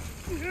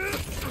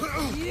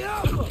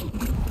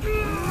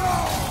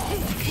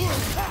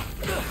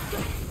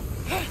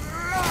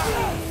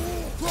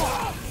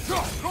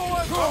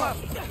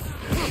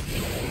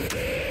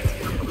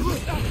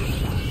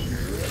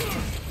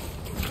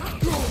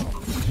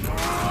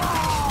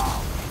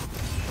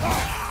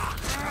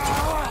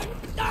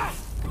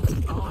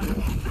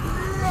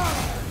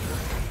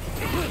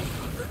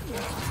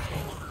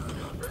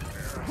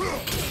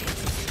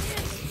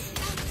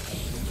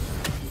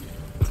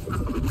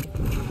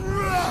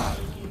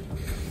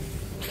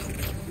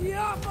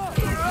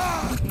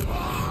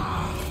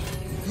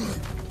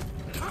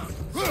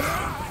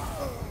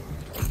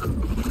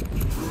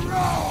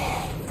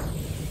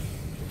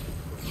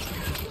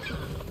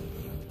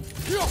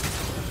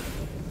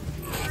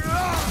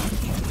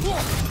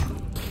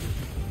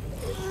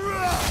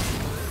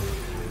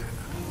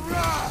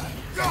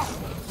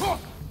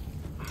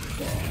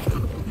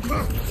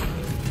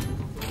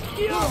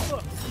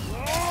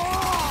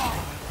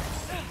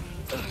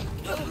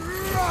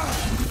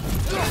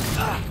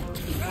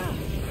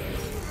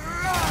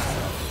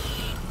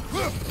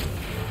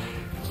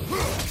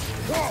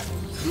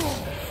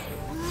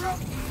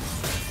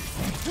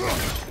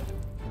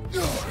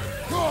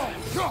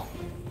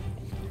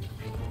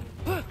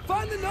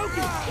 Find the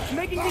Noki! It's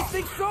making these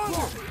things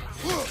stronger!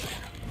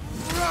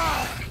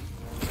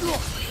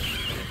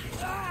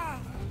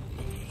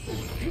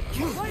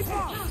 Light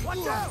off!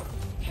 Watch out!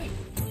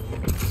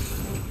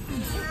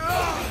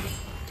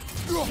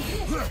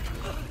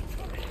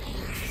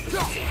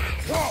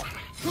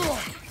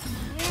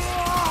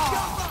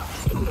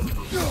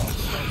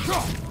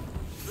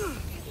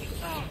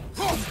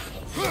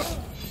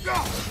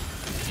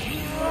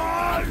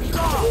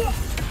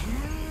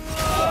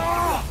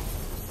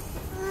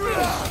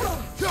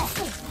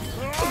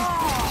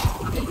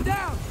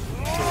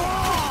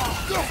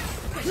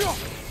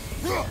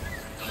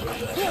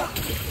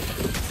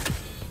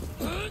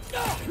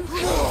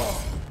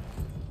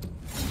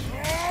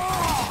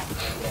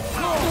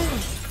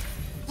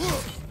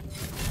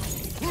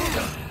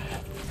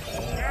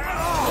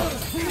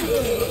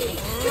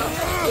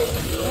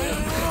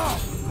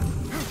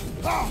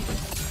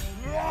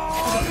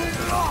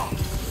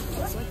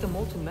 It's like the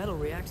molten metal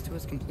reacts to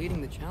us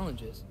completing the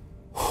challenges.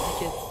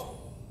 Like it's,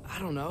 I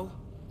don't know,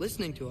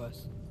 listening to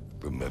us.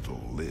 The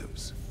metal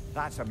lives.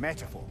 That's a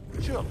metaphor,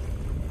 surely.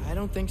 I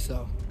don't think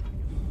so.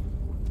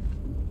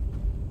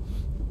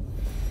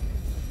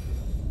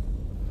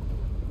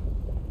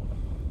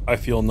 I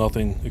feel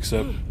nothing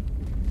except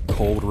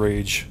cold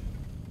rage.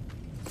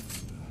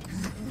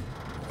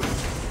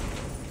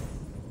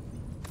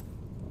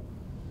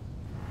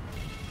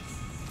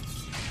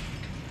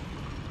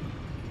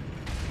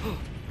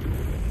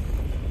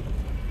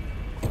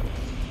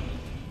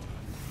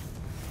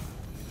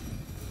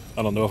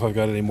 I don't know if I've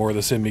got any more of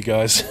this in me,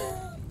 guys.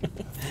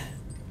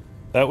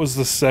 That was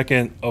the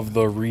second of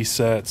the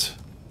reset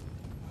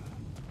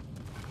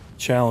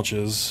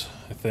challenges,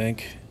 I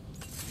think.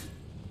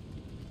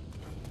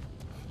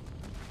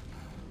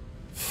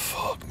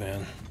 Fuck,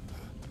 man.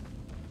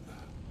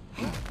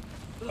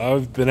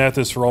 I've been at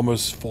this for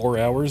almost 4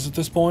 hours at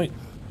this point.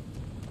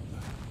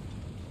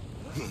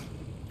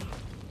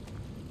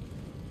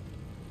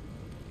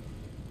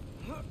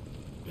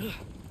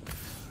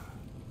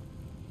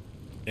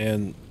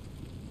 And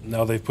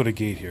now they've put a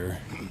gate here.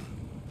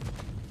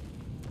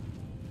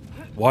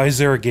 Why is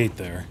there a gate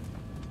there?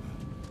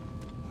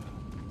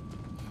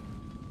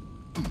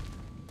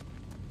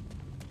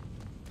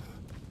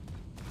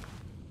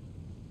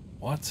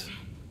 What?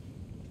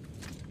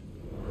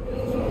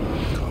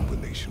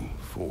 Combination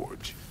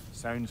forge.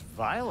 Sounds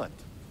violent.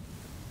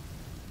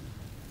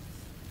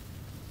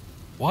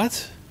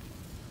 What?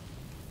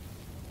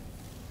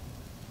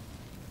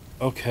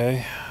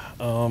 Okay.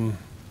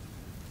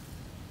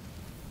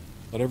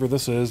 Whatever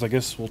this is, I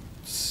guess we'll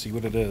see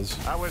what it is.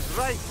 I was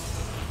right.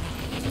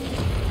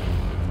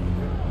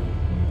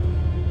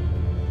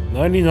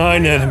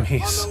 99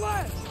 enemies.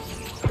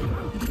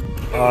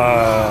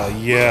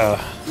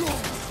 Yeah.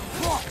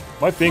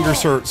 My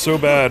fingers hurt so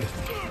bad.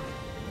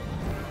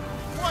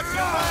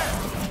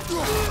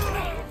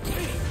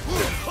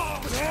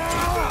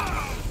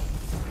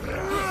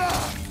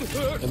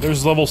 And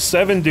there's level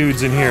 7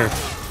 dudes in here.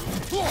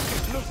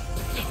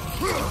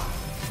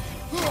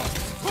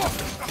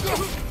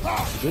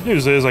 Good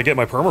news is I get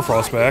my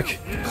permafrost back.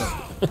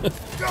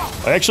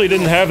 I actually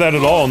didn't have that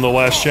at all in the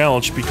last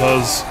challenge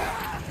because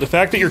the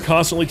fact that you're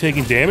constantly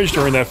taking damage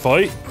during that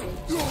fight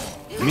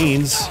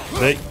means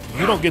that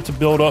you don't get to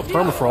build up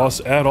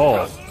permafrost at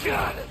all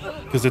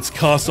because it's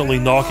constantly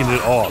knocking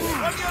it off.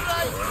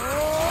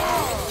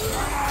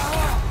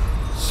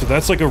 So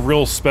that's like a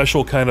real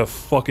special kind of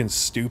fucking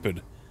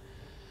stupid.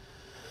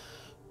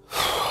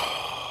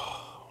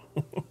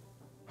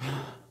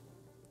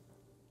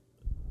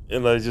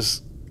 And I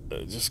just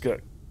got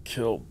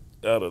killed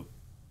out of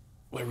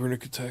my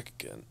runic attack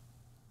again.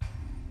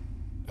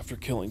 After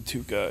killing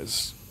 2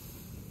 guys.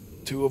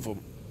 2 of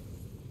them.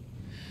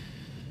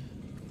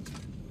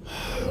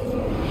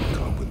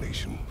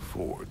 Combination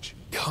forge.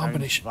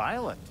 Combination. Sounds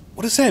violent.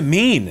 What does that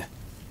mean?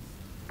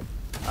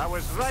 I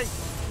was right.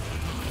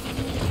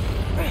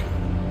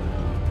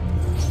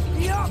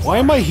 Why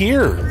am I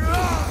here?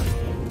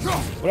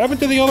 What happened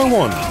to the other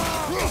one?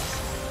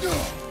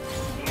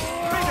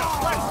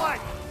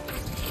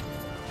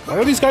 Why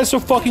are these guys so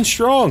fucking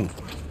strong?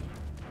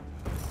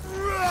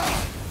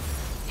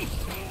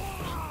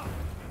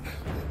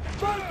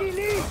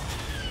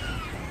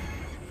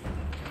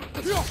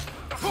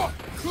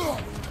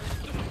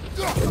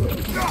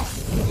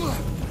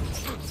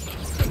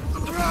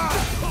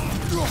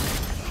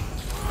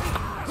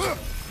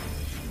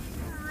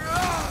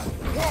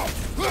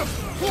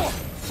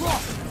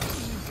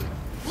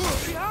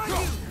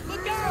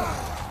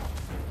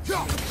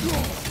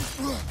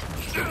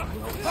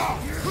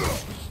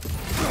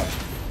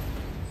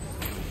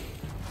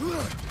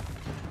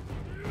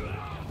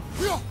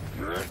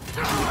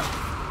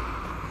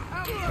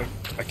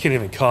 I can't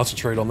even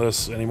concentrate on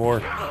this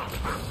anymore.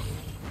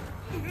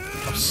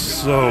 I'm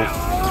so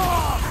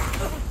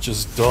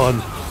just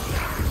done.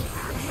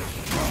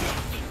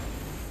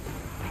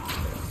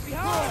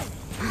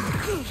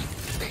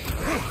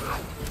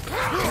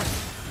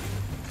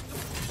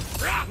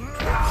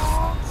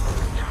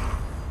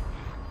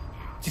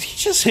 Did he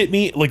just hit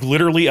me like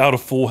literally out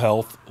of full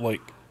health? Like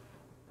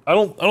I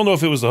don't know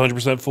if it was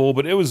 100% full,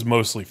 but it was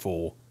mostly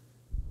full.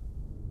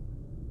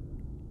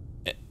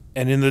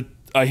 And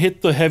I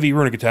hit the heavy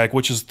runic attack,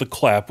 which is the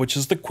clap, which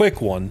is the quick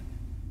one.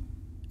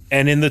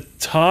 And in the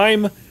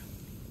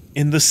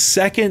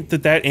second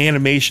that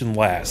animation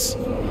lasts,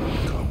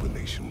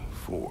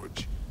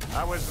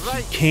 I was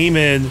right. Came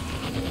in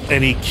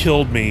and he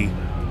killed me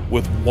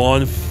with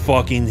one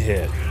fucking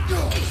hit.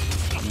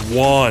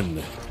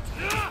 One.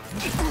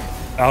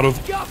 Out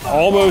of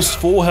almost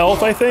full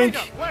health, I think?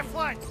 Left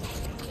flank.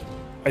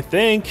 I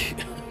think.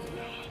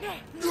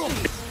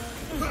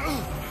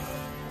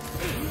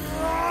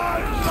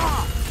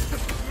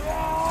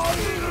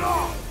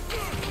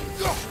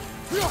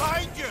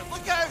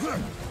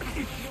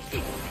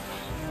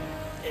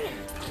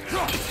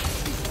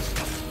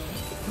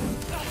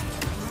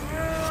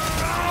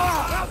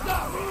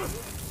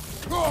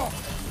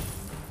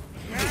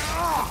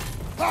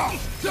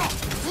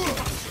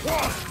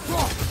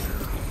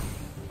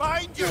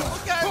 Behind you.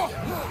 Look out.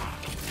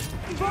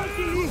 Behind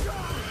you.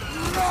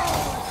 Look out.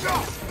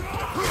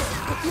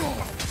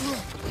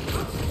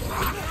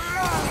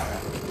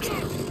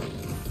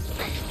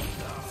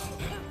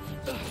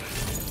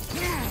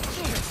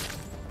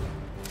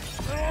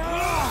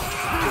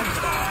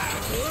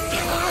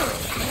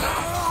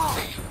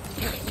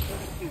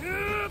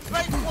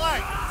 Right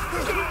flank.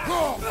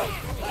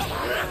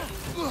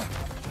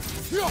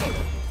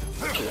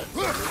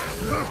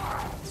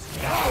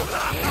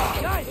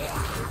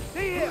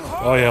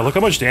 Oh yeah, look how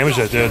much damage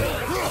that did.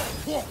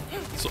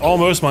 It's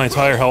almost my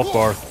entire health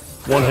bar.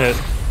 One hit.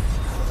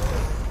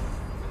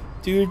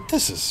 Dude,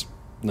 this is...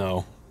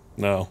 No.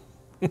 No.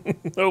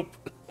 Nope.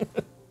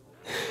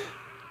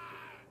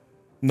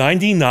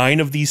 99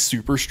 of these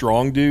super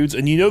strong dudes,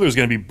 and you know there's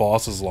gonna be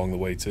bosses along the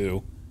way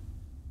too.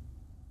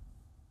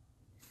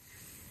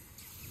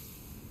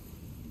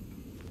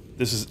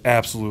 This is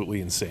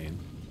absolutely insane.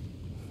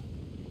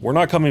 We're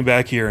not coming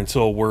back here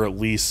until we're at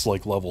least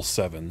like level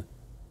 7.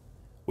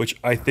 Which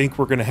I think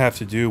we're gonna have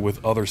to do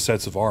with other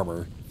sets of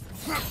armor.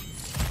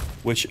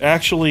 Which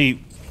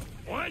actually...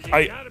 Why's it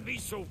gotta be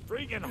so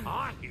friggin'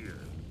 hot here?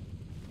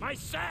 My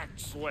sack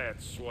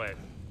sweats.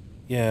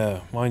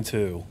 Yeah, mine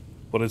too.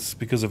 But it's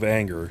because of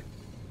anger.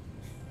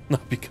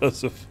 Not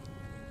because of...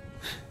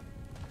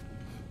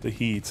 the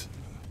heat.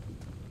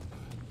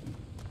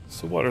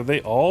 So what, are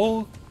they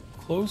all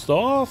closed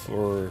off,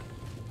 or...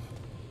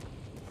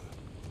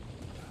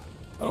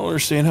 I don't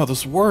understand how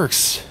this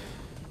works.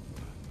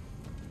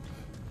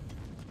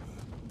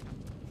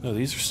 No,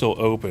 these are still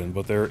open,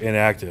 but they're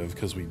inactive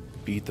because we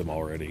beat them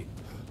already.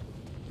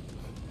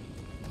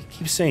 I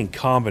keep saying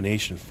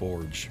combination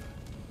forge.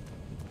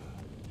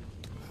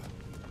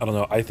 I don't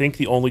know. I think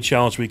the only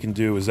challenge we can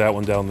do is that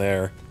one down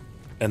there.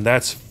 And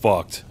that's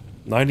fucked.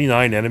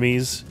 99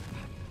 enemies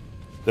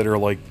that are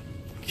like...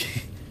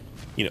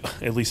 you know,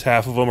 at least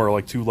half of them are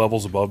like 2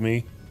 levels above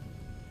me.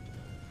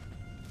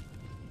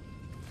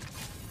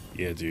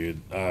 Yeah,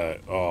 dude.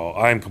 Oh,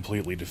 I'm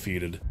completely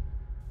defeated.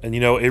 And you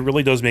know, it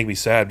really does make me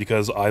sad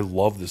because I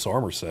love this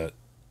armor set.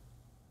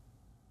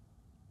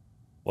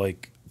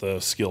 Like, the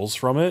skills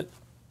from it,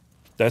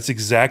 that's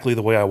exactly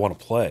the way I want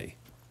to play.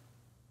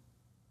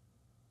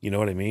 You know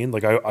what I mean?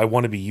 Like, I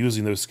want to be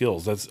using those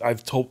skills.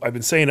 I've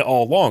been saying it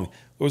all along.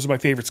 Those are my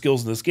favorite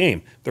skills in this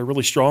game. They're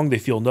really strong, they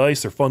feel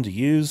nice, they're fun to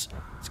use.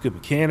 It's a good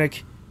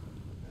mechanic.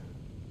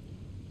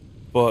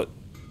 But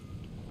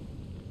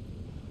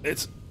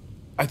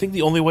I think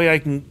the only way I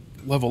can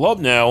level up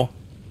now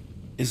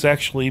is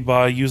actually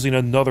by using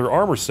another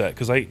armor set,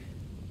 because I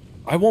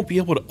won't be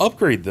able to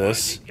upgrade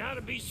this. Why's it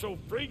gotta be so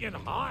friggin'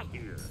 hot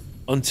here?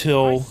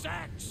 Until My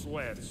sack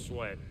sweats.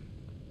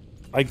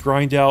 I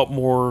grind out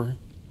more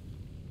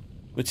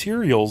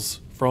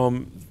materials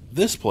from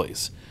this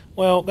place.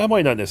 Well, that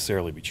might not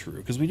necessarily be true,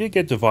 because we did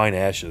get divine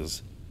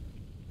ashes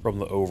from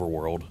the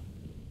overworld.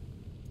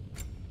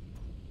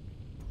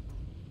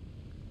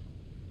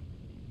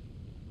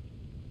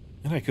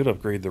 And I could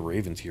upgrade the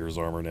Raven Tear's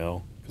armor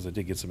now, because I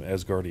did get some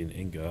Asgardian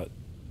ingot.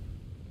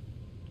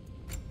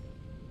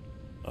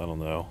 I don't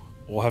know.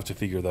 We'll have to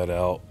figure that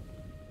out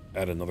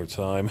at another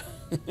time.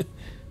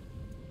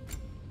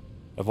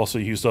 I've also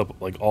used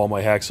up like all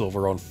my hack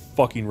silver on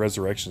fucking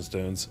resurrection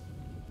stones.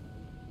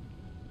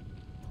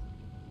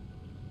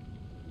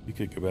 We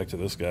could go back to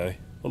this guy.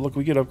 Oh look,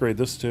 we could upgrade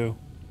this too.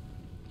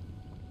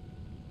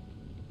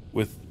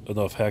 With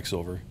enough hack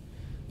silver.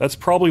 That's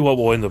probably what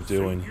we'll end up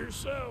doing.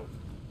 Yourself.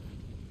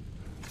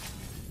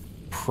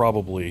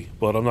 Probably,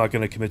 but I'm not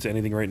going to commit to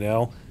anything right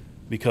now.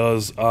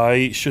 Because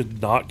I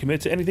should not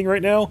commit to anything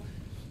right now.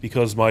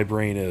 Because my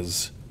brain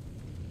is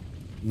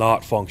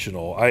not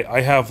functional.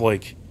 I have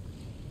like...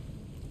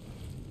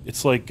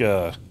 It's like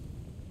when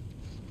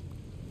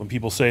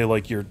people say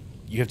like you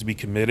have to be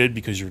committed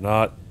because you're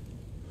not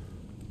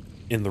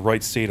in the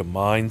right state of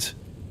mind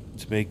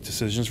to make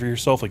decisions for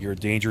yourself, like you're a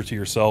danger to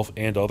yourself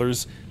and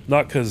others,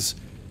 not because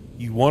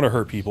you want to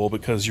hurt people,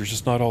 because you're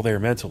just not all there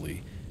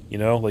mentally, you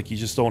know, like you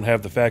just don't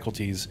have the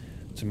faculties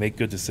to make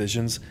good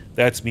decisions.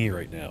 That's me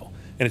right now,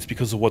 and it's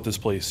because of what this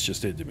place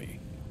just did to me.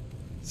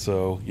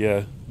 So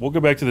yeah, we'll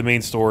go back to the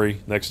main story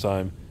next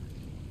time,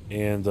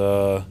 and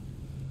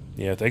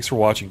yeah, thanks for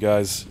watching,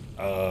 guys.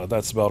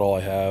 That's about all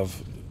I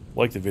have.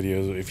 Like the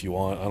video if you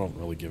want. I don't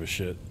really give a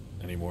shit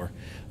anymore.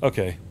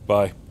 Okay,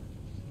 bye.